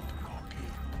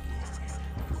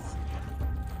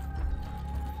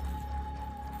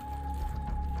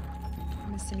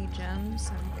 Miss any gems?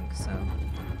 I don't think so.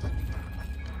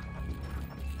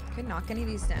 Could knock any of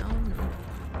these down? No.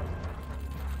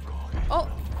 Oh!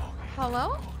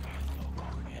 Hello?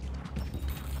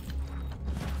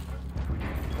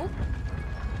 Oh!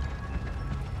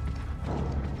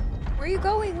 Where are you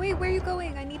going? Wait, where are you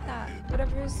going? I need that.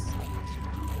 Whatever's...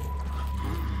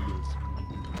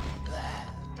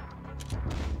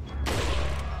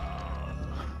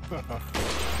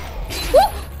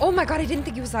 Oh my god, I didn't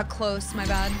think he was that close. My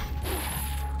bad.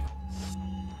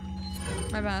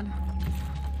 My bad.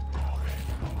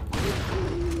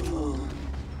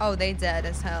 Oh, they dead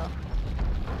as hell.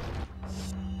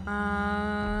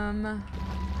 I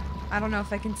don't know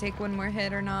if I can take one more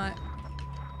hit or not.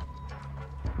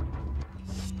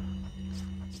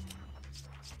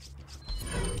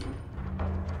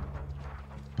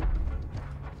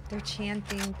 They're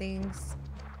chanting things.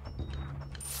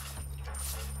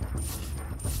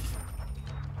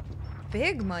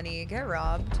 Big money, get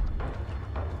robbed.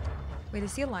 Wait,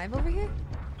 is he alive over here?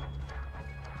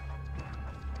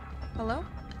 Hello?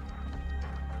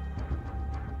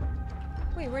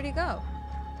 Wait, where'd he go?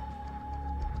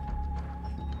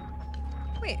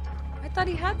 Wait, I thought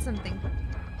he had something.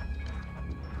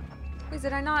 Wait,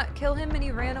 did I not kill him and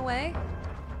he ran away?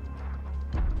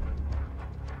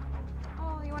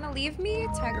 gonna leave me?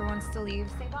 Tiger wants to leave.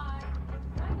 Say bye.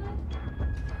 Bye, bud.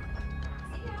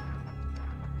 See ya.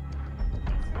 Thanks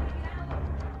for hanging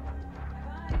out.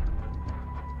 Bye-bye.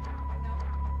 No.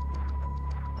 What?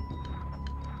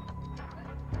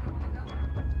 You wanna go?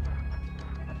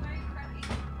 Why are you crying?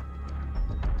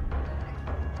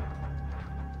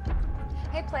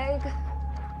 Hey, Plague.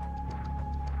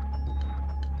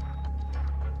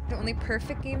 The only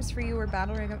perfect games for you were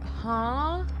Battle Royale.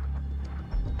 Huh?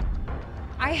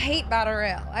 I hate Battle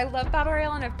Royale. I love Battle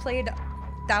Royale and I've played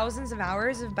thousands of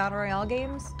hours of Battle Royale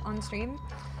games on stream.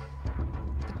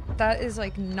 But that is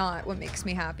like not what makes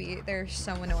me happy. They're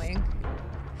so annoying.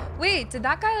 Wait, did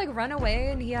that guy like run away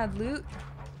and he had loot?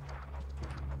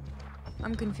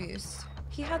 I'm confused.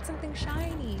 He had something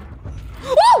shiny.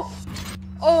 Oh!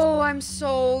 Oh, I'm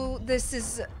so... This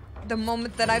is the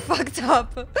moment that I fucked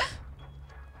up.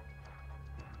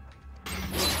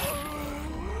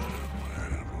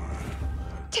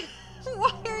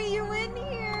 Why are you in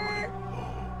here?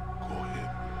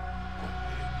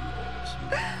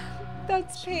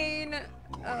 That's pain.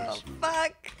 Oh,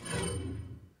 fuck.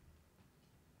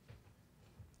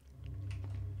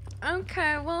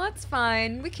 Okay, well, that's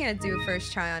fine. We can't do a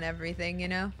first try on everything, you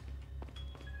know?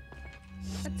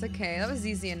 That's okay. That was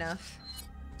easy enough.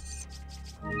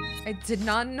 I did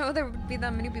not know there would be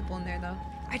that many people in there, though.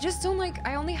 I just don't like...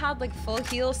 I only had, like, full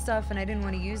heal stuff, and I didn't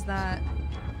want to use that.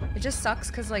 It just sucks,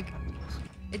 because, like...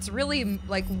 It's really,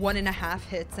 like, 1.5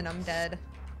 hits and I'm dead.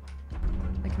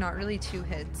 Like, not really 2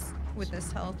 hits with this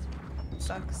health. It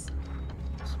sucks.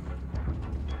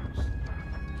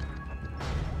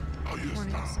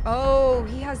 Oh,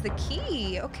 he has the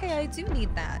key. Okay, I do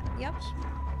need that. Yep.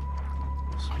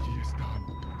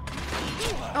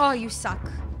 Oh, you suck.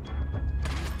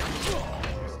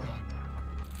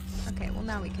 Okay, well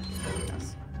now we can do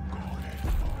this.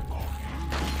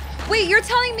 Wait, you're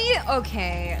telling me?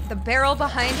 Okay, the barrel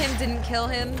behind him didn't kill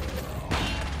him.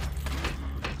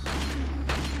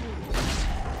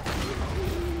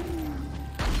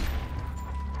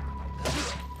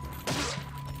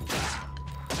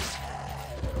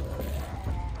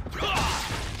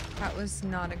 That was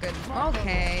not a good...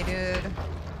 Okay, dude.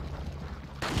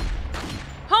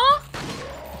 Huh?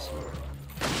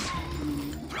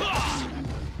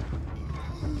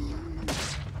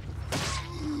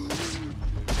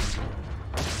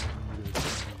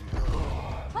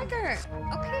 Tiger!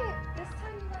 Okay, this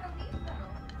time you gotta leave though.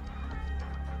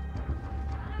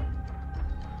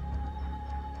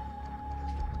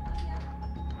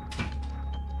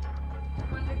 I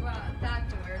wanted to go out that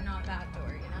door, not that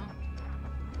door, you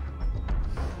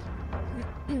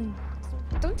know?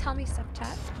 Don't tell me stuff,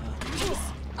 chat. Jeez.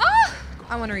 Ah!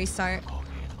 I want to restart.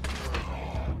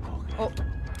 Oh.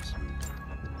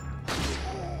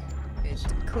 It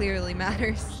clearly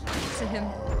matters to him.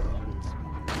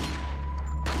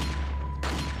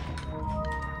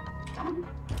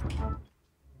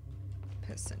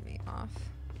 Pissing me off.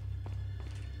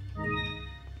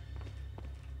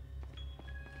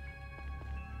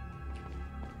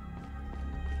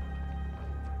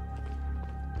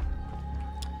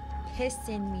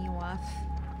 Pissing me off.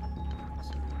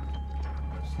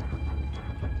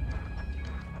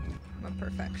 I'm a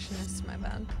perfectionist, my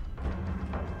bad.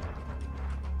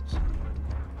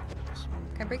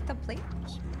 Can I break the plate?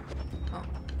 Oh.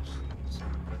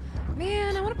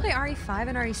 Man, I want to play RE5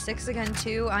 and RE6 again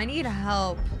too. I need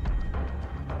help.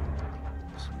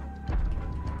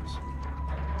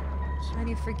 I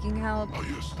need freaking help.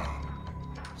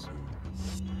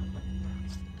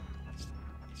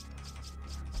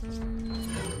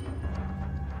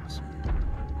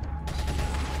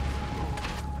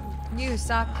 You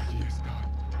suck.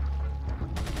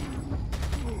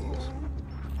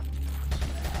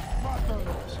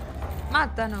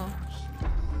 Mátano.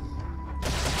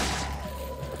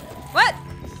 What?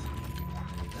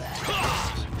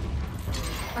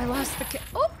 I lost the kill.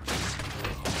 Oh!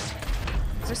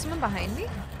 Is there someone behind me?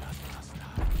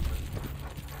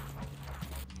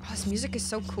 Oh, this music is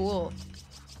so cool.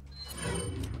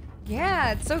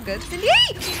 Yeah, it's so good. Cindy!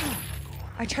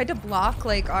 I tried to block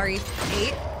like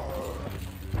RE8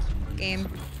 game.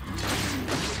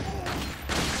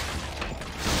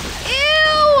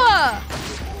 Ew!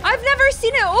 I've never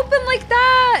seen it open like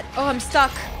that! Oh, I'm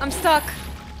stuck. I'm stuck.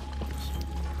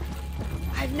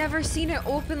 I've never seen it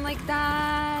open like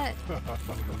that.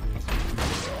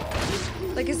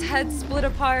 Like his head split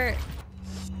apart.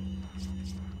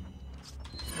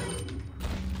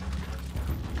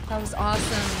 That was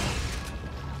awesome.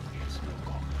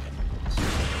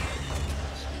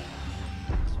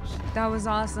 That was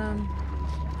awesome.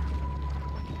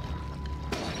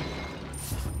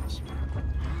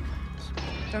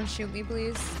 Don't shoot me,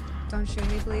 please. Don't shoot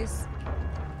me, please.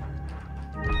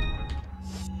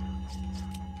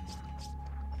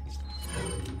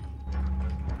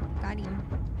 Got him.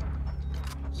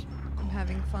 I'm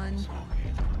having fun.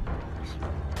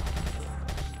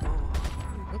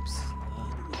 Oops.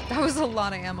 That was a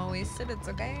lot of ammo wasted. It's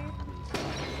okay.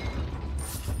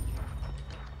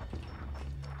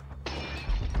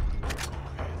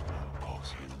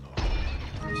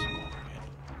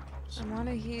 I want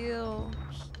to heal.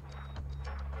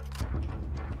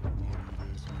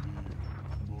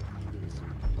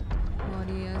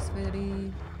 Body is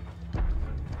very.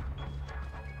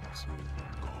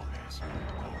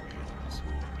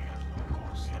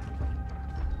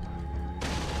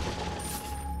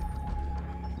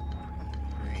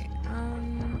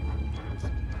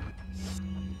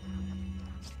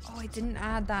 Oh, I didn't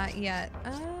add that yet.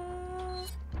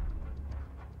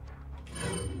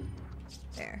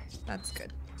 There, that's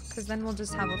good. Because then we'll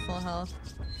just have a full health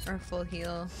or full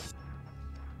heal.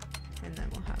 And then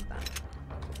we'll have that.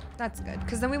 That's good.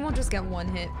 Because then we won't just get one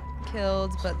hit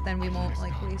killed, but then we won't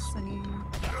like waste any.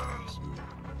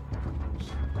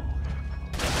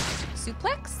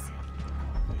 Suplex?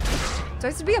 Do I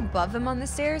have to be above him on the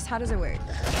stairs? How does it work?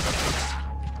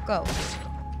 Go.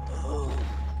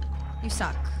 You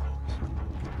suck.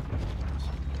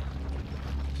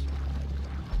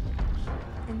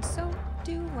 And so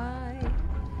do I.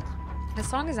 The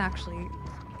song is actually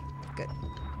good.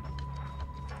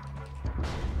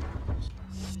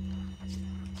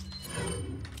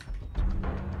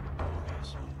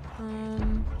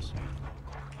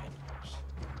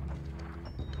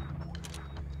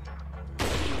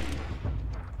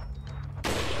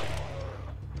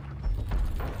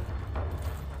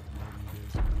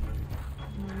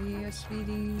 Maria,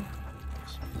 sweetie.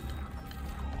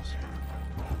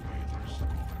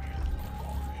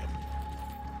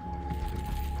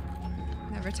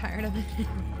 Never tired of it.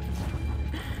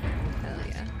 Hell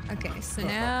yeah. Okay, so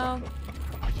now.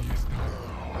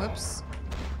 Whoops.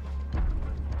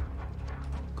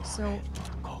 So.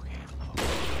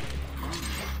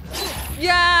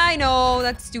 Yeah, I know.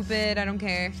 That's stupid. I don't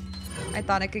care. I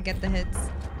thought I could get the hits.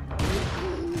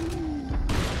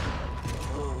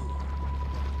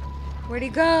 Where'd he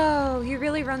go? He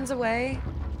really runs away.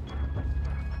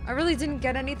 I really didn't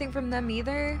get anything from them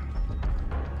either.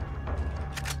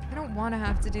 I don't want to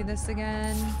have to do this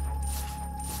again.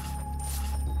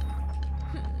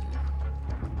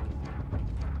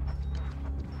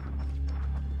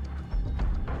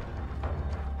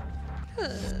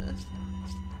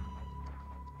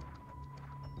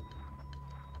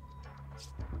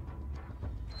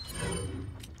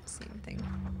 Same thing.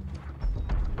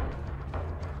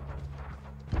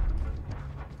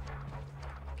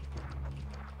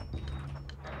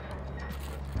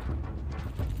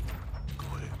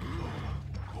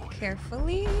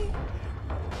 Carefully.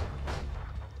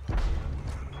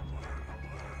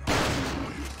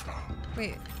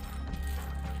 Wait.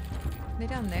 Are they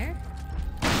down there?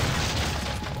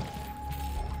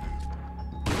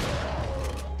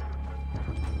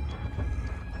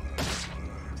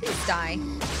 Please die.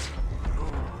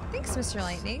 Thanks, Mr.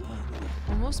 Lightning.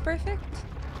 Almost perfect.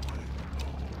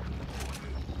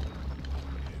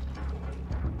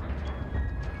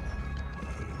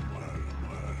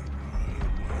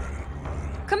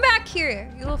 Come back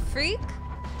here, you little freak.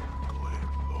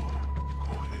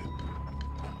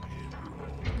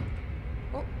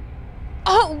 Oh,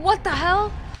 oh, what the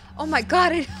hell? Oh my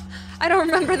god, I don't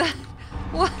remember that.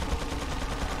 What?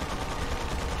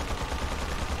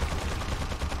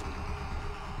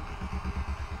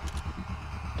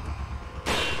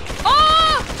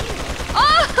 Oh!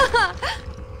 Oh!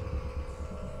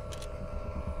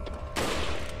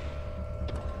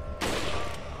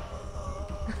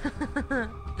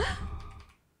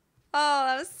 Oh,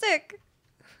 that was sick.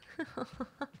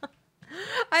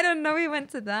 I don't know he went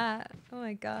to that. Oh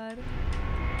my god.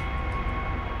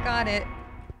 Got it.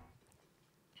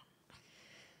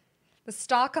 The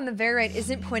stock on the very right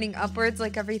isn't pointing upwards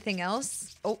like everything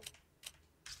else. Oh.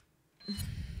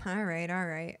 Alright,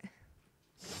 alright.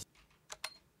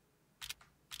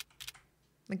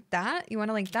 Like that? You want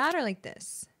to like that or like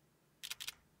this?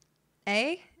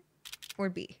 A or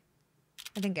B?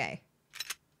 I think A.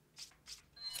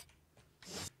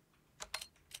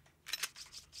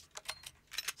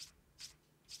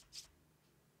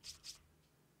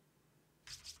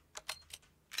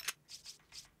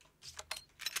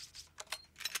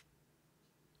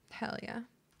 Hell yeah.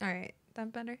 Alright,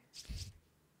 that better?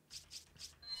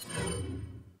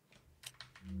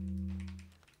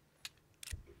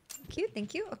 Thank you,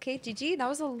 thank you. Okay, GG. That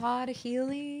was a lot of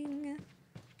healing.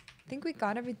 I think we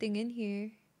got everything in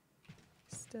here.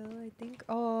 Still, I think.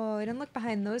 Oh, I didn't look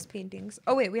behind those paintings.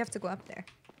 Oh, wait, we have to go up there.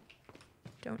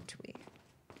 Don't we?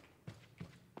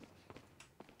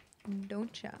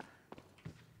 Don't ya?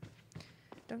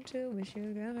 Don't you wish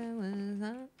your girlfriend was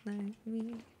not like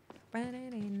me?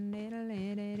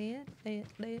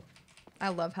 I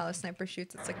love how a sniper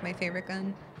shoots. It's like my favorite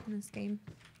gun in this game.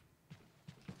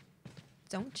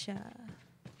 Don't ya?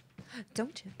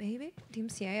 Don't ya, baby?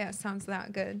 DMCIS sounds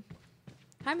that good.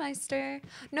 Hi, Meister.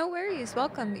 No worries.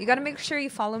 Welcome. You gotta make sure you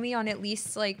follow me on at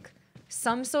least like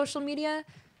some social media,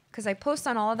 because I post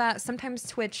on all of that. Sometimes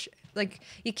Twitch, like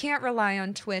you can't rely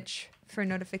on Twitch for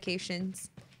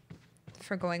notifications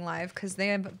for going live, because they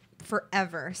have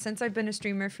forever. Since I've been a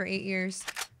streamer for 8 years,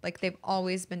 like they've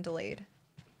always been delayed.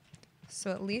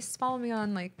 So at least follow me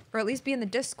on like, or at least be in the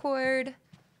Discord,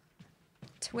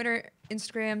 Twitter,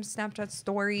 Instagram, Snapchat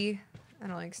story. I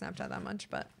don't like Snapchat that much,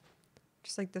 but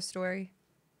just like the story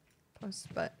post,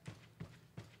 but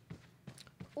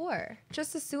or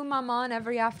just assume I'm on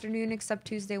every afternoon except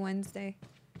Tuesday, Wednesday,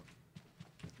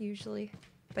 usually.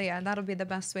 But yeah, that'll be the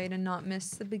best way to not miss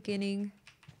the beginning.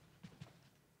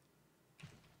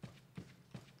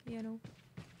 You know.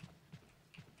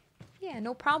 Yeah,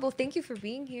 no problem. Thank you for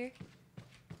being here.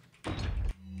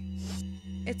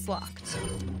 It's locked.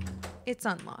 It's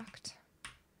unlocked.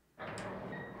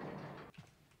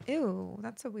 Ew,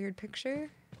 that's a weird picture.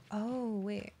 Oh,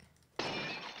 wait.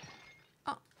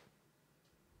 Oh.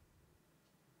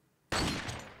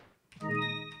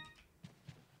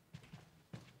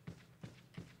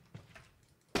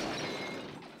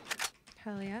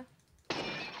 Hell yeah.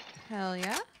 Hell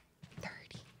yeah. 30.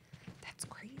 That's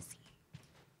crazy.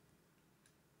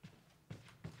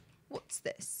 What's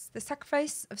this? The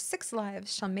sacrifice of 6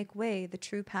 lives shall make way the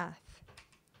true path.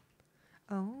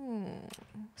 Oh,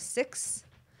 6.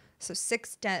 So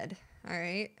 6 dead. All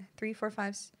right. 3, 4,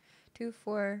 5, 2,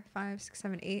 4, 5, 6,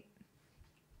 7, 8.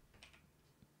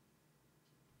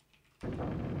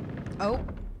 Oh.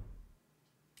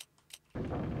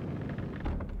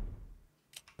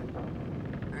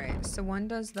 All right. So 1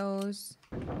 does those.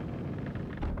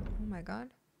 Oh my God.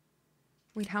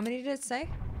 Wait, how many did it say?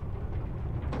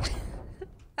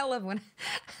 I love when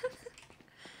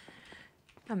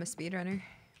I'm a speedrunner.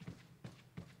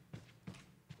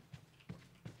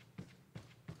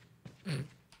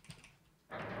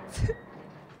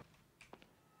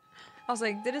 I was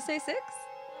like, did it say 6?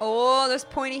 Oh, this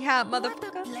pointy hat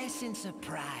motherfucker. What a pleasant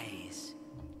surprise.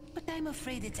 But I'm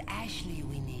afraid it's Ashley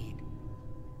we need.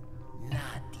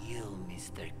 Not you,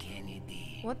 Mr.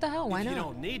 Kennedy. What the hell? Why If not? you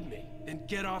don't need me, then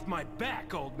get off my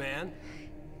back, old man.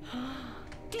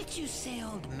 Did you say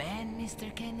old man,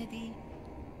 Mr. Kennedy?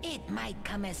 It might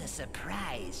come as a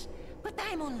surprise, but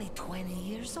I'm only 20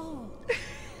 years old.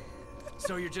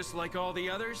 So you're just like all the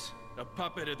others? A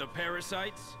puppet of the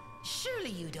parasites? Surely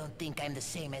you don't think I'm the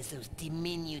same as those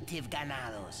diminutive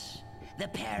ganados. The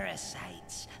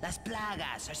parasites, las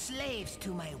plagas, are slaves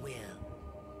to my will.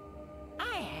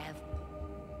 I have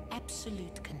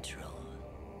absolute control.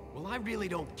 Well, I really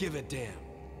don't give a damn.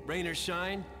 Rain or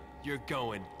shine, you're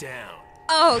going down.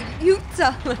 Oh, you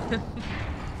tell him.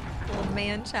 Little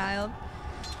man child.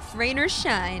 Rain or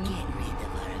shine. Get rid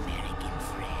of our American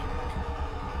friend.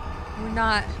 We're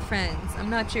not friends.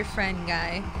 I'm not your friend,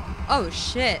 guy. Oh,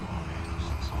 shit.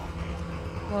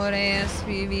 What ass,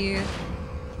 baby.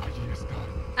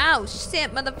 Ow,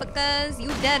 shit, motherfuckers. You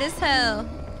dead as hell.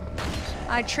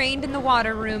 I trained in the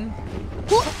water room.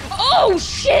 Oh,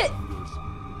 shit!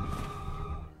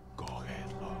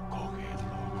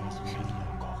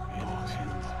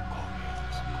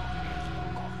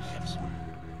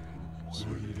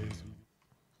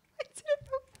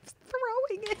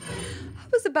 Throwing it. I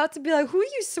was about to be like, who are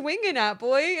you swinging at,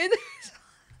 boy? And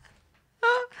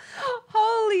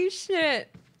holy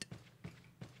shit.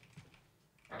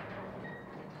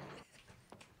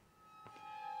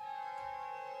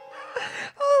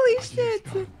 Holy shit.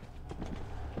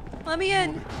 Let me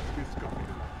in.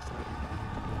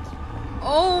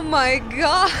 Oh my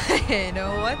god.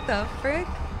 What the frick?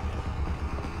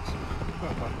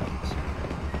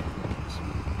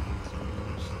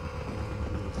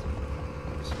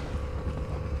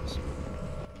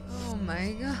 Oh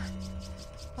my god.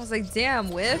 I was like, damn,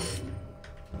 whiff.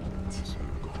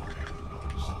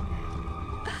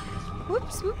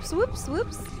 Whoops, whoops, whoops,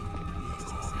 whoops.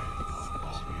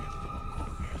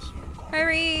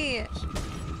 Hurry!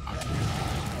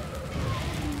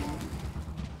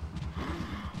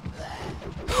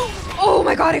 Oh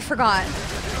my god, I forgot.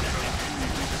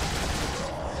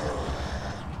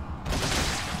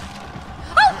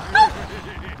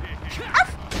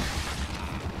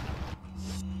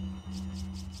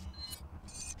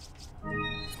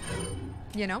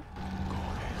 You know?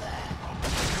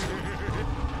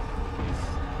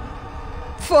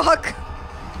 Fuck!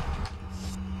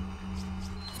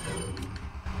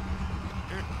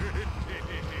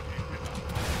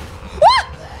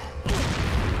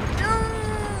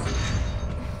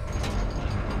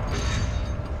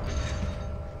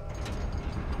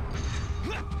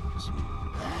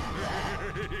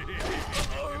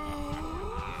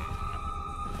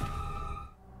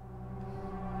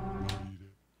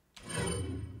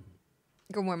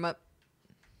 Go warm up.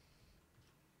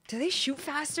 Do they shoot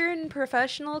faster in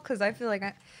professional? Because I feel like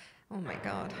I... Oh my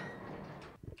god.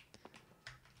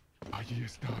 What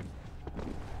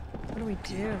do we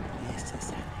do?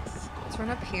 Let's run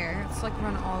up here. Let's like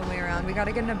run all the way around. We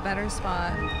gotta get in a better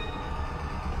spot.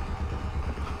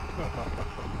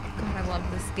 God, I love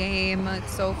this game.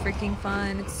 It's so freaking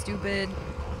fun. It's stupid.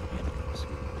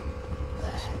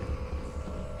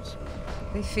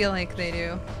 They feel like they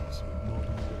do.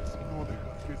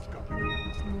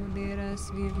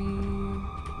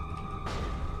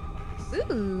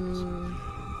 Ooh.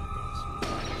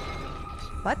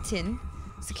 Button.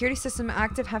 Security system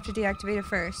active. Have to deactivate it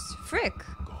first. Frick.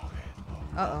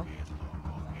 Uh-oh.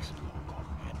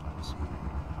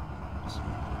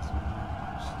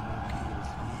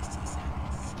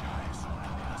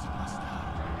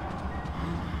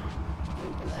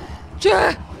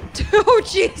 Oh,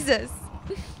 Jesus.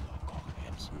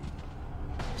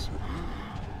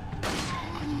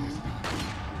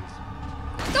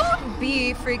 Don't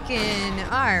be freaking...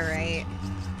 Alright.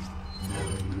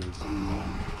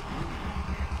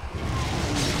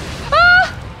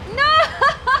 Ah! No!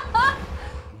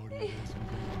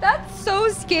 That's so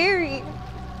scary.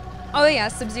 Oh yeah,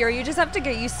 Sub-Zero, you just have to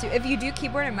get used to... If you do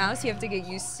keyboard and mouse, you have to get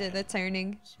used to the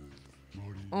turning.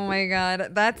 Oh my god,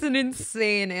 that's an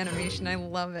insane animation. I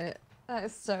love it. That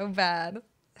is so bad.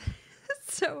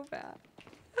 It's so bad.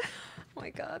 Oh my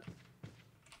god.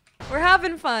 We're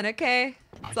having fun, okay?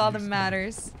 That's all that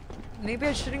matters. Maybe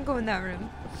I shouldn't go in that room.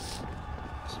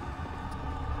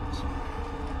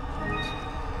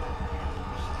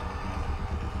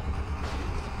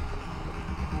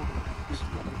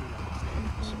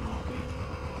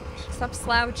 Stop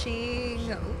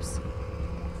slouching. Oops.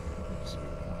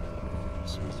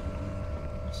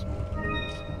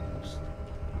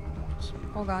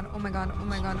 Oh god, oh my god, oh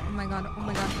my god, oh my god, oh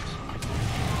my god.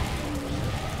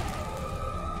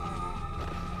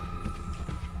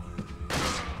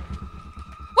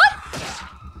 What?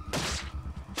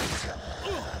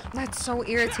 That's so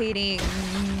irritating.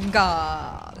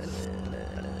 God.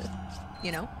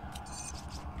 You know?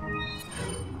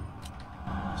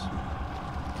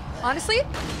 Honestly?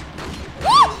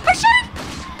 Oh, I shot it!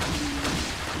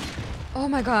 Oh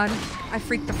my god. I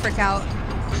freaked the frick out.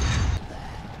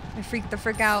 I freaked the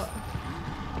frick out.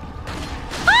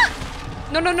 Ah!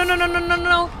 No, no, no, no, no, no, no,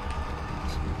 no.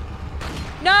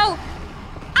 No!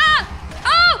 Ah!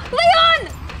 Oh!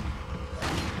 Leon!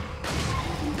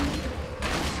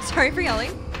 Sorry for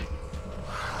yelling.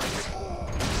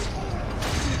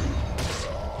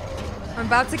 I'm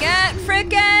about to get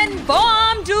frickin'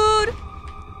 bombed, dude!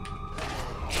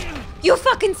 You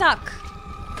fucking suck!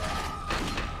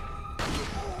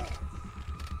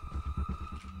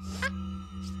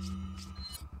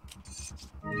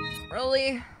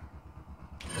 Really?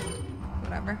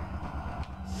 Whatever.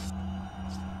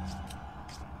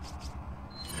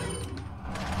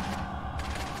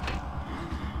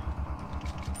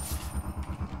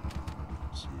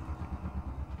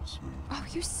 Oh,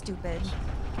 you stupid.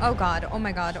 Oh god, oh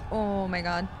my god, oh my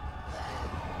god.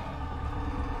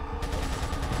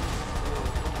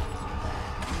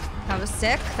 That was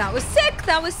sick, that was sick,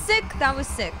 that was sick, that was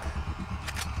sick.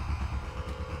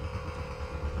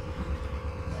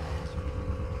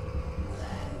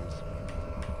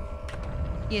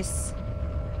 Yes.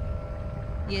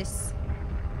 Yes.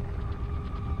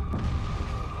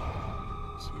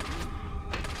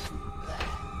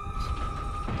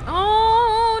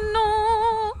 Oh no!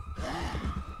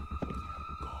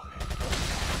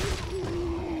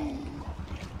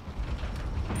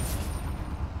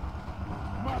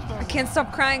 I can't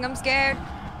stop crying, I'm scared.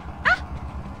 Ah!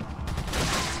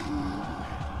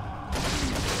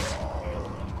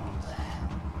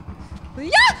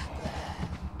 Yeah!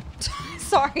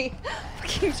 Sorry.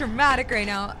 Fucking dramatic right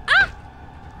now. Ah!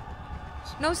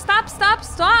 No, stop, stop,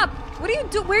 stop! What are you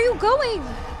do? Where are you going?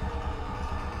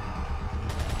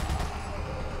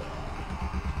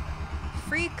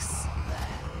 Freaks.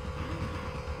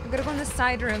 I'm gonna go in the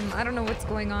side room. I don't know what's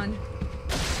going on.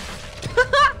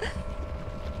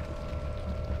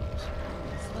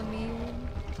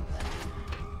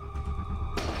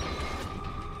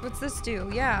 What's this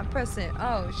do? Yeah, press it.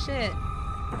 Oh, shit.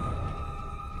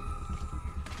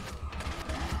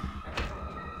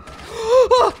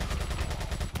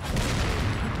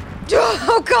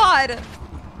 god!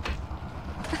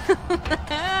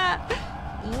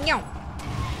 No.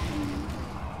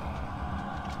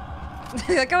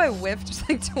 I like how I whiffed just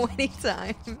like 20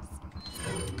 times.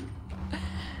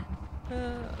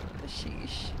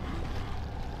 Sheesh.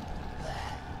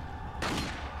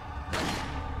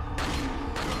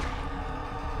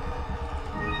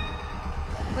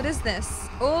 What is this?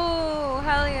 Oh,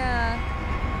 hell yeah.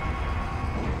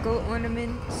 Goat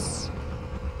ornaments.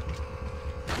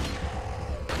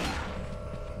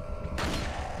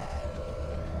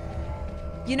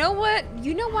 You know what?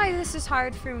 You know why this is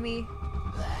hard for me?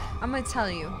 I'm gonna tell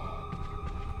you.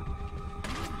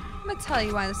 I'm gonna tell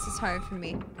you why this is hard for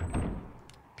me.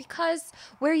 Because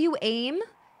where you aim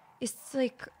is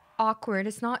like awkward.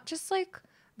 It's not just like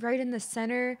right in the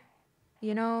center,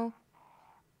 you know?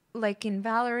 Like in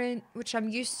Valorant, which I'm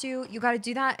used to. You gotta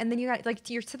do that, and then you got like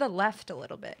you're to the left a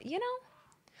little bit, you know?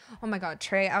 Oh my god,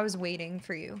 Trey, I was waiting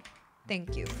for you.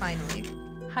 Thank you, finally.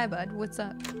 Hi, bud. What's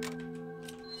up?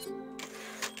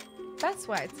 That's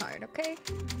why it's hard, okay?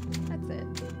 That's it.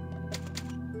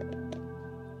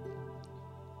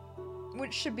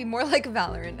 Which should be more like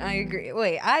Valorant, I agree.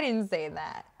 Wait, I didn't say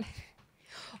that.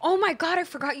 Oh my god, I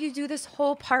forgot you do this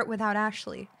whole part without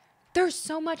Ashley. There's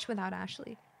so much without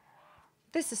Ashley.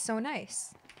 This is so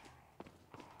nice.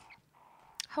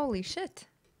 Holy shit.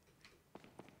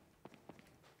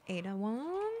 Ada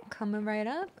Wong coming right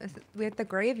up. We at the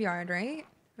graveyard, right?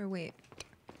 Or wait.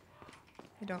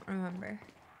 I don't remember.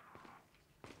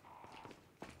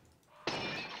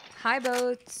 Hi,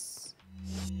 Boats.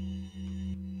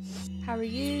 How are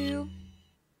you?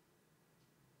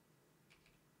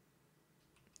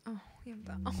 Oh, we have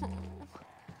that. Oh.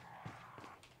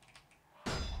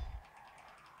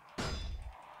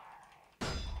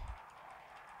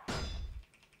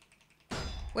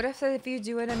 What if you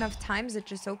do it enough times, it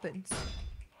just opens?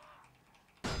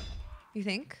 You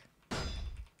think?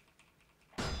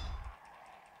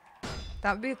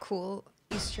 That would be a cool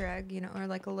Easter egg, you know, or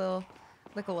like a little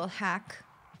hack.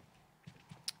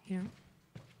 You know?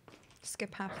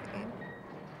 Skip half the game.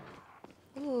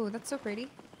 Ooh, that's so pretty.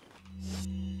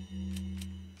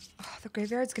 Oh, the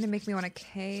graveyard's gonna make me want to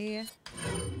K,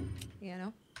 you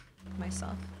know,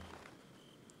 myself.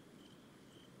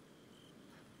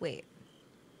 Wait.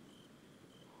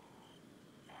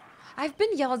 I've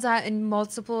been yelled at in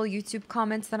multiple YouTube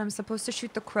comments that I'm supposed to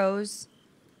shoot the crows.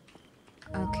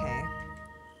 Okay.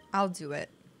 I'll do it.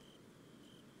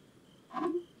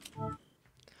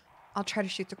 I'll try to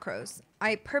shoot the crows.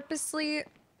 I purposely...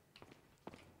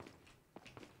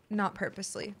 Not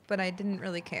purposely, but I didn't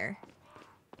really care.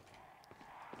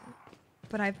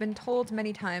 But I've been told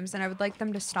many times, and I would like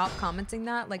them to stop commenting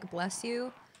that, like, bless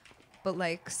you. But,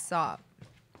 like, stop.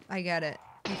 I get it.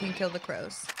 You can kill the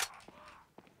crows.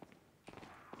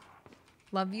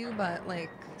 Love you, but, like,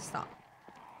 stop.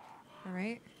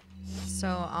 Alright?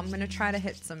 So, I'm gonna try to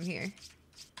hit some here.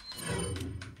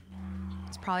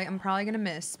 I'm probably gonna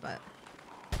miss, but...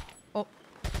 Oh.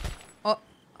 Oh.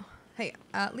 Hey,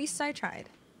 at least I tried.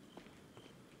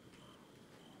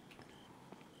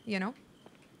 You know?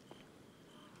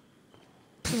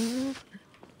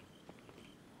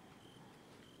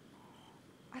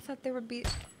 I thought there would be...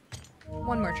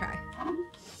 One more try.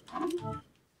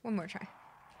 One more try.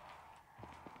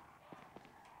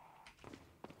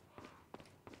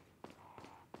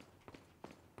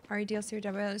 RE DLC or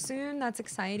W soon? That's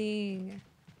exciting.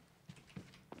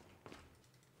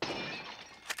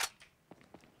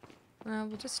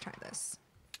 We'll just try this.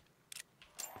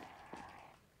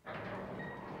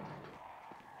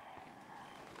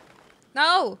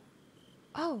 No!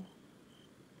 Oh.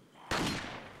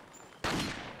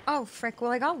 Oh, frick.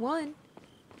 Well, I got one.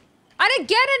 I didn't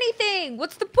get anything!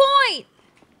 What's the point?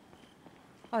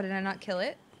 Oh, did I not kill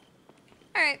it?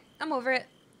 Alright, I'm over it.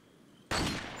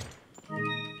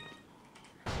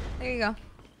 There you go.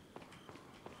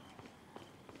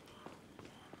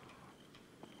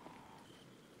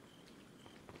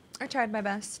 I tried my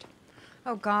best.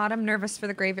 Oh god, I'm nervous for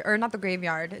the graveyard. Or not the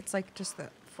graveyard. It's like just the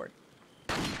fort.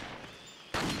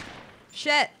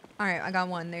 Shit! Alright, I got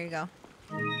one. There you go.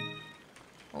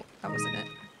 Oh, that wasn't it.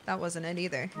 That wasn't it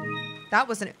either. That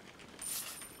wasn't it.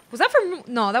 Was that from...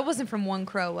 No, that wasn't from one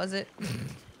crow, was it?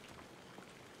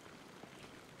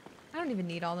 I don't even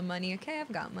need all the money. Okay,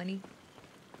 I've got money.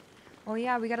 Oh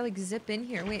yeah, we gotta like zip in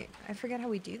here. Wait, I forget how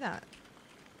we do that.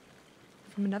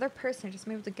 From another person, I just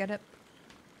may be able to get up.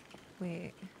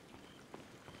 Wait.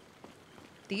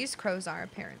 These crows are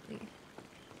apparently.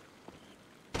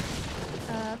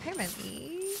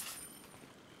 Apparently.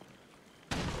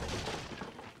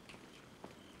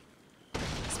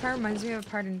 This part reminds me of a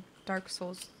part in Dark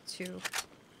Souls 2.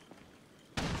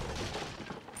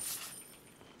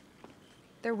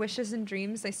 Their wishes and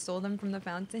dreams, they stole them from the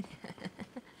fountain.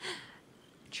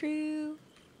 True.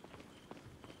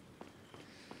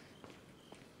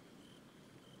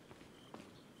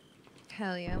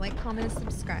 Hell yeah, like, comment, and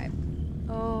subscribe.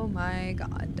 Oh my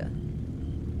god.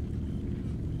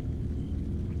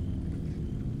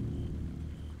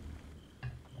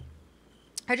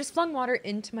 I just flung water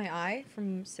into my eye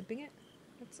from sipping it.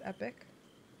 That's epic.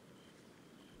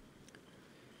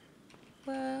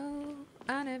 Well,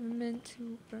 I never meant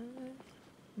to run,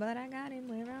 but I got him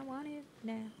where I want him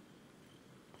now.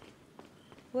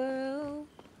 Well,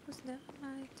 was never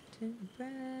my intention to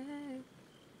brag.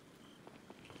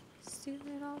 Steal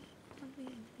it all from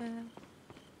me now.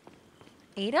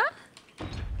 Ada?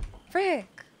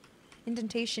 Frick.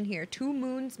 Indentation here. 2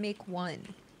 moons make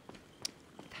 1.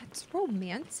 That's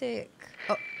romantic.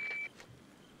 Oh.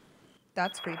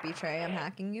 That's creepy, Trey. I'm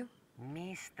hacking you.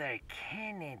 Mr.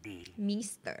 Kennedy.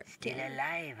 Mr. Still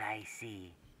alive, I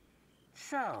see.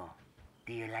 So,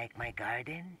 do you like my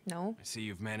garden? No. I see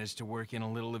you've managed to work in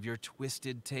a little of your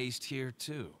twisted taste here,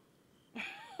 too.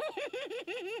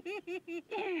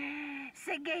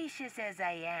 Sagacious as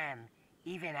I am,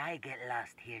 even I get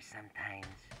lost here sometimes.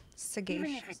 Sagacious.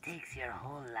 Even if it takes your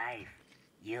whole life,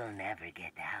 you'll never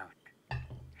get out.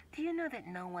 Do you know that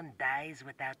no one dies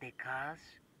without a cause?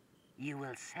 You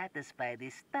will satisfy the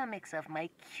stomachs of my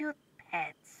cute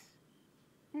pets.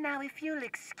 Now, if you'll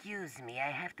excuse me,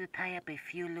 I have to tie up a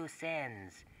few loose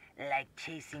ends, like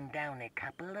chasing down a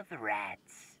couple of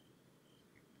rats.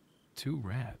 2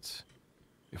 rats?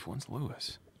 If one's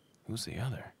Lewis, who's the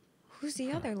other? Who's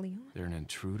the other, Leon? They're an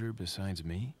intruder besides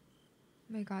me?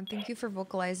 Oh my god, thank you for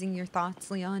vocalizing your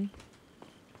thoughts, Leon.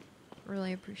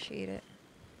 Really appreciate it.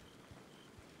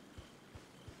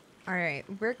 Alright,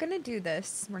 we're gonna do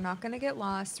this. We're not gonna get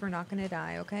lost. We're not gonna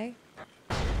die, okay?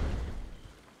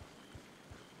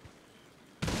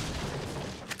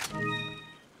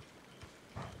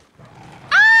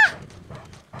 Ah!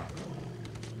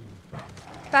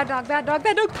 Bad dog, bad dog,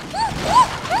 bad dog!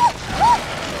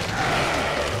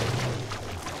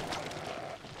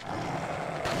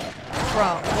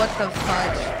 Bro, what the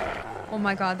fudge? Oh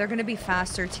my god, they're gonna be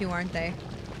faster too, aren't they?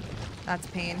 That's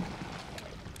pain.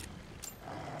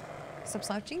 Stop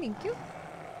slouching, thank you.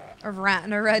 A rat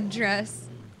in a red dress.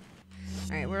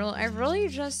 Alright, I really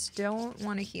just don't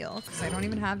want to heal, because I don't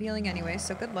even have healing anyway,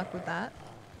 so good luck with that.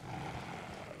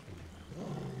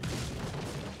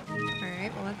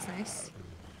 Alright, well that's nice.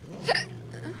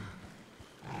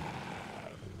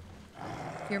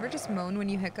 You ever just moan when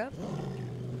you hiccup?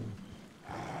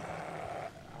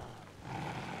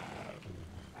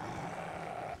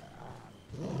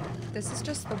 This is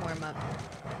just the warm-up.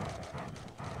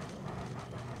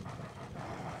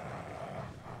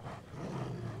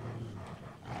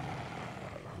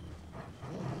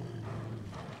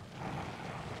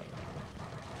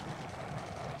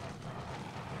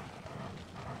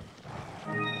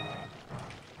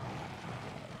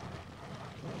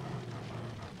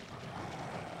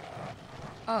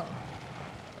 Oh.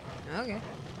 Okay.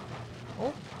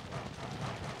 Oh.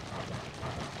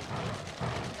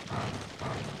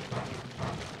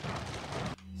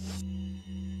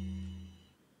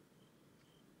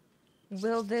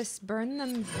 Will this burn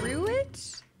them through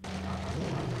it?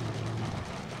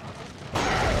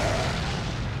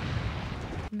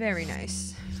 Very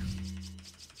nice.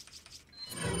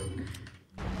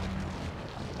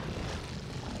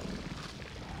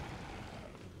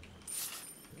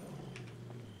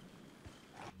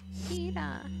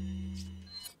 Ida.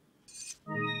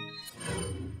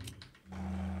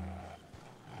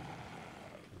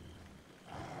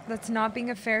 That's not being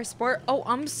a fair sport. Oh,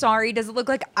 I'm sorry. Does it look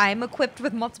like I'm equipped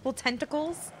with multiple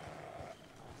tentacles?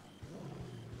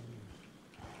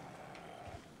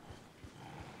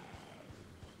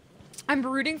 I'm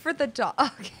rooting for the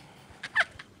dog.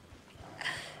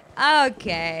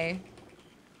 Okay.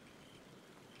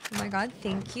 Oh my god,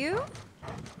 thank you.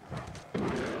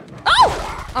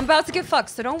 Oh! I'm about to get fucked,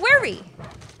 so don't worry.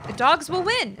 The dogs will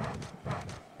win.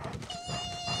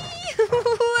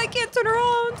 I can't turn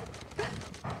around.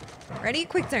 Ready?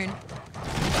 Quick turn.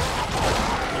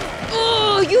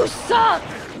 Oh, you suck!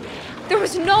 There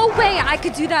was no way I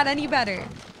could do that any better.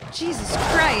 Jesus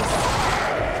Christ.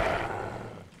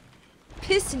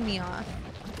 Pissing me off.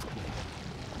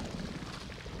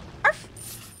 Arf.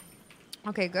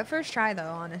 Okay, good first try though,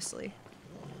 honestly.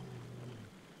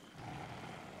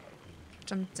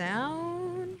 Jump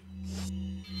down.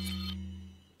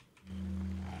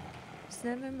 It's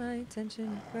never my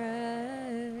intention to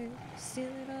brag. Steal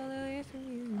it all away from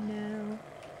you now.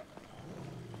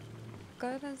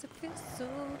 God, does it feel so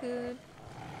good?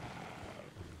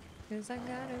 'Cause I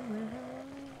got it when I want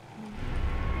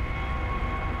it.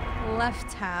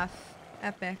 Left half.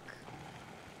 Epic.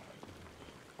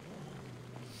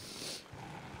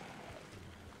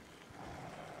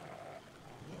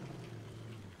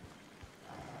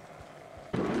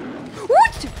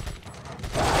 What?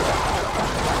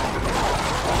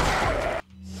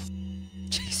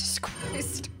 Jesus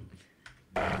Christ.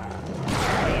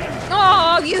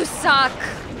 Oh, you suck.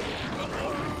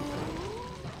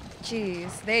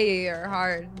 Jeez, they are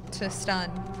hard to stun.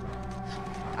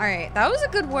 Alright, that was a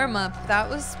good warm-up. That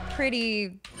was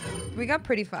pretty... We got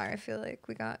pretty far, I feel like.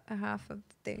 We got a half of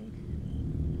the thing.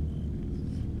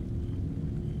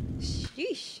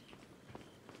 Sheesh.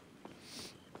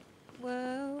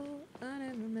 Whoa, I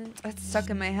never meant... That's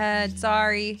stuck in my head,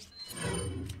 sorry.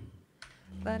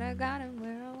 But I got him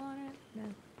where I want it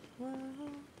now. Whoa,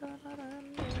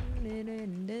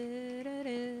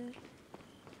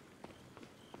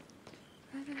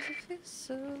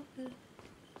 so good.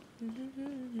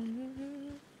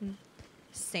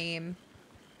 Same.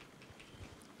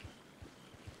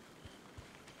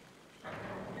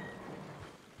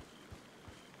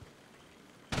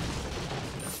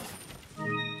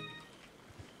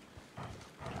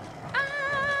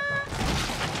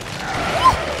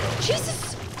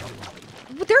 Jesus!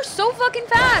 They're so fucking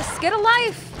fast! Get a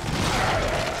life!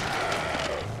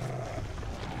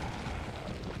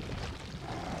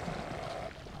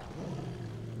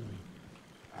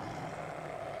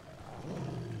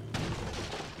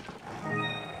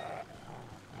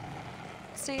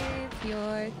 Save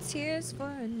your tears for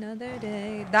another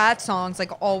day. That song's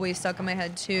like always stuck in my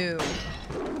head too.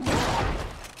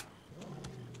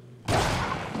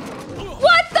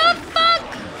 What the fuck?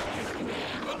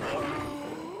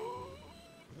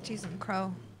 Jeez, I'm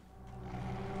crow.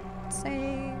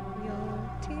 Save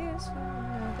your tears for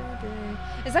another day.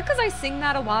 Is that because I sing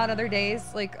that a lot other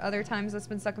days? Like other times that's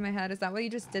been stuck in my head? Is that why you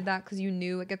just did that because you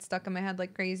knew it gets stuck in my head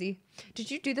like crazy? Did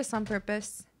you do this on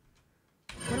purpose?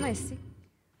 What am I seeing?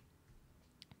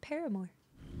 Paramore.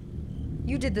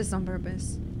 You did this on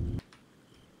purpose.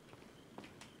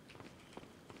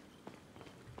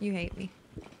 You hate me.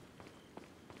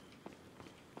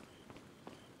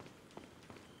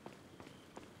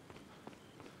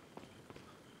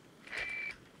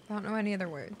 I don't know any other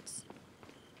words.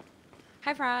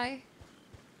 Hi, Fry.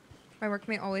 My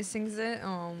workmate always sings it.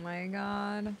 Oh my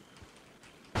god.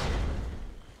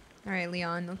 Alright,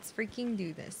 Leon, let's freaking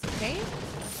do this, okay?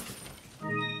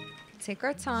 Take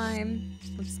our time.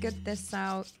 Let's get this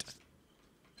out.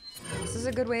 This is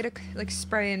a good way to like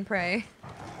spray and pray.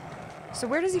 So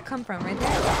where does he come from? Right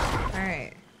there?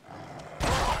 Alright.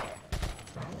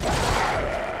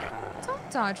 Don't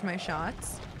dodge my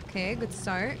shots. Okay, good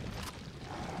start.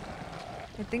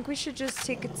 I think we should just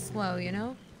take it slow, you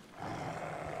know?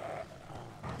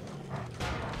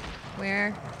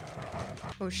 Where?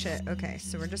 Oh shit, okay,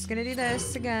 so we're just gonna do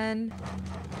this again.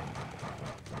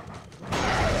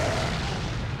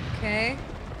 Okay.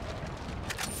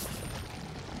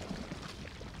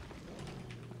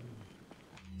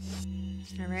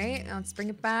 Alright, now let's bring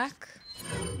it back.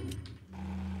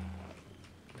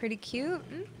 Pretty cute.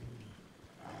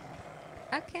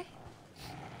 Okay.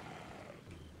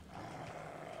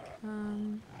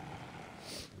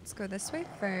 Let's go this way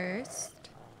first.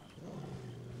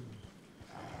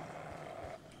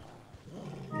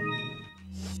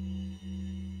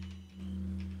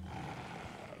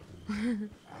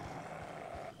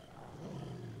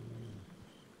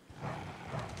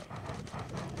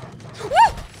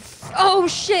 Oh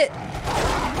shit!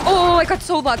 Oh, I got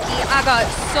so lucky. I got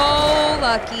so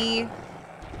lucky.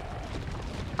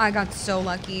 I got so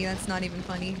lucky. That's not even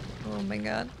funny. Oh my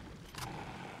god.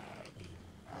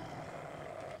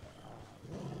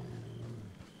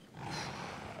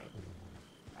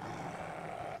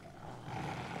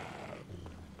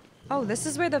 Oh, this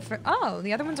is where the oh,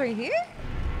 the other one's right here?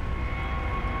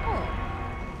 Oh.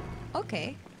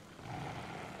 Okay.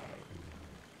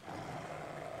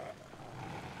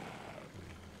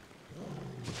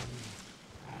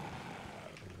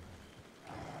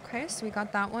 Okay, so we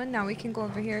got that one. Now we can go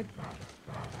over here.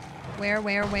 Where?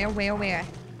 Good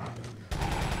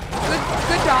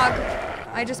dog.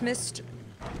 I just missed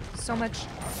so much.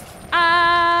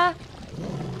 Ah!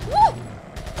 Woo!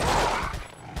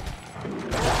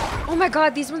 Oh my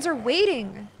god, these ones are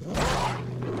waiting.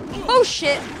 Oh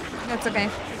shit. That's okay.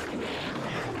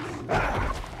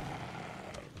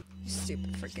 You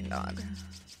stupid freaking dog.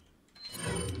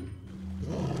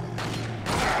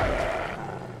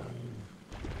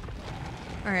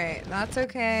 Alright, that's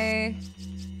okay.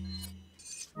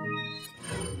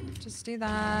 Just do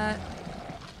that.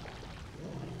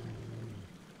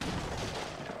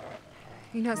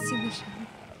 You not seen the show?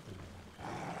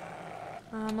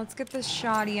 Let's get this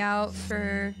shoddy out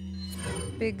for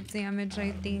big damage,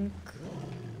 I think.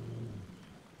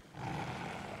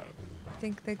 I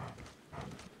think they...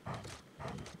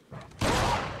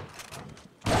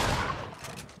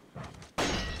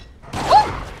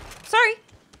 Oh! Sorry!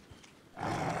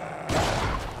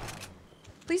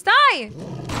 Please die!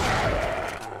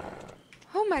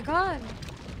 Oh my god.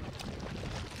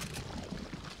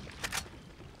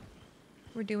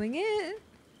 We're doing it.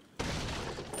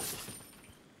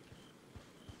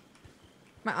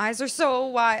 My eyes are so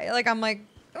wide. Like, I'm like,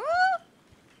 ah!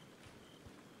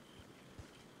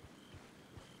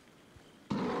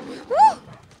 Woo!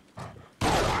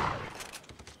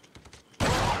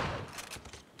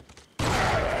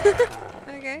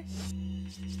 Okay.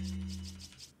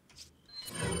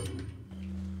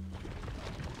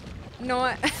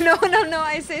 No, no.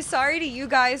 I say sorry to you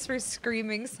guys for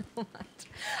screaming so much.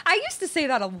 I used to say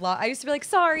that a lot. I used to be like,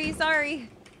 sorry.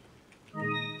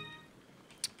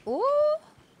 Ooh.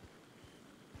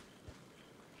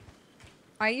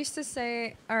 I used to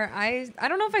say, or I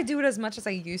don't know if I do it as much as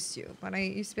I used to, but I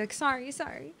used to be like, sorry.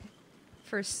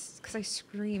 First, because I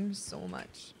scream so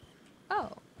much.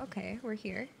 Oh, okay, we're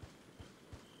here.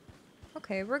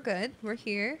 Okay, we're good. We're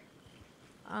here.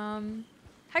 Hi,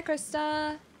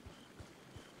 Krista.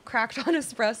 Cracked on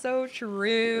espresso.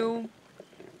 True.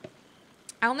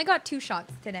 I only got 2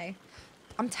 shots today.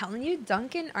 I'm telling you,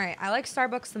 Dunkin'. All right, I like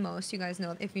Starbucks the most. You guys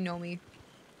know, if you know me,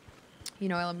 you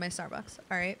know I love my Starbucks.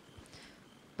 All right.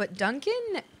 But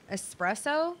Dunkin'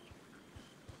 espresso.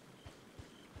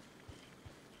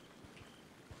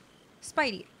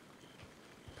 Spidey.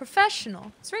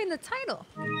 Professional. It's right in the title.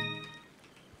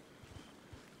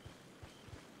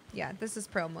 Yeah, this is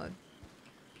pro mode.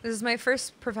 This is my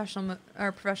first professional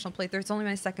playthrough. It's only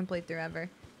my second playthrough ever.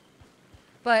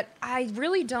 But I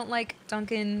really don't like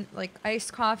Dunkin', like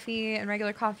iced coffee and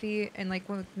regular coffee and like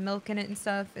with milk in it and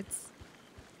stuff. It's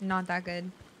not that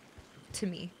good to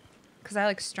me because I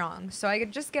like strong. So I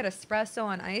could just get espresso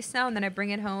on ice now and then I bring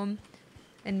it home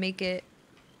and make it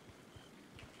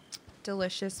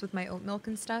delicious with my oat milk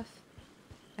and stuff.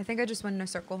 I think I just went in a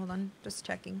circle. Hold on. Just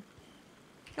checking.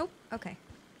 Nope. Okay.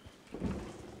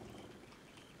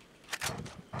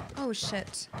 Oh,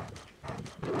 shit.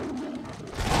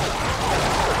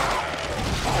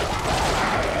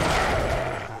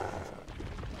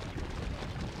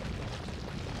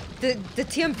 The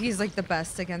TMP is like the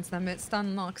best against them. It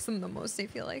stun locks them the most, I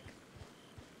feel like.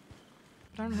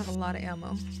 I don't have a lot of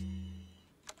ammo.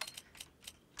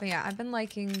 But yeah, I've been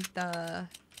liking the...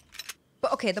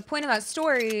 But okay, the point of that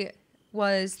story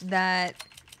was that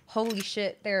holy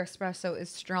shit, their espresso is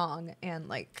strong and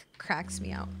like cracks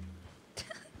me out.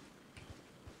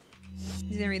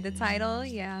 You didn't read the title?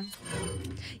 Yeah.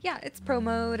 Yeah, it's pro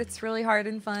mode. It's really hard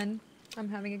and fun. I'm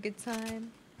having a good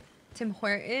time. Tim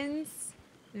Hortons?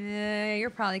 You're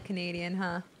probably Canadian,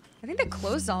 huh? I think they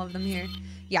closed all of them here.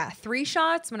 Yeah, 3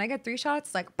 shots. When I get 3 shots,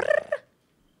 it's like... Brrr.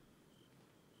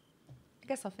 I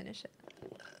guess I'll finish it.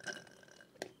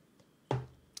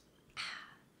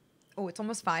 Oh, it's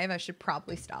almost 5. I should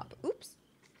probably stop. Oops.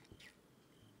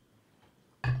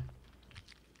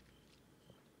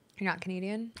 You're not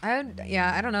Canadian?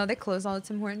 Yeah, I don't know. They close all the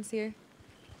Tim Hortons here.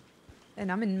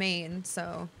 And I'm in Maine,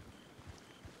 so...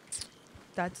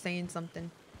 That's saying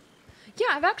something. Yeah,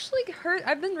 I've actually heard...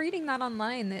 I've been reading that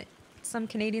online, that some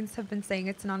Canadians have been saying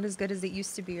it's not as good as it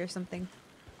used to be or something.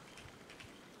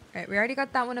 Alright, we already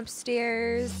got that one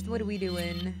upstairs. What are we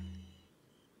doing?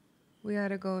 We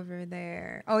gotta go over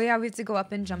there. Oh yeah, we have to go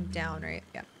up and jump down, right?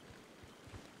 Yeah.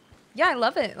 Yeah, I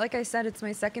love it. Like I said, it's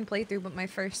my second playthrough, but my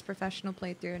first professional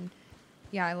playthrough. And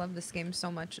yeah, I love this game so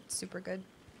much. It's super good.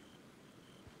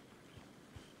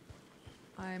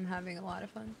 I'm having a lot of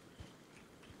fun.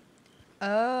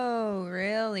 Oh,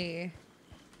 really?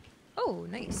 Oh,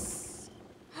 nice.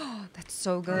 Oh, that's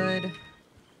so good.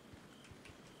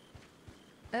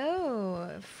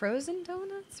 Oh, frozen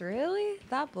donuts? Really?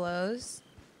 That blows.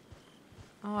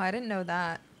 Oh, I didn't know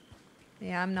that.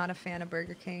 Yeah, I'm not a fan of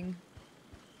Burger King.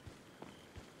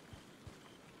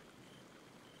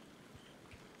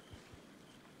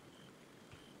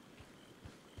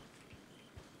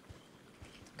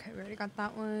 Okay, we already got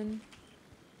that one.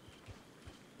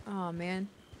 Oh, man.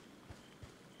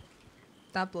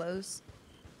 That blows.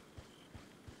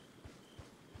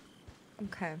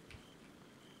 Okay.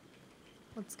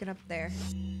 Let's get up there.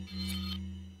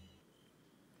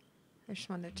 I just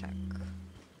wanted to check.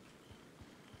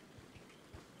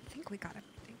 I think we got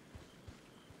everything.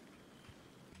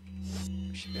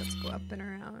 We should be able to go up and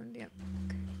around. Yep.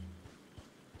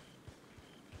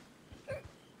 Okay.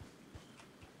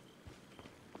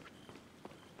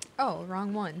 Oh,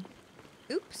 wrong one.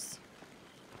 Oops.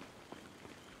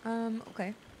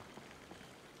 Okay.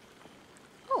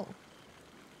 Oh.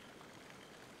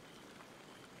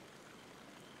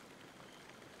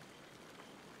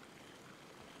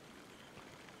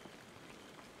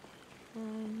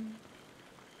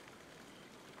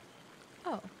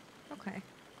 Oh, okay.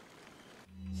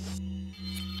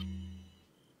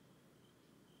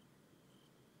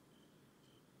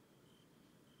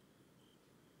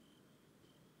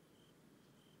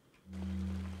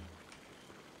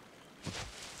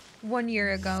 One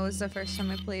year ago was the first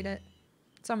time I played it.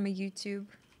 It's on my YouTube.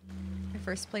 My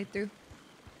first playthrough.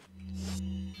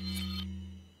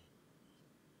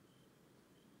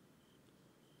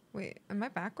 Wait, am I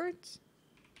backwards?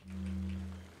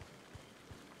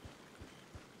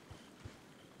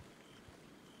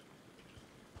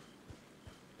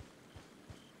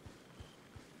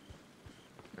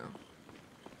 No.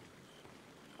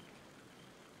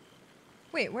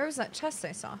 Wait, where was that chest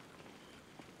I saw?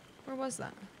 Where was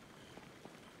that?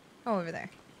 Oh, over there.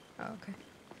 Oh, okay.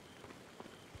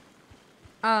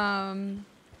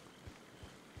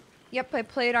 Yep, I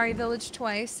played RE Village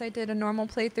twice. I did a normal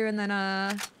playthrough and then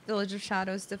a Village of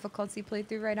Shadows difficulty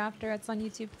playthrough right after. It's on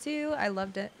YouTube too. I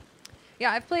loved it.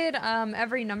 Yeah, I've played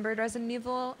every numbered Resident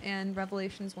Evil and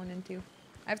Revelations 1 and 2.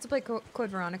 I have to play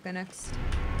Code Veronica next.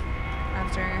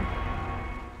 After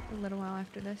a little while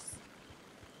after this.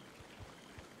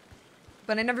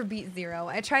 But I never beat Zero.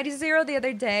 I tried Zero the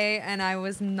other day and I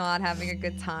was not having a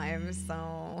good time,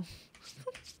 so...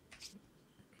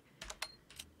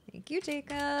 Thank you,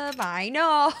 Jacob. I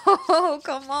know.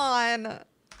 Come on.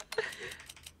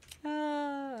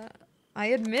 I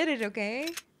admit it, okay?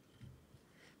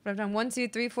 But I've done 1, 2,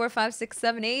 3, 4, 5, 6,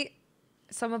 7, 8.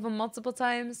 Some of them multiple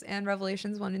times, and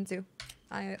Revelations 1 and 2.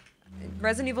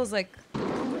 Resident Evil's like...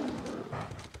 Oh!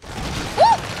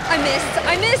 I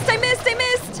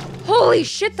missed! Holy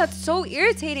shit, that's so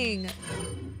irritating.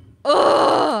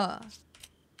 Ugh!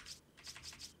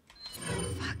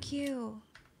 Fuck you.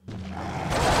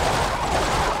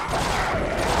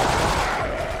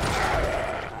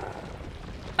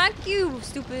 Fuck you,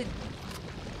 stupid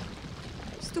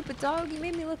dog. You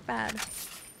made me look bad.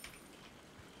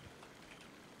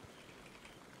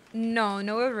 No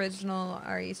original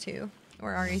RE2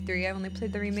 or RE3. I've only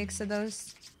played the remakes of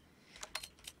those.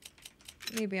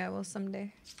 Maybe I will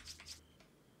someday.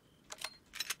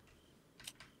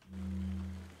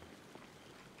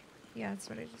 Yeah, that's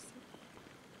what I just said.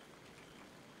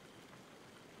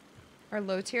 Or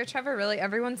low tier, Trevor? Really?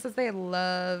 Everyone says they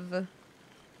love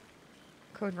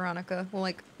Code Veronica. Well,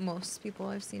 like, most people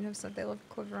I've seen have said they love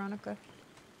Code Veronica.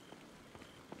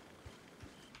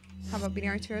 How about beating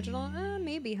RE2 original?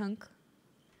 Maybe, hunk.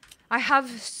 I have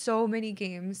so many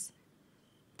games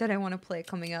that I want to play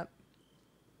coming up.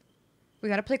 We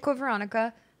gotta play Code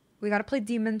Veronica. We gotta play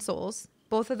Demon's Souls.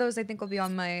 Both of those I think will be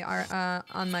on my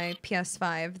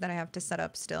PS5 that I have to set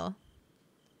up still.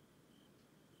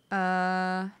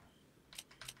 I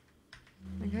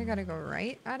think I gotta go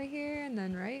right out of here and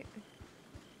then right.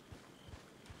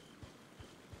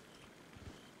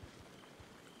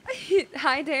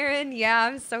 Hi, Darren. Yeah,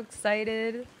 I'm so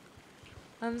excited.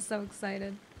 I'm so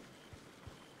excited.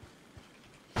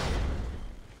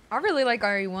 I really like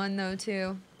RE1 though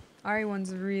too.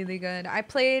 RE1's really good. I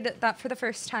played that for the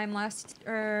first time a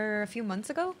few months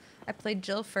ago. I played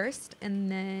Jill first,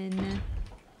 and then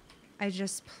I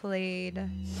just played...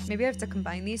 Maybe I have to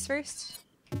combine these first?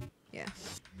 Yeah.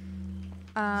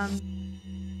 And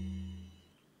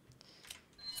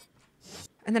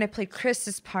then I played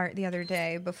Chris's part the other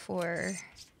day before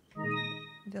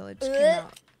Village came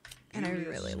out. And I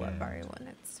really love RE1.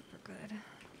 It's super good.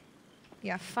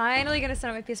 Yeah, finally gonna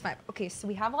set up my PS5. Okay, so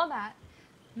we have all that.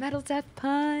 Metal Death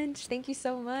Punch, thank you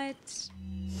so much.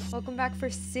 Welcome back for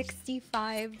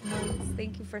 65 months.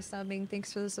 Thank you for subbing.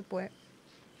 Thanks for the support.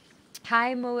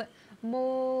 Hi, Mohiwer.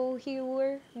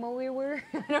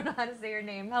 I don't know how to say your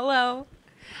name. Hello.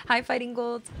 Hi, Fighting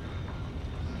Gold.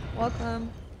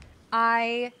 Welcome.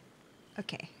 Okay.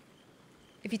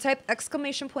 If you type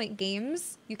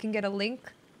 !games, you can get a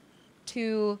link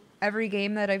to every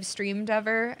game that I've streamed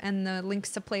ever and the links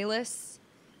to playlists.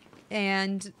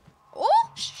 And...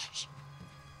 Oh! Shh.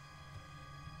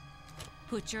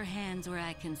 Put your hands where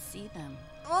I can see them.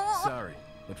 Oh! Sorry,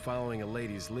 but following a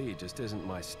lady's lead just isn't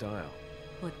my style.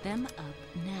 Put them up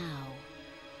now.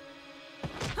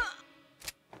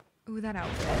 Ooh, that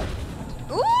outfit.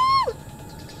 Ooh!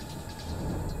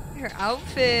 Her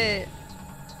outfit.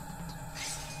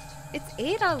 It's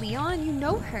Ada, Leon. You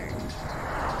know her.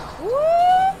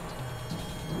 Ooh!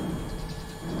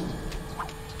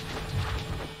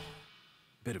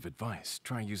 Bit of advice,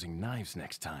 try using knives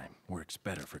next time. Works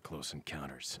better for close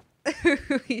encounters.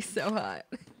 He's so hot.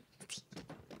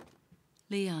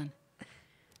 Leon.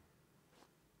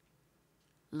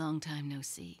 Long time no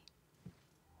see.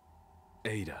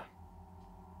 Ada.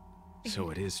 So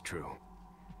it is true.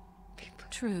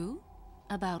 True?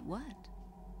 About what?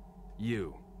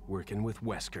 You, working with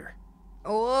Wesker.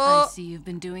 Oh. I see you've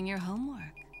been doing your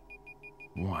homework.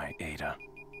 Why, Ada?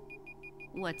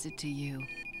 What's it to you?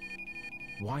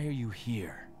 Why are you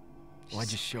here?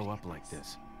 Why'd you show up like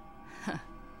this?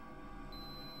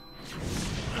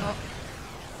 Oh.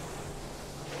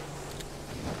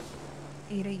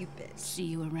 Ada, you bitch. See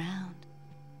you around.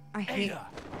 I hate. Ada!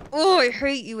 Oh, I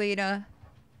hate you, Ada.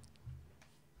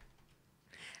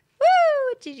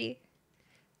 Woo, GG.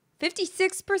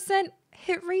 56%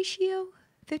 hit ratio.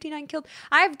 59 killed.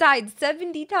 I've died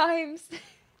 70 times.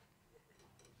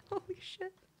 Holy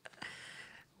shit.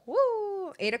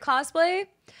 Woo. Ada cosplay.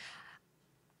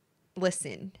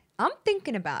 Listen, I'm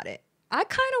thinking about it. I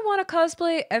kind of want to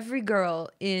cosplay every girl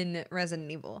in Resident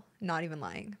Evil. Not even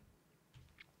lying.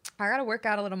 I gotta work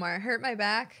out a little more. I hurt my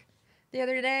back the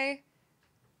other day.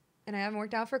 And I haven't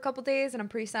worked out for a couple days. And I'm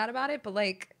pretty sad about it. But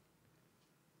like,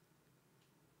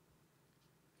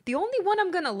 the only one I'm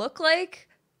gonna look like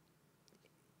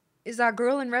is that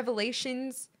girl in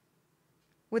Revelations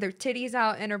with her titties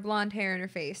out and her blonde hair in her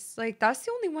face. Like, that's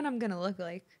the only one I'm gonna look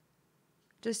like.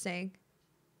 Just saying.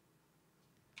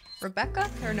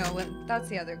 Rebecca? Or no, that's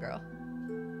the other girl.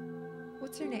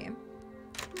 What's her name?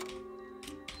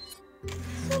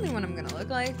 It's the only one I'm gonna look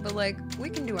like, but like, we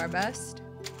can do our best.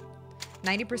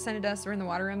 90% of us are in the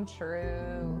water room.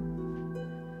 True.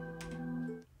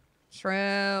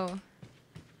 True.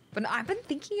 But I've been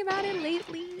thinking about it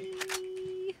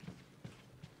lately.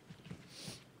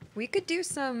 We could do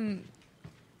some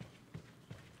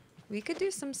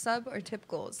sub or tip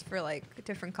goals for like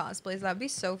different cosplays. That'd be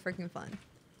so freaking fun.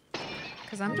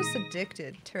 Cause I'm just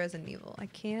addicted to Resident Evil. I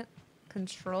can't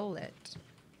control it.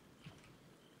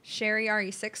 Sherry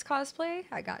RE6 cosplay?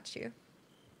 I got you.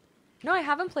 No, I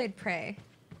haven't played Prey.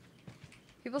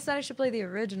 People said I should play the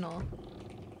original.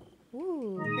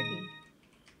 Ooh, pretty.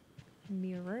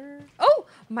 Mirror. Oh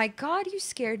my god, you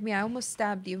scared me. I almost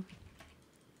stabbed you.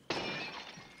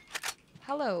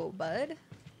 Hello, bud.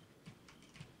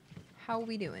 How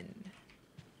we doing?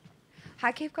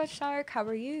 Hi, Cape Cod Shark. How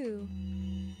are you?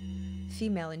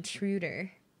 Female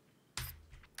intruder.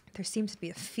 There seems to be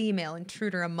a female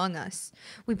intruder among us.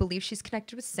 We believe she's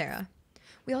connected with Sarah.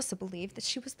 We also believe that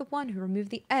she was the one who removed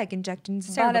the egg injected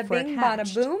into Sarah Bada before it bing,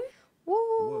 hatched. bada boom. Woo!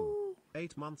 Whoa.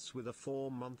 8 months with a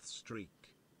 4-month streak.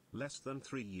 Less than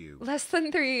 3 you. Less than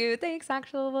 3 you. Thanks,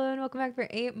 actual one. Welcome back for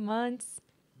 8 months.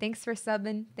 Thanks for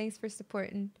subbing. Thanks for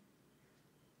supporting.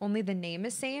 Only the name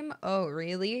is same? Oh,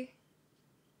 really?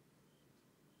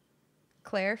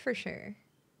 Claire for sure.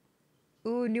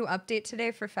 Ooh, new update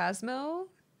today for Phasmo.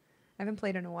 I haven't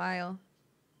played in a while.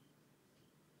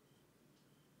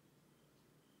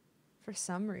 For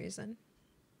some reason.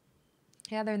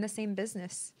 Yeah, they're in the same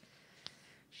business.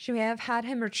 She may have had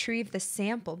him retrieve the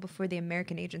sample before the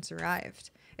American agents arrived.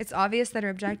 It's obvious that her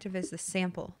objective is the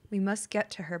sample. We must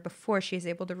get to her before she is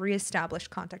able to reestablish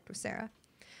contact with Sarah.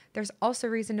 There's also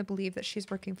reason to believe that she's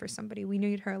working for somebody. We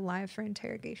need her alive for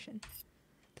interrogation.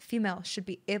 The female should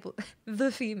be able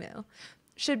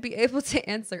to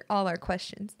answer all our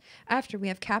questions. After we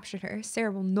have captured her,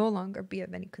 Sarah will no longer be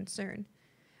of any concern.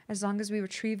 As long as we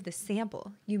retrieve the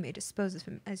sample, you may dispose of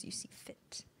him as you see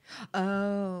fit.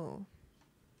 Oh.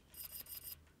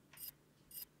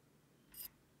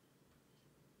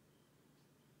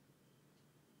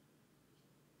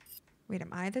 Wait, am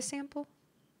I the sample?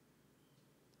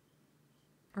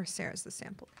 Or Sarah's the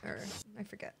sample? Or, I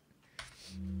forget.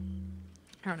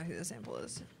 I don't know who the sample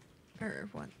is. Or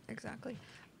what exactly.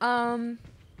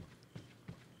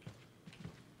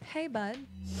 Hey, bud.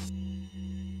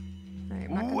 Alright,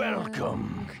 I'm not gonna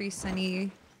Welcome. increase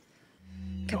any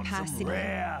Got capacity. some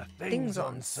rare things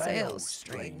on sale,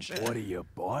 stranger. What are you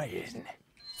buying?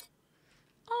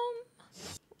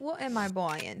 What am I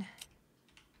buying?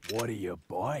 What are you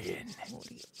buying? What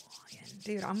are you buying?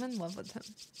 Dude, I'm in love with him.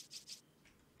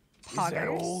 Is that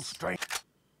all, Poggers. stranger?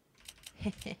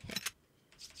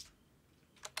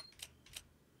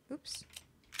 Oops.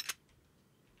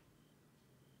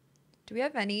 Do we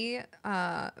have any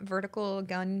vertical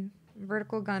gun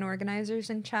organizers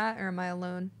in chat, or am I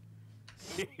alone?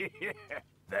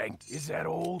 Is that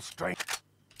all, stranger?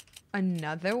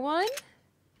 Another one?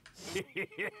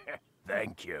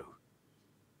 Thank you.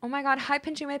 Oh my god, hi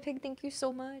Pinching My Pig, thank you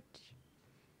so much.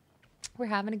 We're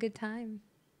having a good time.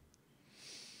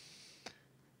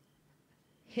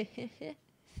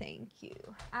 Thank you.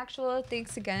 Actual,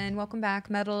 thanks again. Welcome back,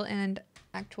 Metal and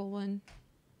Actual One.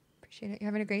 Appreciate it. You're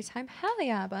having a great time? Hell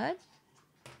yeah, bud.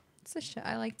 That's the shit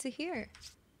I like to hear.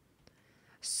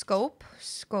 Scope.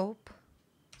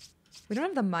 We don't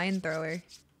have the mine thrower.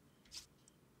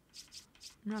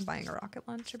 I'm not buying a rocket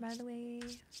launcher, by the way.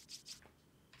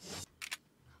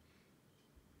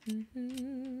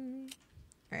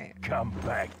 Alright. Come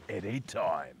back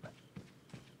anytime.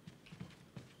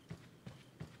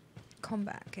 Come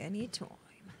back anytime.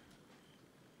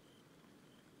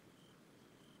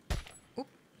 Oop.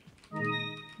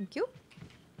 Thank you.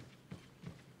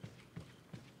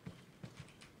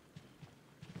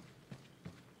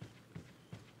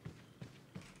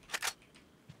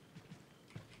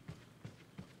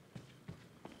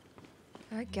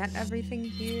 I get everything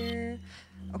here.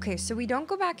 Okay, so we don't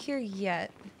go back here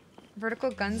yet. Vertical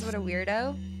guns, what a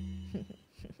weirdo.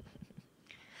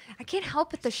 I can't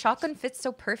help it. The shotgun fits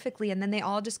so perfectly, and then they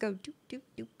all just go doop, doop,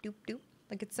 doop, doop, doop.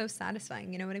 Like, it's so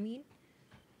satisfying, you know what I mean?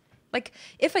 Like,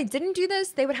 if I didn't do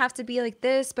this, they would have to be like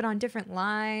this, but on different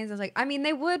lines. I was like, I mean,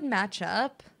 they would match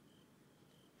up.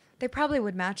 They probably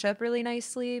would match up really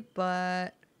nicely,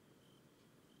 but...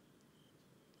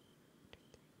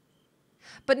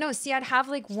 But no, see, I'd have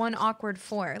like one awkward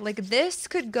 4. Like this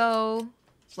could go,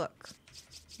 look,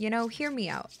 you know, hear me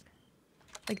out.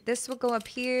 Like this would go up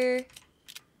here,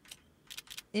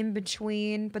 in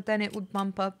between, but then it would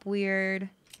bump up weird.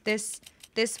 This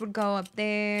would go up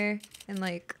there, and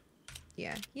like,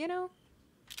 yeah, you know?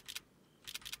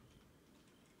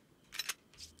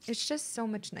 It's just so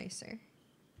much nicer.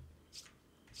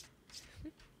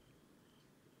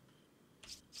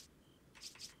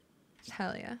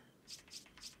 Hell yeah.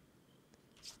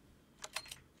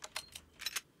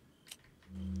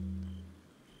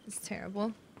 It's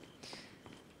terrible.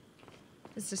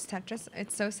 It's just Tetris.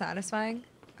 It's so satisfying.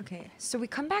 Okay, so we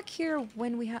come back here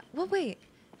when we have... Well, wait.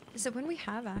 Is it when we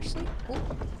have Ashley?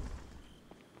 Oh.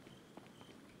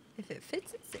 If it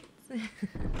fits, it fits.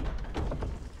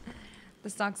 The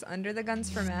stock's under the guns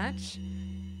for match.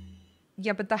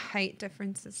 Yeah, but the height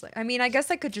difference is like... I mean, I guess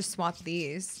I could just swap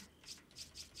these.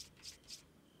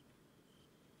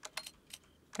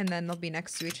 And then they'll be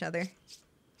next to each other.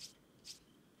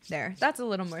 There. That's a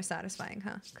little more satisfying,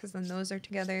 huh? Because then those are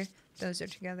together. Those are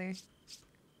together.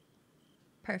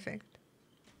 Perfect.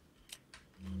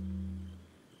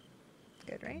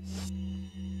 Good, right?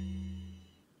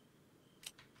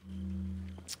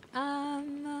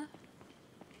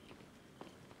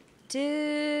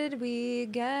 Did we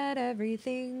get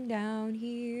everything down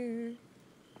here?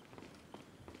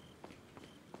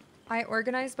 I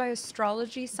organize by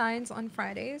astrology signs on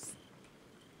Fridays.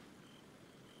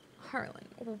 Harlan,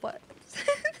 what?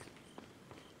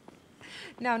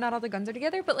 No, not all the guns are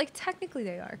together, but like technically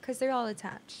they are, because they're all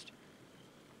attached.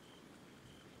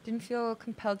 Didn't feel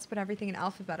compelled to put everything in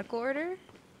alphabetical order.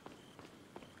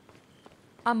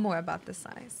 I'm more about the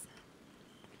size.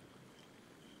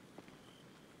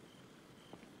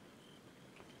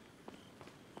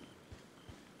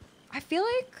 I feel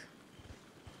like...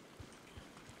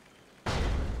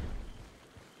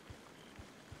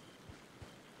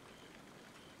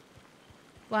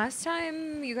 Last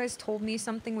time you guys told me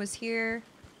something was here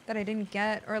that I didn't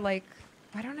get, or like,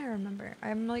 why don't I remember?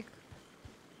 I'm like...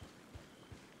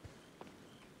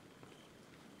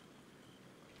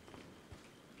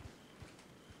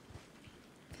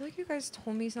 I feel like you guys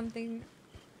told me something,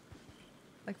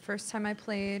 like first time I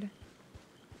played.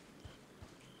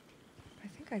 I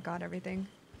think I got everything.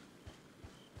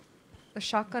 The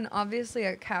shotgun, obviously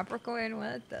a Capricorn,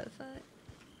 what the fuck?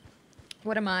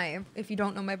 What am I, if you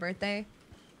don't know my birthday?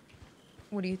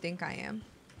 What do you think I am?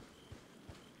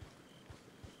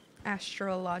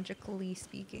 Astrologically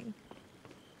speaking.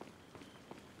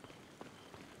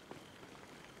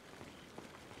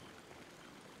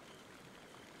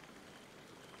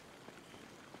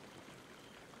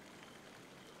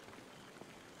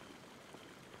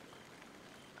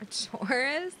 A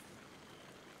Taurus?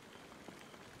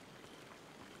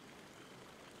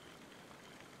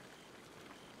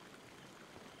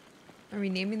 Are we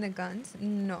naming the guns?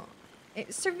 No.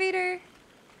 Servator.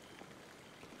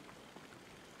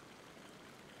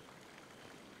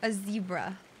 A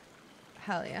zebra.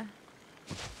 Hell yeah.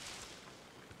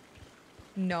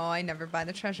 No, I never buy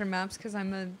the treasure maps because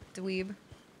I'm a dweeb.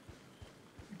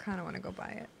 I kind of want to go buy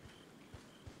it.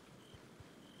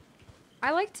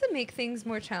 I like to make things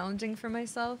more challenging for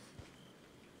myself.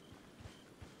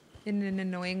 In an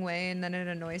annoying way, and then it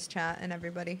annoys chat and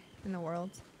everybody in the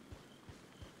world.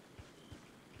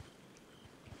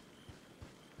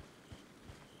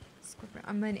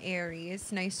 I'm an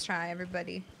Aries. Nice try,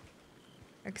 everybody.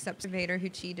 Except Vader, who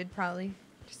cheated, probably.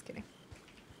 Just kidding.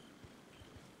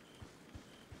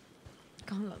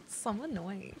 God, that's so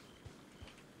annoying.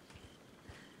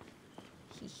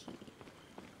 Hee hee.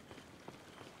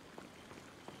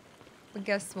 But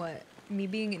guess what? Me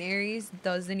being an Aries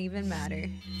doesn't even matter.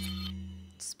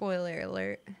 Spoiler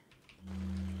alert.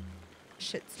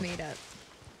 Shit's made up.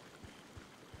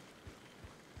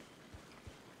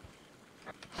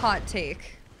 Hot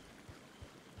take.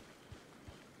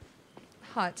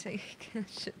 Hot take.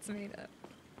 Shit's made up.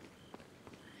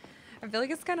 I feel like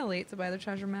it's kind of late to buy the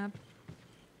treasure map.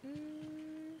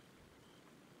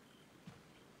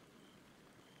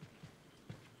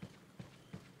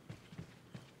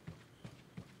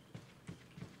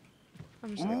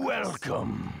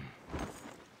 Welcome.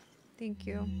 Thank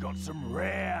you. Got some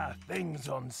rare things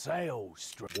on sale.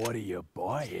 What are you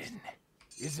buying?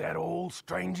 Is that all,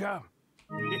 stranger?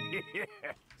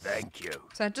 Thank you.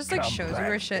 So that just like Come shows you back,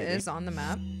 where shit baby. is on the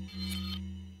map.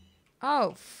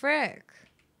 Oh, frick.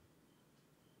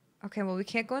 Okay, well we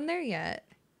can't go in there yet.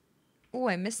 Oh,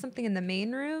 I missed something in the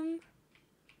main room.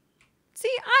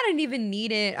 See, I didn't even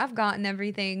need it. I've gotten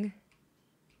everything.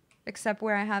 Except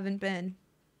where I haven't been.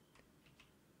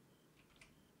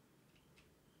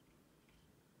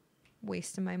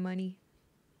 Wasting my money.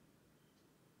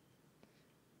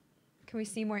 Can we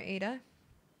see more Ada?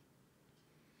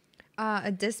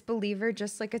 A disbeliever,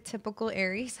 just like a typical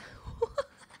Aries.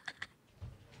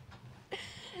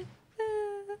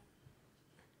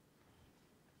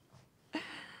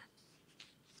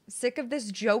 Sick of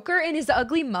this Joker and his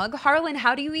ugly mug? Harlan,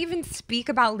 how do you even speak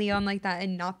about Leon like that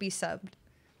and not be subbed?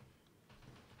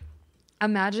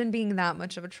 Imagine being that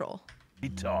much of a troll.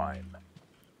 Time.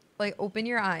 Like, open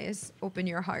your eyes, open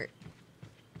your heart.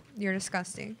 You're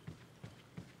disgusting.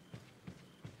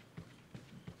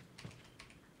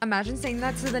 Imagine saying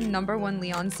that to the #1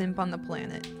 Leon simp on the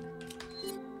planet.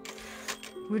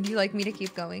 Would you like me to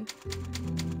keep going?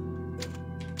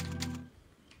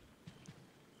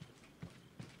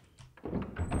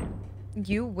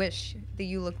 You wish that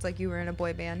you looked like you were in a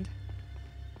boy band.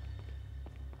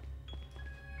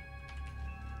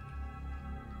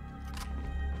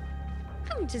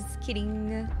 I'm just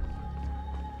kidding.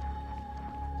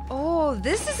 Oh,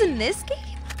 this is in this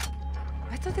game?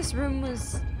 I thought this room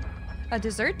was a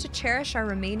dessert to cherish our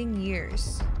remaining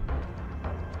years.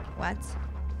 What?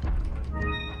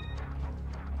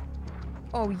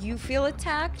 Oh, you feel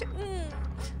attacked?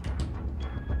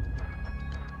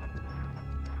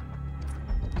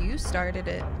 You started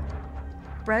it.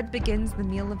 Bread begins the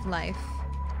meal of life.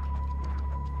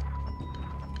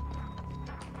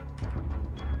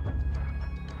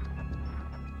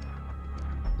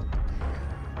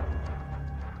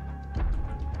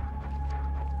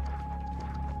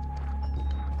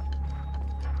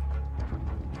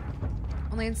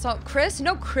 Only insult Chris?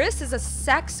 No, Chris is a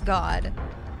sex god.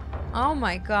 Oh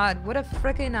my god, what a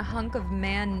frickin' hunk of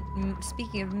man,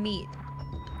 speaking of meat.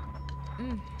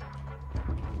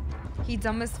 He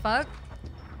dumb as fuck?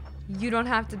 You don't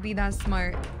have to be that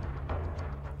smart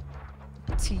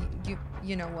to,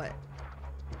 you know what.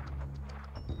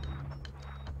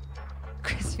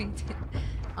 Chris Beaton.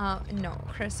 No,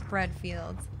 Chris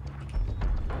Redfield.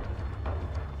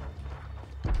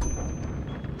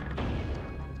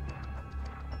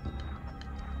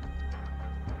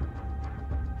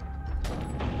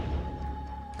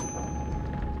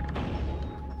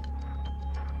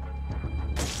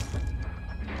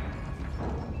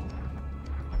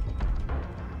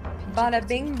 Bada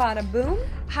bing, bada boom.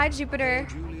 Hi, Jupiter.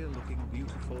 Julia looking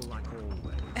beautiful like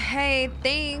always. Hey,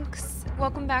 thanks.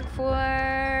 Welcome back for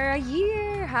a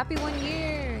year. Happy 1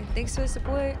 year. Thanks for the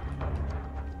support.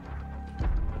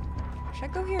 Should I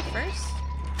go here first?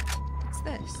 What's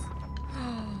this?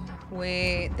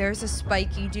 Wait, there's a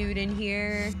spiky dude in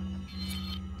here.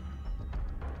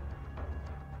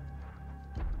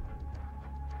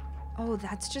 Oh,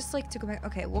 that's just like to go back.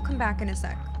 Okay, we'll come back in a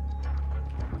sec.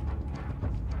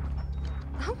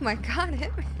 Oh my god,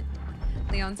 him.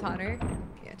 Leon's hotter.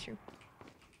 Yeah, true.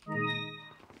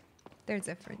 They're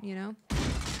different, you know?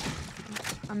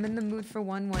 I'm in the mood for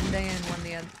one day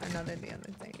and another the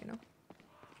other day, you know?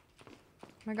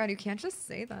 Oh my god, you can't just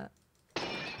say that.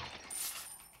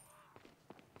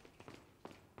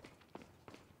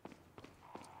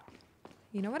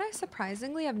 You know what I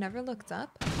surprisingly have never looked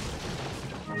up?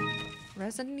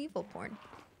 Resident Evil porn.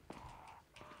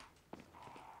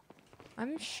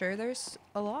 I'm sure there's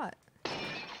a lot.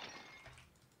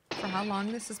 For how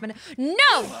long this has been.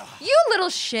 No! You little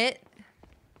shit!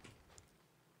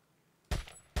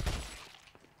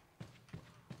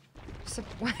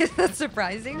 Why is that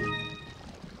surprising?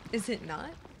 Is it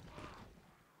not?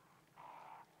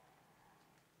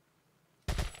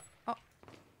 Oh.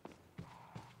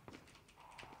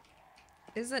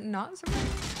 Is it not surprising?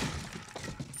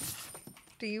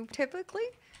 Do you typically?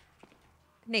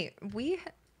 Nate,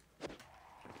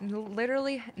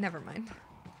 Literally, never mind.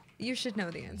 You should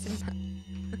know the answer to that.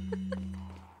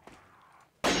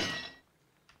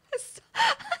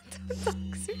 Don't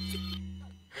dox me.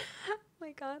 Oh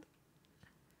my god.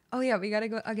 Oh yeah, we gotta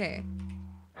go. Okay.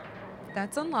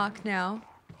 That's unlocked now.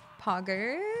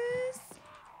 Poggers.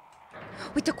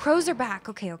 Wait, the crows are back.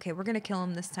 Okay, okay. We're gonna kill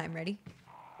him this time. Ready?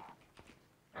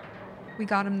 We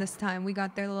got him this time. We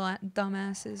got their little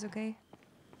dumbasses, okay?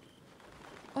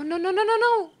 Oh, no, no, no, no,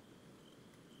 no!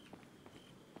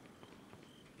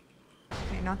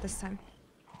 Okay, not this time.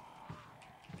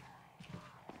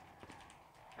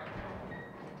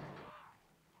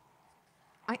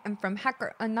 I am from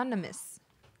Hacker Anonymous.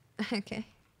 Okay,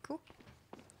 cool.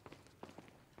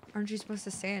 Aren't you supposed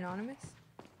to say anonymous?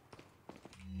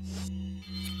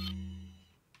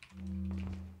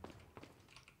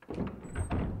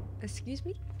 Excuse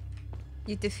me?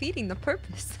 You're defeating the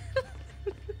purpose.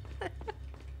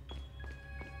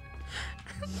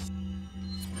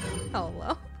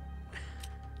 Hello?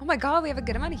 Oh my god, we have a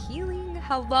good amount of healing.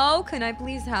 Hello? Can I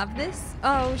please have this?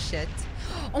 Oh shit.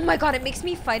 Oh my god, it makes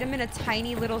me fight him in a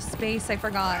tiny little space. I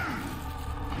forgot.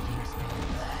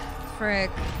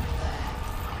 Frick.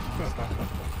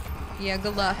 Yeah,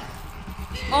 good luck.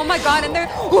 Oh my god, and they're...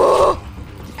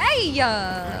 Hey!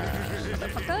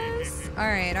 Motherfuckers.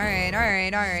 Alright, alright,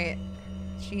 alright, alright.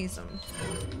 Jeez.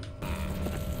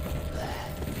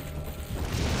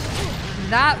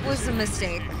 That was a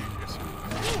mistake.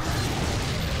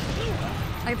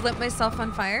 I've lit myself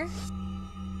on fire.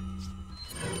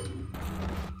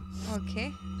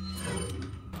 Okay.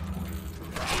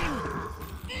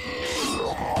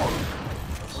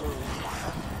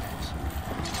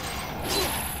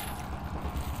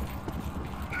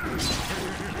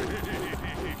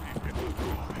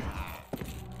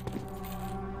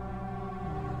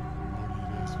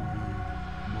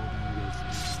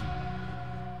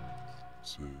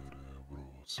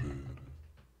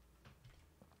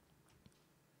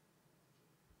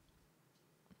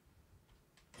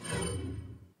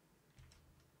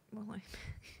 Well,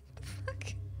 the fuck?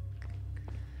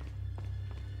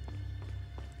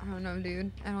 I don't know,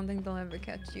 dude. I don't think they'll ever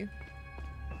catch you.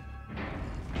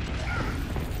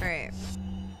 Alright.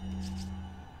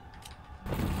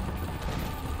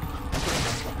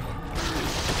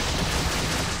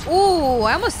 Ooh,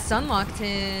 I almost sunlocked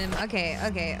him. Okay,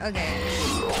 okay, okay.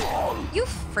 You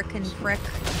frickin' prick.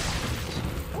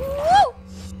 Woo!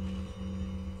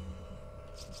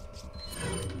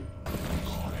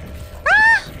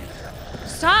 Ah!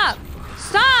 Stop!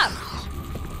 Stop!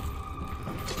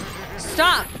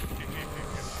 Stop!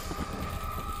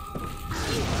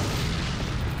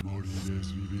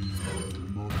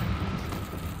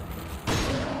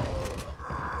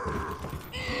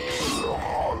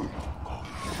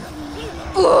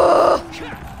 Ugh!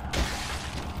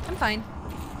 I'm fine.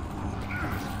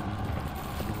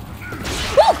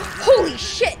 Oh! Holy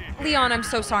shit! Leon, I'm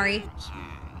so sorry.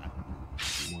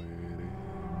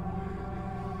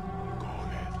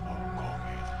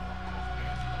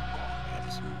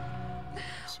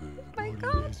 Oh my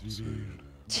god.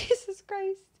 Jesus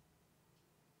Christ.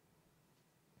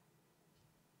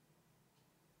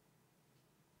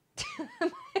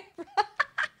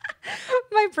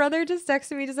 My brother just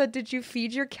texted me, just said, "Did you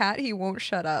feed your cat? He won't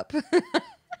shut up."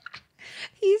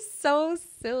 He's so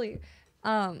silly.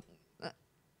 My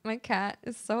cat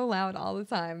is so loud all the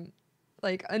time.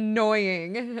 Like,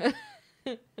 annoying.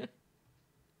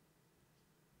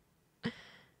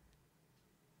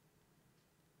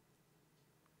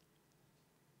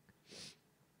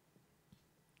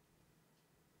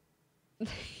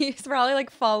 He's probably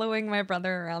like following my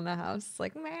brother around the house,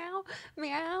 like meow,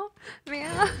 meow,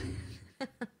 meow.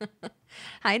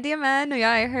 Hi, Diamond. Yeah,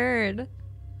 I heard.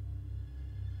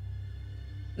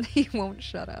 He won't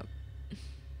shut up.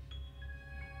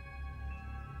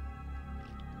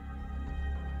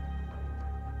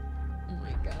 Oh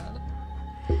my god.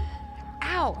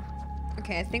 Ow.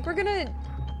 Okay, I think we're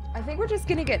just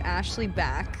gonna get Ashley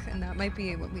back, and that might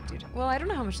be what we do. Well, I don't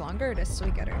know how much longer it is till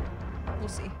we get her. We'll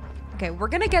see. Okay, we're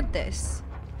gonna get this.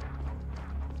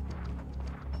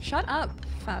 Shut up,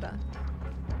 Fada.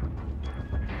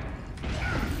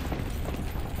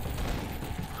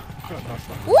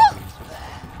 Woo!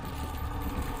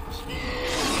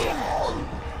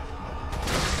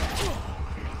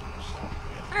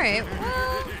 Alright,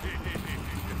 well...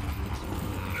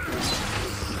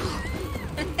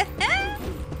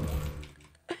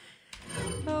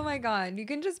 Oh my god, you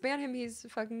can just ban him, he's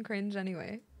fucking cringe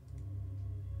anyway.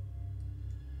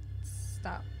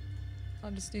 Stop.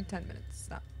 I'll just do 10 minutes.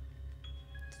 Stop.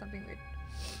 Stop being weird.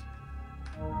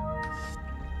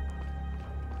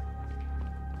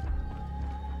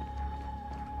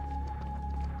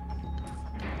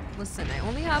 Listen, I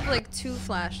only have like 2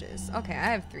 flashes. Okay, I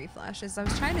have 3 flashes. I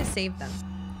was trying to save them.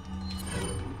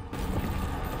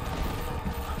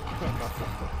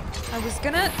 I was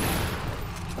gonna...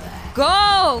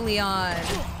 Go, Leon!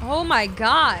 Oh my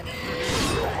god.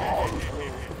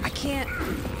 I can't...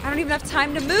 I don't even have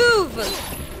time to move!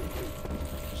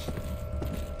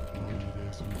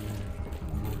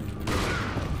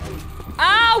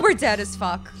 Ow! We're dead as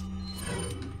fuck.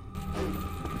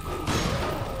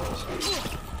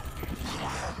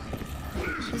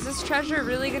 Is this treasure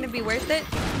really gonna be worth it?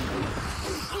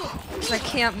 'Cause I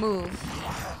can't move.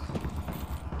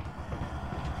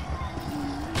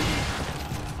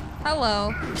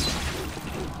 Hello.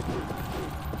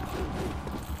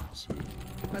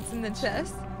 What's in the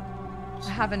chest? I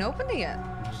haven't opened it yet.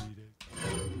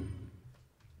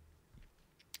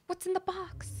 What's in the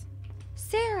box?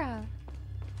 Sarah!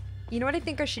 You know what I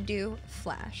think I should do?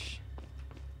 Flash.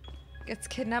 Gets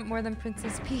kidnapped more than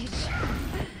Princess Peach.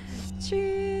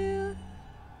 True.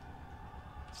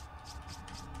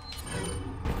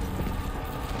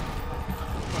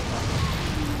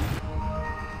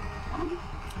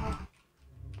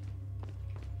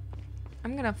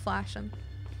 I'm gonna flash him.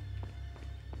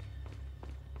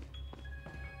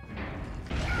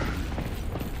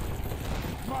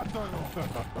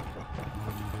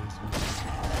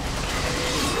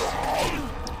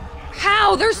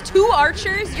 How? There's 2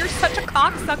 archers? You're such a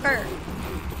cocksucker.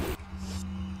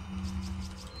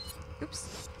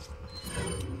 Oops.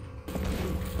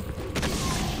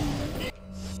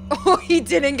 Oh, he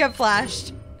didn't get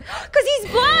flashed. Because he's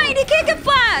blind! He can't get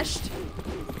flashed!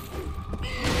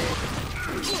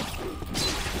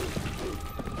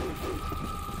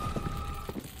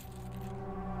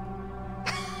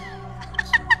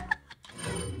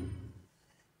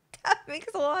 That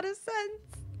makes a lot of sense.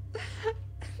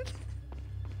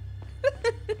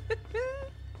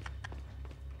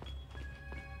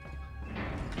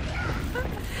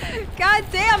 God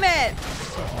damn it!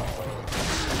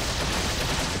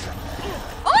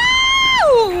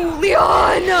 Oh,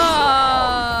 Leona!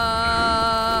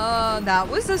 That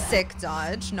was a sick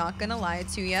dodge, not gonna lie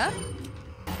to ya.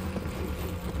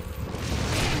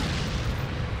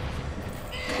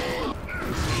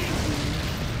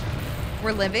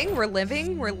 We're living, we're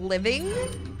living, we're living.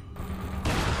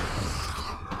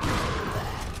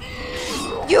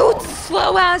 You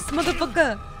slow ass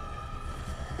motherfucker!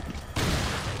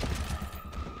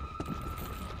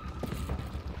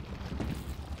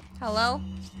 Hello?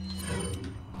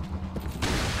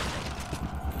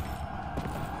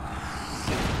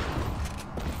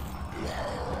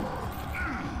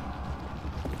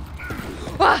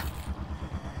 Ah!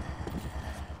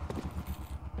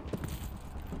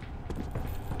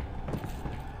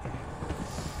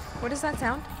 What is that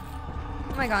sound?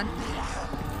 Oh my god.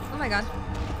 Oh my god.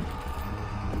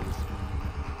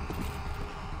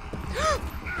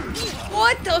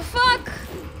 What the fuck?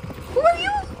 Who are you?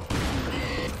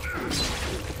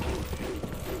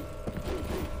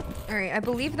 Alright, I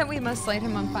believe that we must light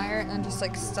him on fire and just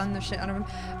like stun the shit out of him.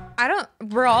 I don't...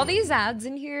 Were all these ads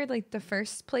in here like the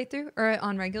first playthrough? Or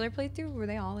on regular playthrough? Were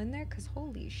they all in there? Because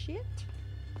holy shit.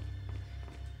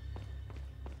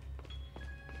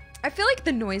 I feel like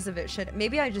the noise of it should...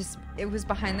 Maybe it was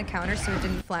behind the counter so it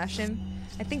didn't flash him.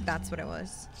 I think that's what it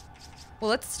was. Well,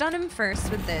 let's stun him first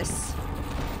with this.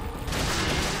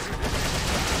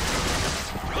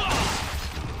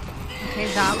 Okay,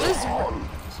 that was...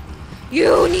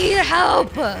 You need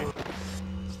help! Alright.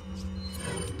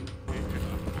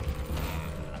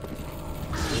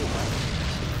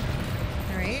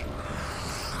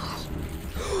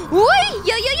 Oi!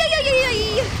 Yeah, yeah, yeah, yeah, yeah,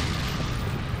 yeah!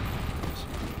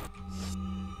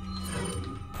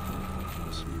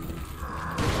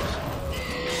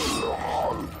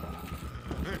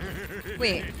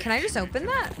 Wait, can I just open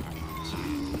that?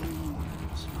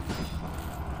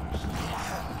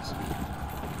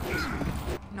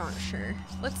 Not sure.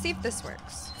 Let's see if this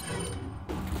works.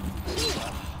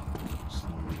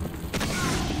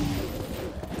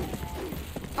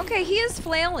 Okay, he is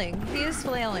flailing. He is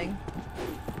flailing.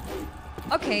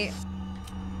 Okay.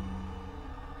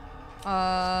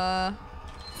 Never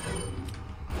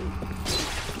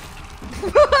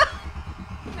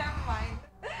mind.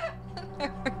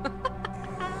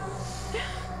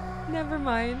 Never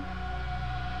mind.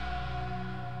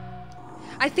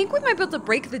 I think we might be able to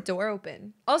break the door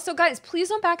open. Also, guys, please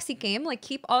don't backseat game. Like,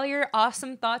 keep all your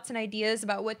awesome thoughts and ideas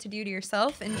about what to do to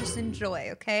yourself and just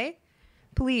enjoy, okay?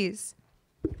 Please.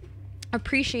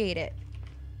 Appreciate it.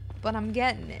 But I'm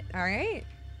getting it, all right?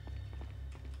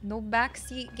 No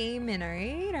backseat gaming, all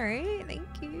right? All right?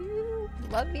 Thank you.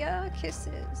 Love ya.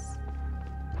 Kisses.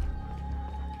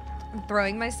 I'm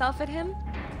throwing myself at him.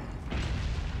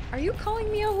 Are you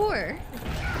calling me a whore?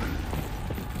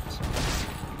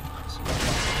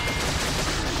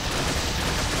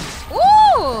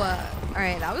 Ooh!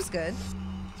 Alright, that was good.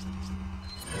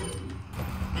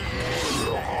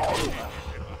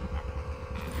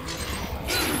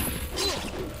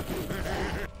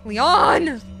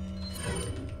 Leon!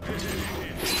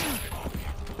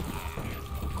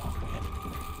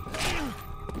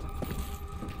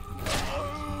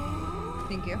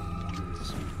 Thank you.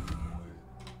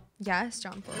 Yes,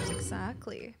 John Forbes,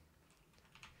 exactly.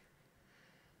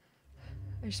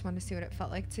 I just want to see what it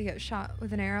felt like to get shot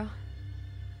with an arrow.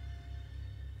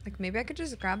 Like, maybe I could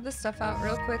just grab this stuff out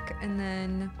real quick and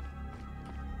then...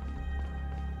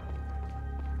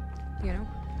 You know?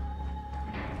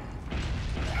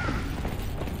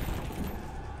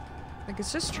 Like,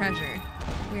 it's just treasure.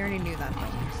 We already knew that, though.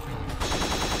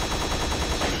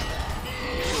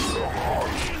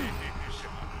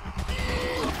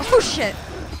 Oh, shit.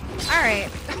 Alright.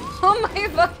 Oh my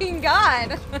fucking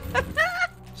god.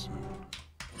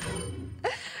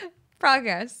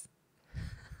 Progress.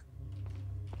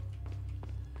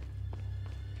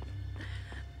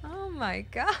 Oh my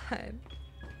god.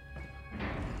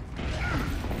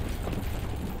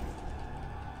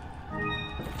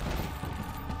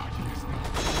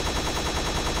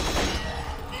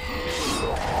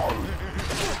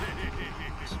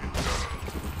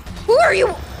 Who are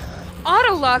you?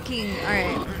 Auto-locking.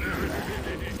 Alright.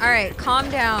 Alright, calm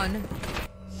down.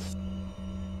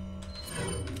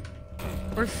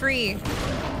 We're free.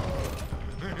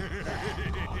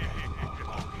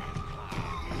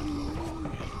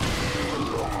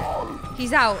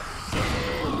 He's out.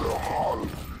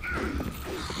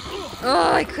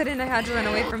 Oh, I couldn't. I had to run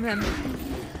away from him.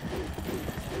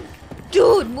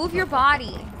 Dude, move your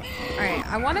body. Alright,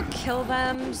 I want to kill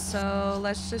them, so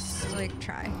let's just, like,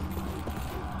 try.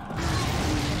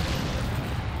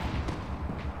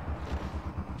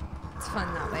 It's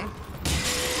fun that way.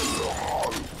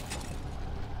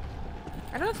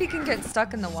 I don't know if he can get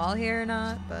stuck in the wall here or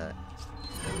not, but...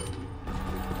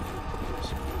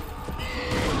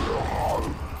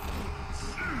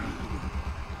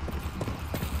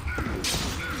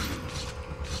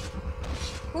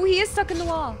 Oh, he is stuck in the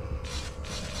wall.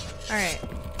 Alright.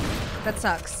 That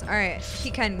sucks. Alright.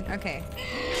 He can. Okay.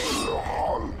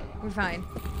 We're fine.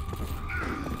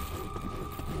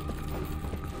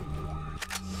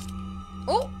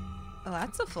 Oh! Oh,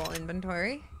 that's a full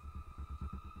inventory.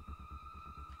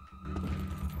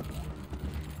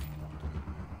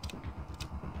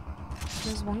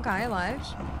 There's one guy alive.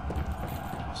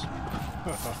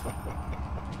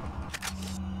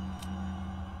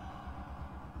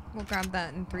 We'll grab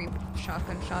that in 3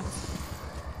 shotgun shots.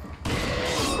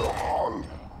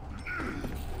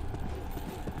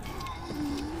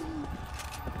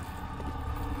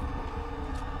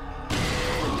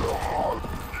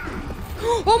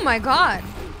 Oh my god!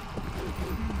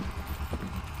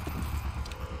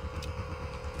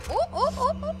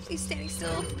 Oh, he's standing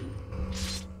still.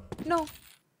 No.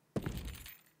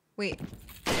 Wait.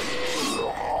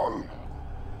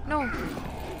 No.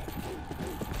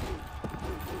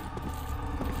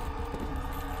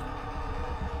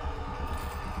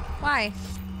 Why?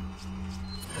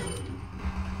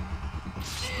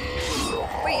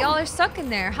 Wait, y'all are stuck in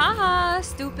there. Haha,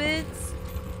 stupids.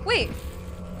 Wait.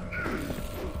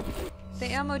 The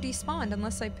ammo despawned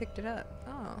unless I picked it up.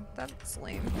 Oh, that's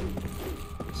lame.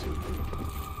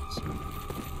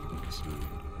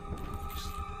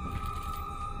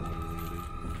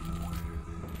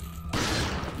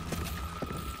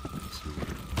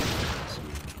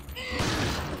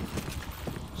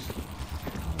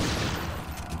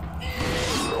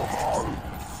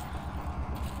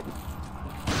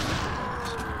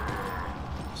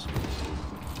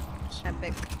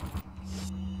 Epic.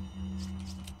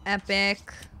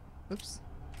 Epic. Oops.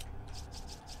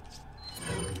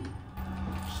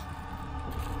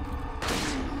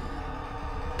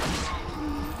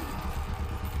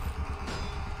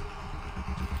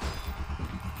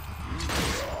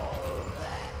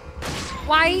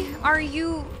 Why are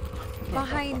you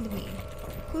behind me?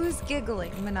 Who's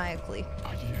giggling maniacally?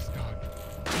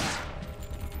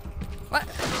 What?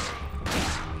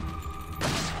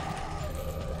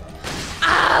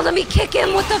 Ah, let me kick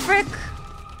him. What the frick?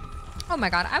 Oh my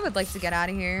god, I would like to get out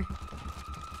of here.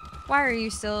 Why are you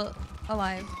still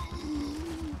alive?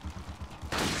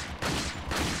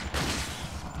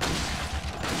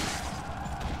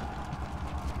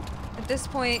 At this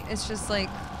point, it's just like...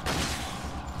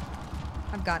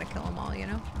 I've got to kill them all, you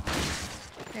know?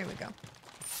 There we go.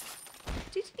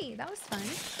 GG, that was fun.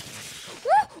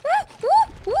 Woo, woo,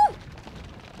 woo, woo.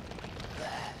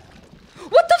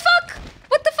 What the fuck?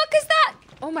 What the fuck is that?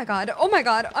 Oh my god. Oh my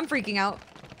god. I'm freaking out.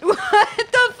 What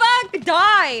the fuck?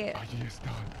 Die. Allí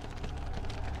están.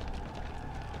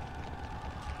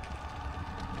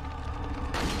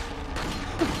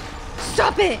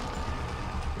 Stop it.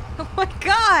 Oh my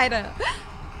god.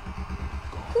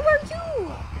 Who are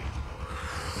you?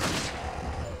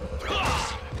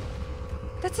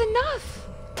 That's enough.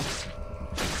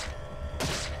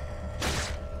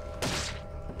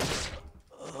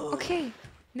 Okay,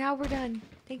 now we're done.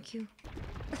 Thank you.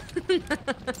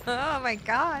 Oh my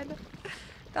god.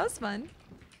 That was fun.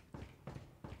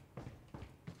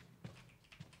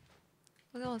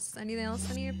 What else? Anything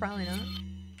else I need? Probably not.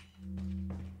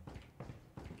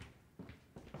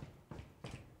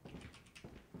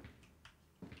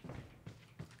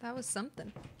 That was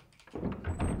something.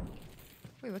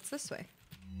 Wait, what's this way?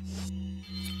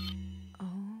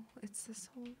 Oh, it's this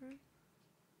whole room?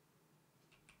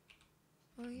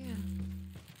 Oh yeah.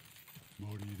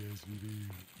 Morirás vivir.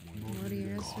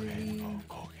 Morirás vivir.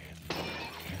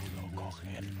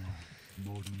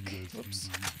 Whoops.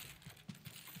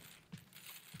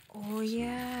 Oh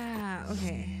yeah.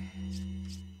 Okay.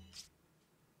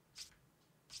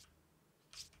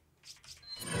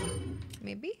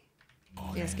 Maybe?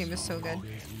 Yeah, this game is so good.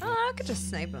 Oh, I could just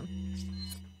snipe him.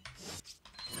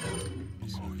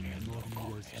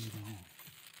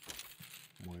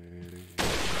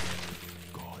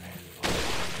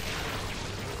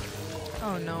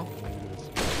 Oh no.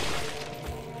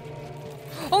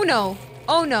 Oh no!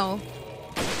 Oh no!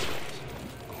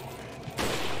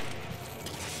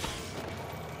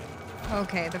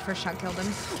 Okay, the first shot killed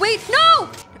him. Wait, no!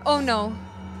 Oh no.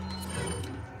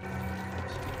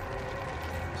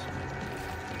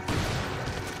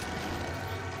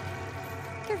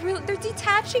 They're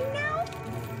detaching now?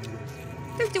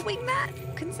 They're doing that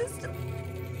consistently?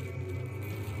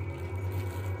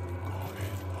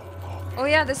 Oh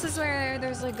yeah, this is where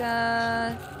there's like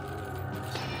a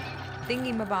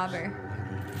thingy mabobber.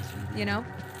 You know?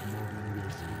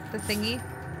 The thingy.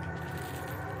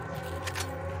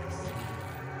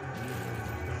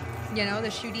 You know, the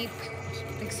shooty,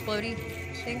 explodey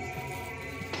thing.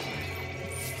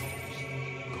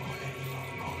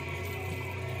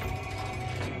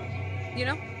 You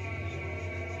know?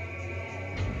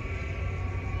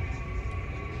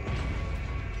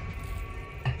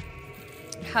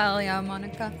 Hell yeah,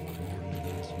 Monica.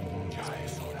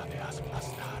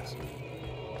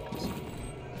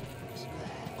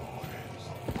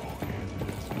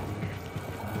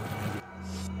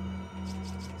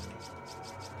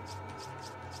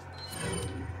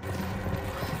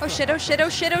 Oh shit, oh shit, oh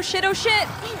shit, oh shit, oh shit!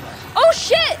 Oh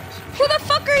shit! Who the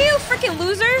fuck are you, freaking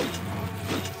loser?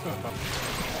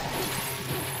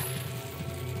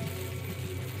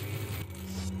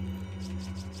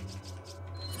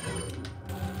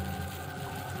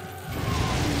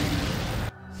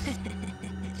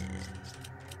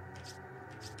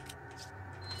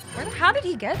 How did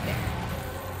he get there?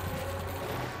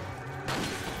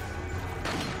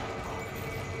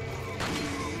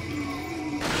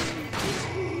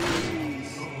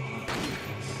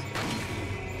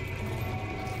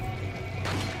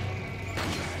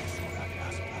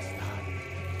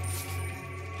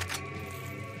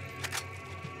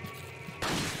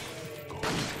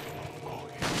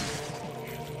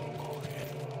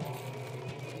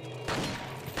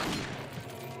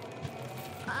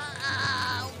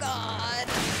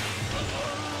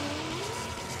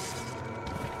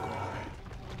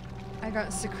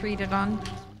 Got secreted on.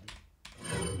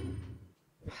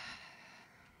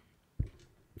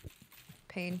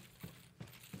 Pain.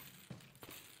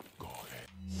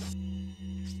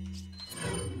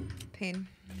 Pain.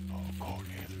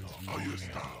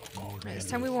 Right, this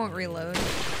time we won't reload.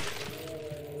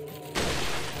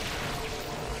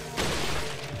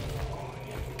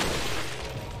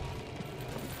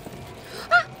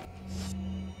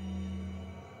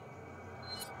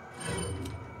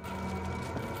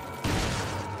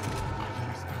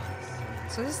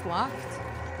 So this is locked.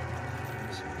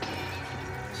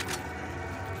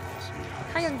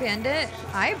 Hi, young bandit.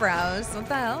 Eyebrows. What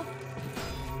the hell?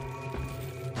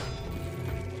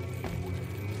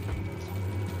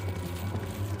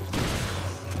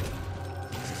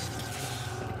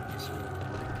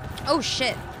 Oh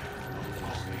shit.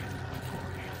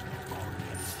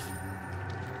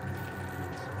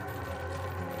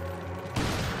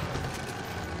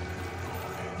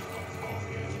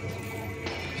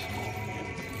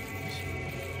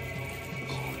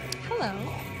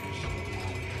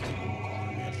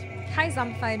 Hi,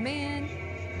 Zombified Man.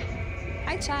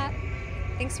 Hi, chat.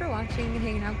 Thanks for watching and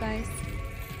hanging out, guys.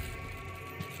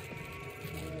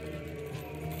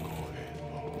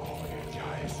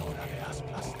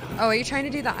 Oh, are you trying to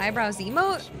do the eyebrows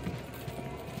emote?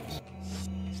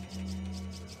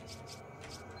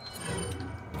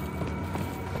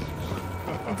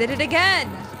 I did it again.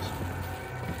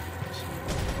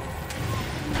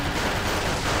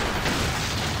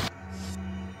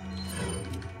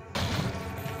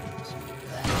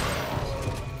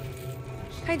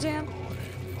 Hi, Jam.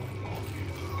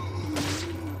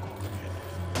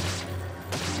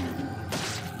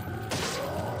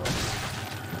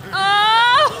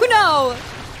 Oh, no.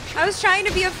 I was trying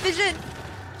to be efficient.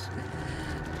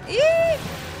 Eee.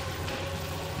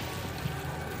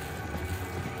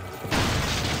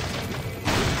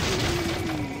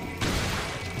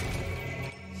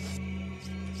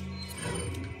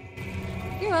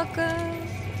 You're welcome.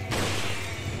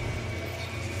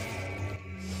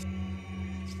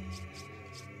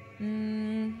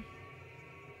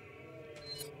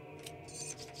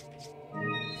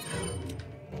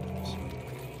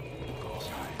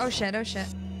 Oh shit, oh shit.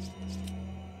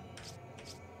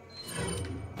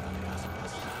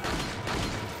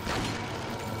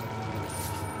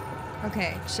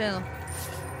 Okay, chill.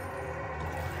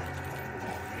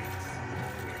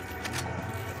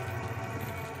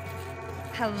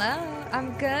 Hello,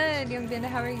 I'm good. Young Vinda,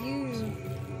 how are you?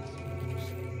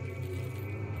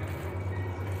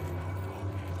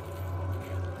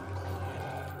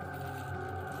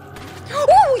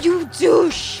 Oh, you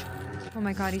douche! Oh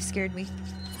my god, he scared me.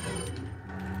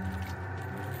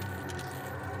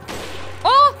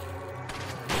 Oh!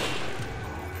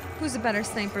 Who's a better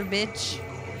sniper, bitch?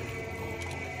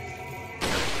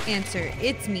 Answer,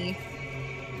 it's me.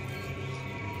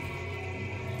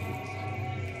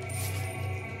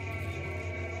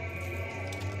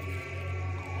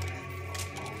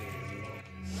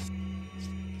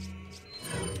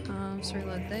 Let's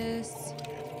reload this.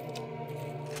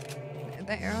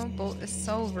 The arrow bolt is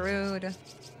so rude.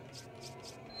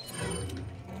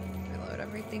 Reload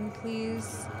everything,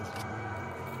 please.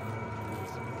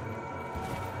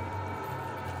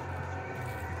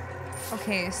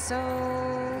 Okay, so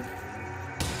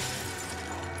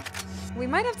we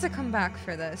might have to come back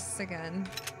for this again.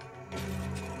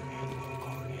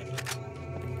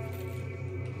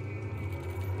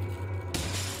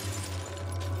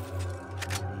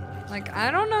 Like,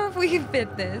 I don't know if we can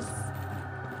fit this.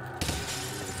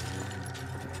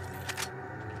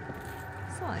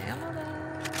 So I am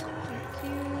alive. Thank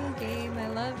you, game. I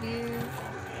love you.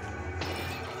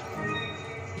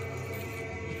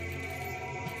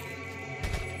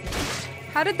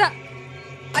 How did that...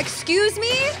 Excuse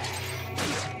me?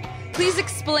 Please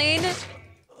explain.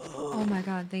 Oh my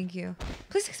god, thank you.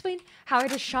 Please explain how I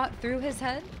just shot through his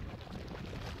head.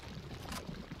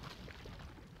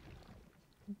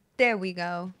 There we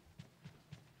go.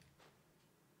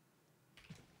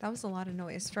 That was a lot of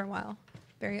noise for a while.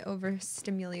 Very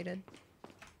overstimulated.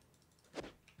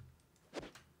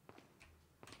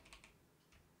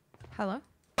 Hello?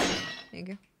 Thank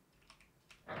you.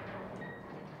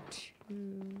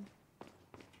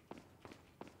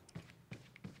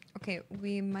 Okay,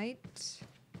 we might...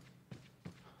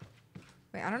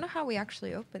 Wait, I don't know how we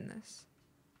actually open this.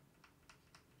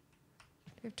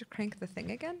 Do we have to crank the thing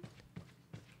again?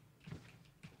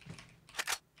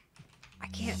 I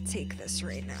can't take this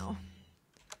right now.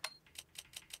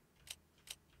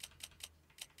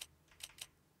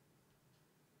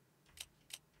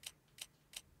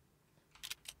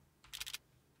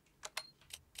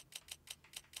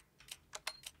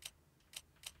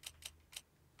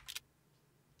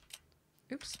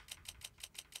 Oops.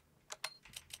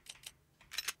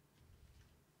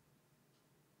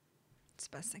 It's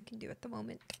the best I can do at the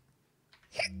moment.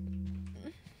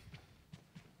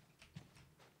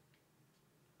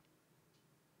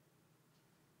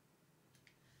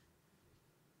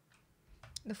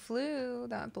 The flu,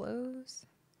 that blows.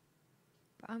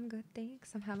 But I'm good,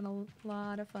 thanks. I'm having a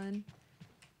lot of fun.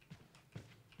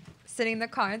 Sitting in the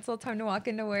car until time to walk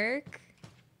into work.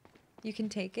 You can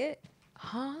take it.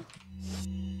 Huh?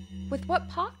 With what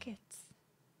pockets?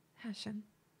 Hashem.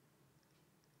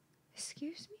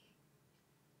 Excuse me?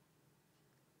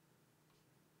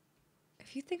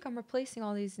 If you think I'm replacing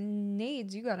all these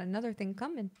nades, you got another thing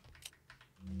coming.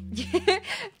 Yeah,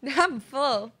 I'm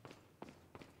full.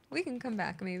 We can come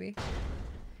back maybe.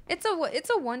 It's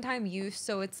a one-time use,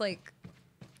 so it's like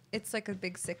a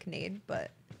big sick nade,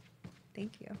 but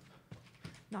thank you.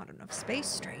 Not enough space,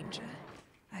 stranger.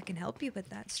 I can help you with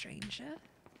that, stranger.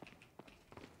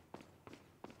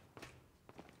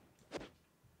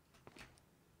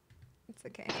 It's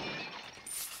okay.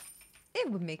 It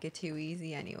would make it too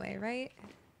easy anyway, right?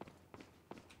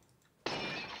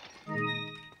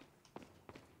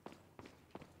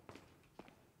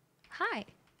 Hi.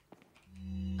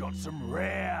 Got some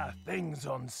rare things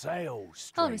on sale,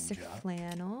 Hello, stranger. Mr.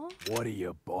 Flannel. What are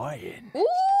you buying? Ooh!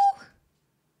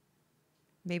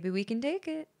 Maybe we can take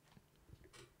it.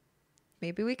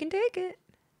 Maybe we can take it.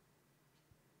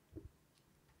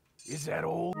 Is that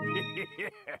all?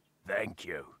 Thank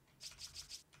you.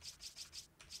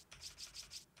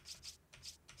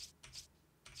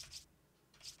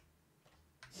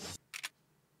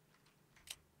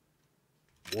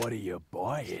 What are you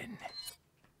buying?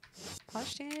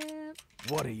 Plush champ.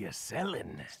 What are you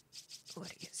selling?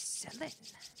 What are you selling?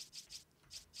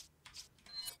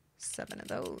 7 of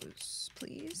those,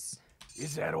 please.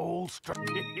 Is that all,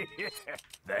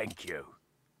 Thank you.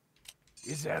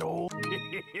 Is that all?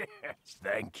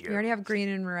 Thank We you. already have green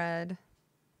and red.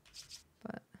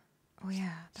 But, oh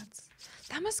yeah,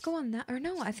 that must go on that. Or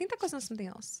no, I think that goes on something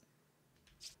else.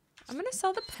 I'm going to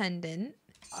sell the pendant.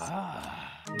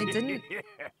 Ah. It didn't.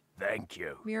 Thank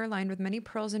you. We are aligned with many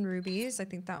pearls and rubies. I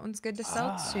think that one's good to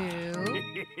sell too.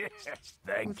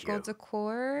 Thank With you. gold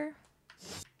decor.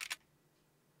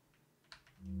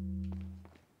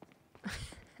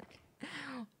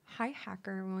 Hi,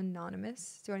 hacker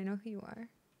anonymous. Do I know who you are?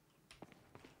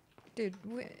 Dude,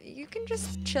 you can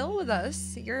just chill with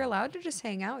us. You're allowed to just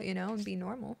hang out, you know, and be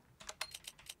normal.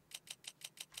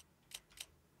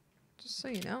 Just so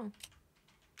you know.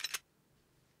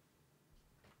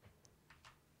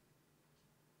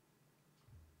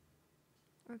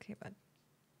 Okay, bud.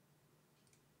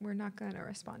 We're not gonna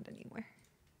respond anymore.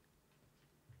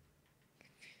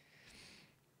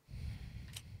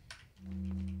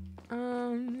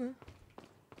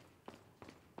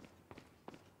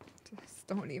 Just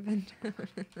don't even.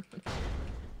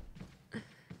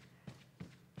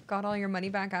 Got all your money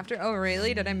back after? Oh,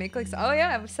 really? Did I make like... Oh, yeah,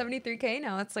 I have 73K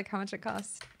now. That's like how much it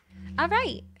cost. All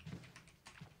right.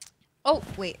 Oh,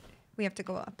 wait. We have to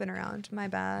go up and around. My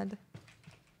bad.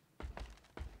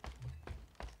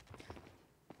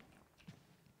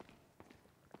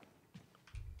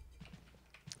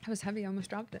 That was heavy. I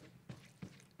almost dropped it.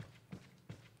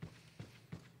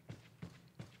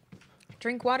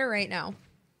 Drink water right now.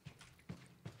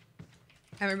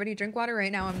 Everybody drink water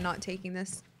right now. I'm not taking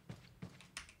this.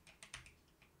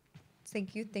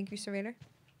 Thank you. Thank you, Surveyor.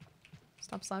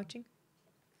 Stop slouching.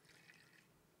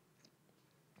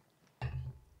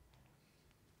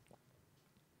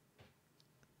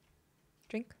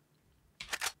 Drink.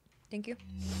 Thank you.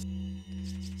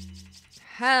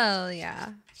 Hell yeah.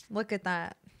 Look at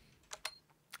that.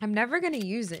 I'm never going to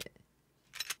use it.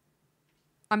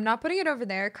 I'm not putting it over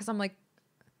there because I'm like,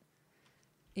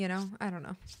 you know, I don't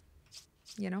know.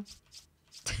 You know?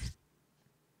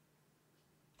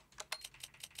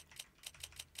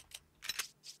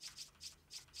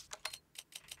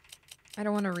 I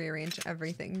don't want to rearrange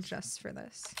everything just for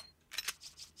this.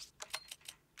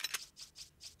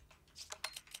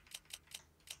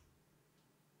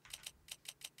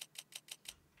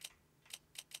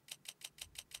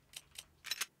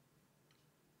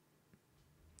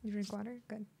 You drink water?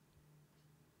 Good.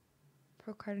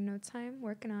 Pro card in no time.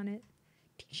 Working on it.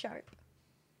 T-sharp.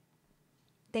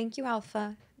 Thank you,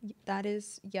 Alpha. That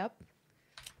is, yep.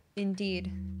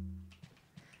 Indeed.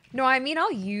 No, I mean,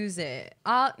 I'll use it.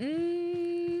 How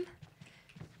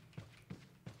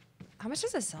much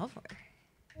does it sell for?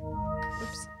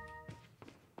 Oops.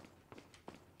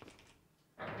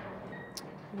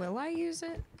 Will I use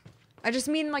it? I just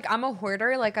mean, like, I'm a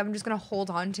hoarder. Like, I'm just gonna hold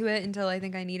on to it until I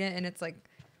think I need it, and it's like,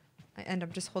 I end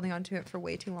up just holding on to it for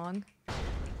way too long.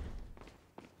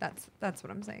 That's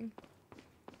what I'm saying.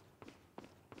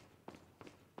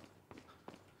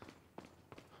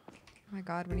 Oh my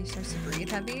god, when he starts to breathe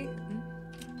heavy.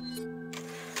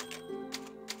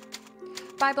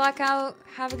 Bye, Blackout.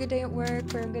 Have a good day at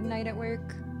work or a good night at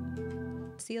work.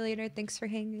 See you later. Thanks for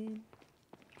hanging.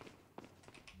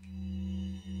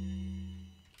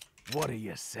 What are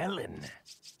you selling?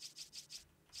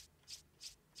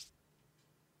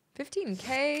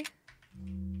 15K.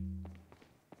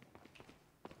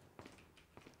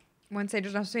 One stage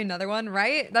is also another one,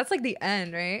 right? That's like the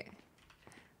end, right?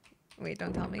 Wait,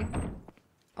 don't tell me.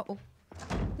 Uh-oh.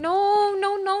 No,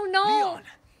 no, no, no. Leon,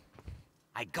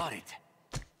 I got it.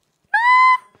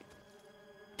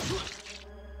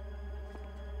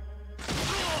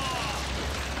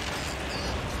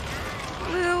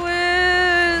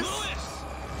 Lewis!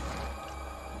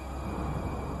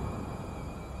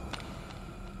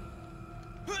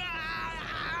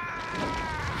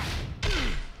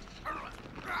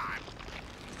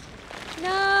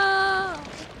 No!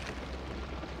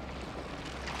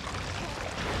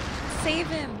 Save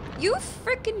him. You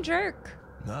frickin' jerk.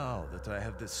 Now that I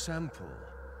have the sample,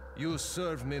 you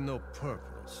serve me no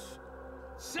purpose.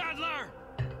 Sadler!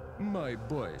 My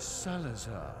boy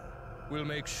Salazar will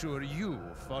make sure you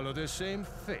follow the same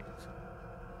fate.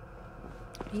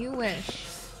 You wish.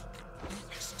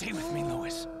 Stay with me,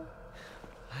 Louis.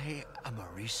 I am a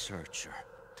researcher,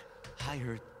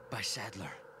 hired by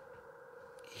Sadler.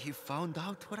 He found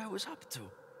out what I was up to.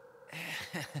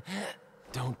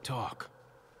 Don't talk.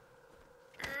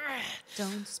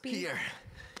 Don't speak. Here.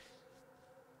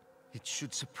 It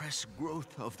should suppress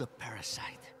growth of the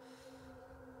parasite.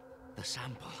 The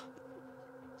sample.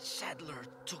 Sadler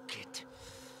took it.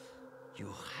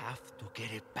 You have to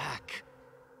get it back.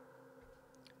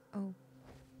 Oh.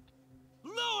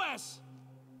 Louis!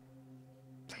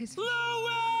 Please.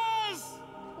 Louis!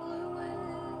 Louis.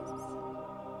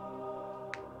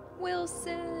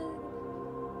 Wilson.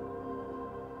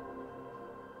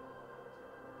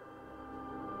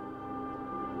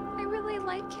 I really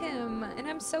like him, and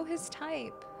I'm so his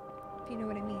type, if you know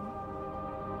what I mean.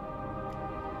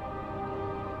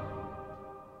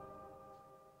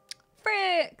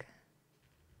 Frick!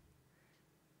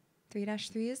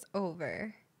 3-3 is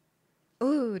over.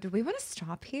 Ooh, do we want to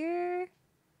stop here?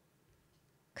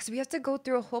 Because we have to go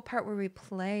through a whole part where we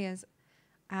play as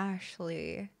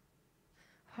Ashley.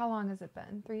 How long has it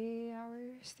been? 3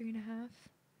 hours? 3.5?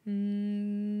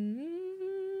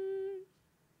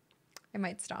 I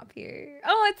might stop here.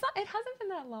 Oh, it's not. It hasn't been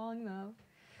that long though.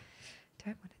 Do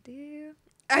I want to do?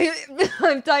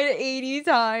 I've died 80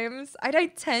 times. I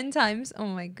died 10 times. Oh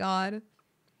my god.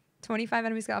 25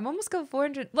 enemies. I'm almost got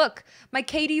 400. Look, my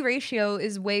KD ratio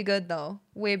is way good though.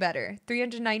 Way better.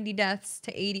 390 deaths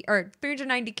to 80, or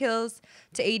 390 kills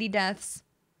to 80 deaths.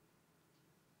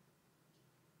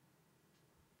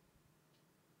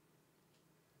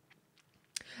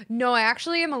 No, I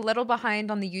actually am a little behind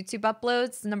on the YouTube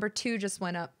uploads. Number 2 just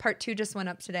went up. Part 2 just went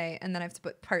up today. And then I have to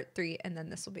put part 3. And then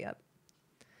this will be up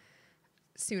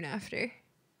soon after.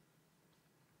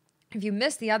 If you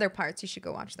missed the other parts, you should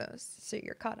go watch those. So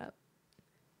you're caught up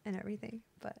and everything.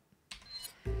 But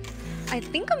I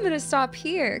think I'm going to stop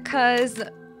here. Because,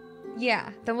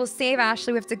 yeah. Then we'll save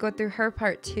Ashley. We have to go through her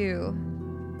part 2.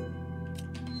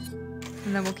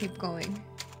 And then we'll keep going.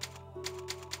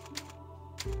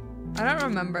 I don't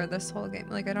remember this whole game.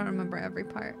 Like, I don't remember every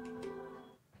part.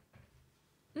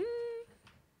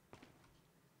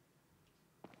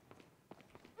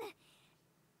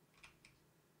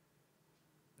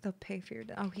 They'll pay for your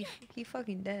death. Oh, he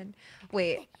fucking did.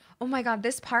 Wait. Oh my god,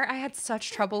 this part I had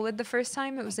such trouble with the first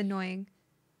time. It was annoying.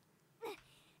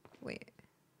 Wait.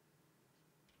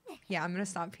 Yeah, I'm gonna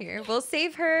stop here. We'll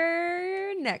save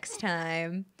her next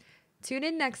time. Tune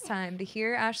in next time to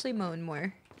hear Ashley moan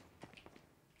more.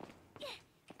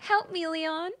 Help me,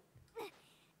 Leon.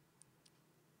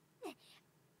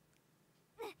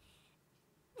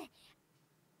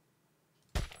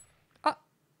 Oh.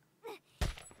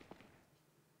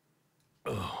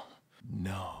 Oh,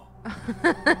 no.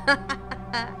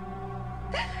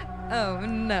 Oh,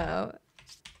 no.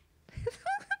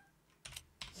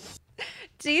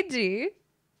 GG.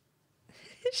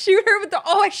 Shoot her with the...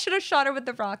 Oh, I should have shot her with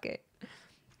the rocket.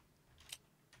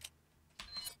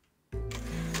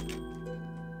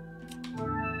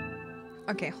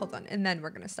 Okay, hold on. And then we're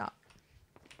gonna stop.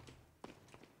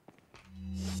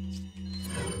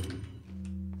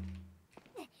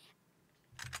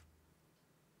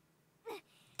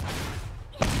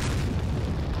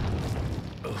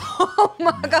 Oh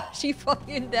my gosh, she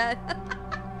fucking dead.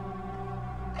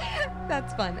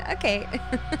 That's fun. Okay.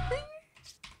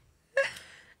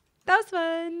 That was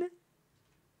fun.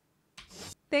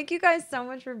 Thank you guys so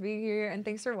much for being here. And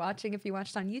thanks for watching. If you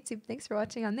watched on YouTube, thanks for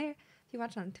watching on there. If you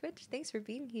watched on Twitch, thanks for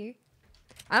being here.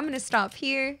 I'm going to stop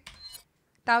here.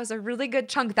 That was a really good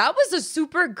chunk. That was a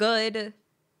super good,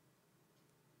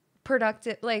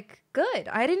 productive, like, good.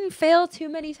 I didn't fail too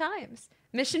many times.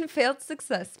 Mission failed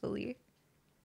successfully.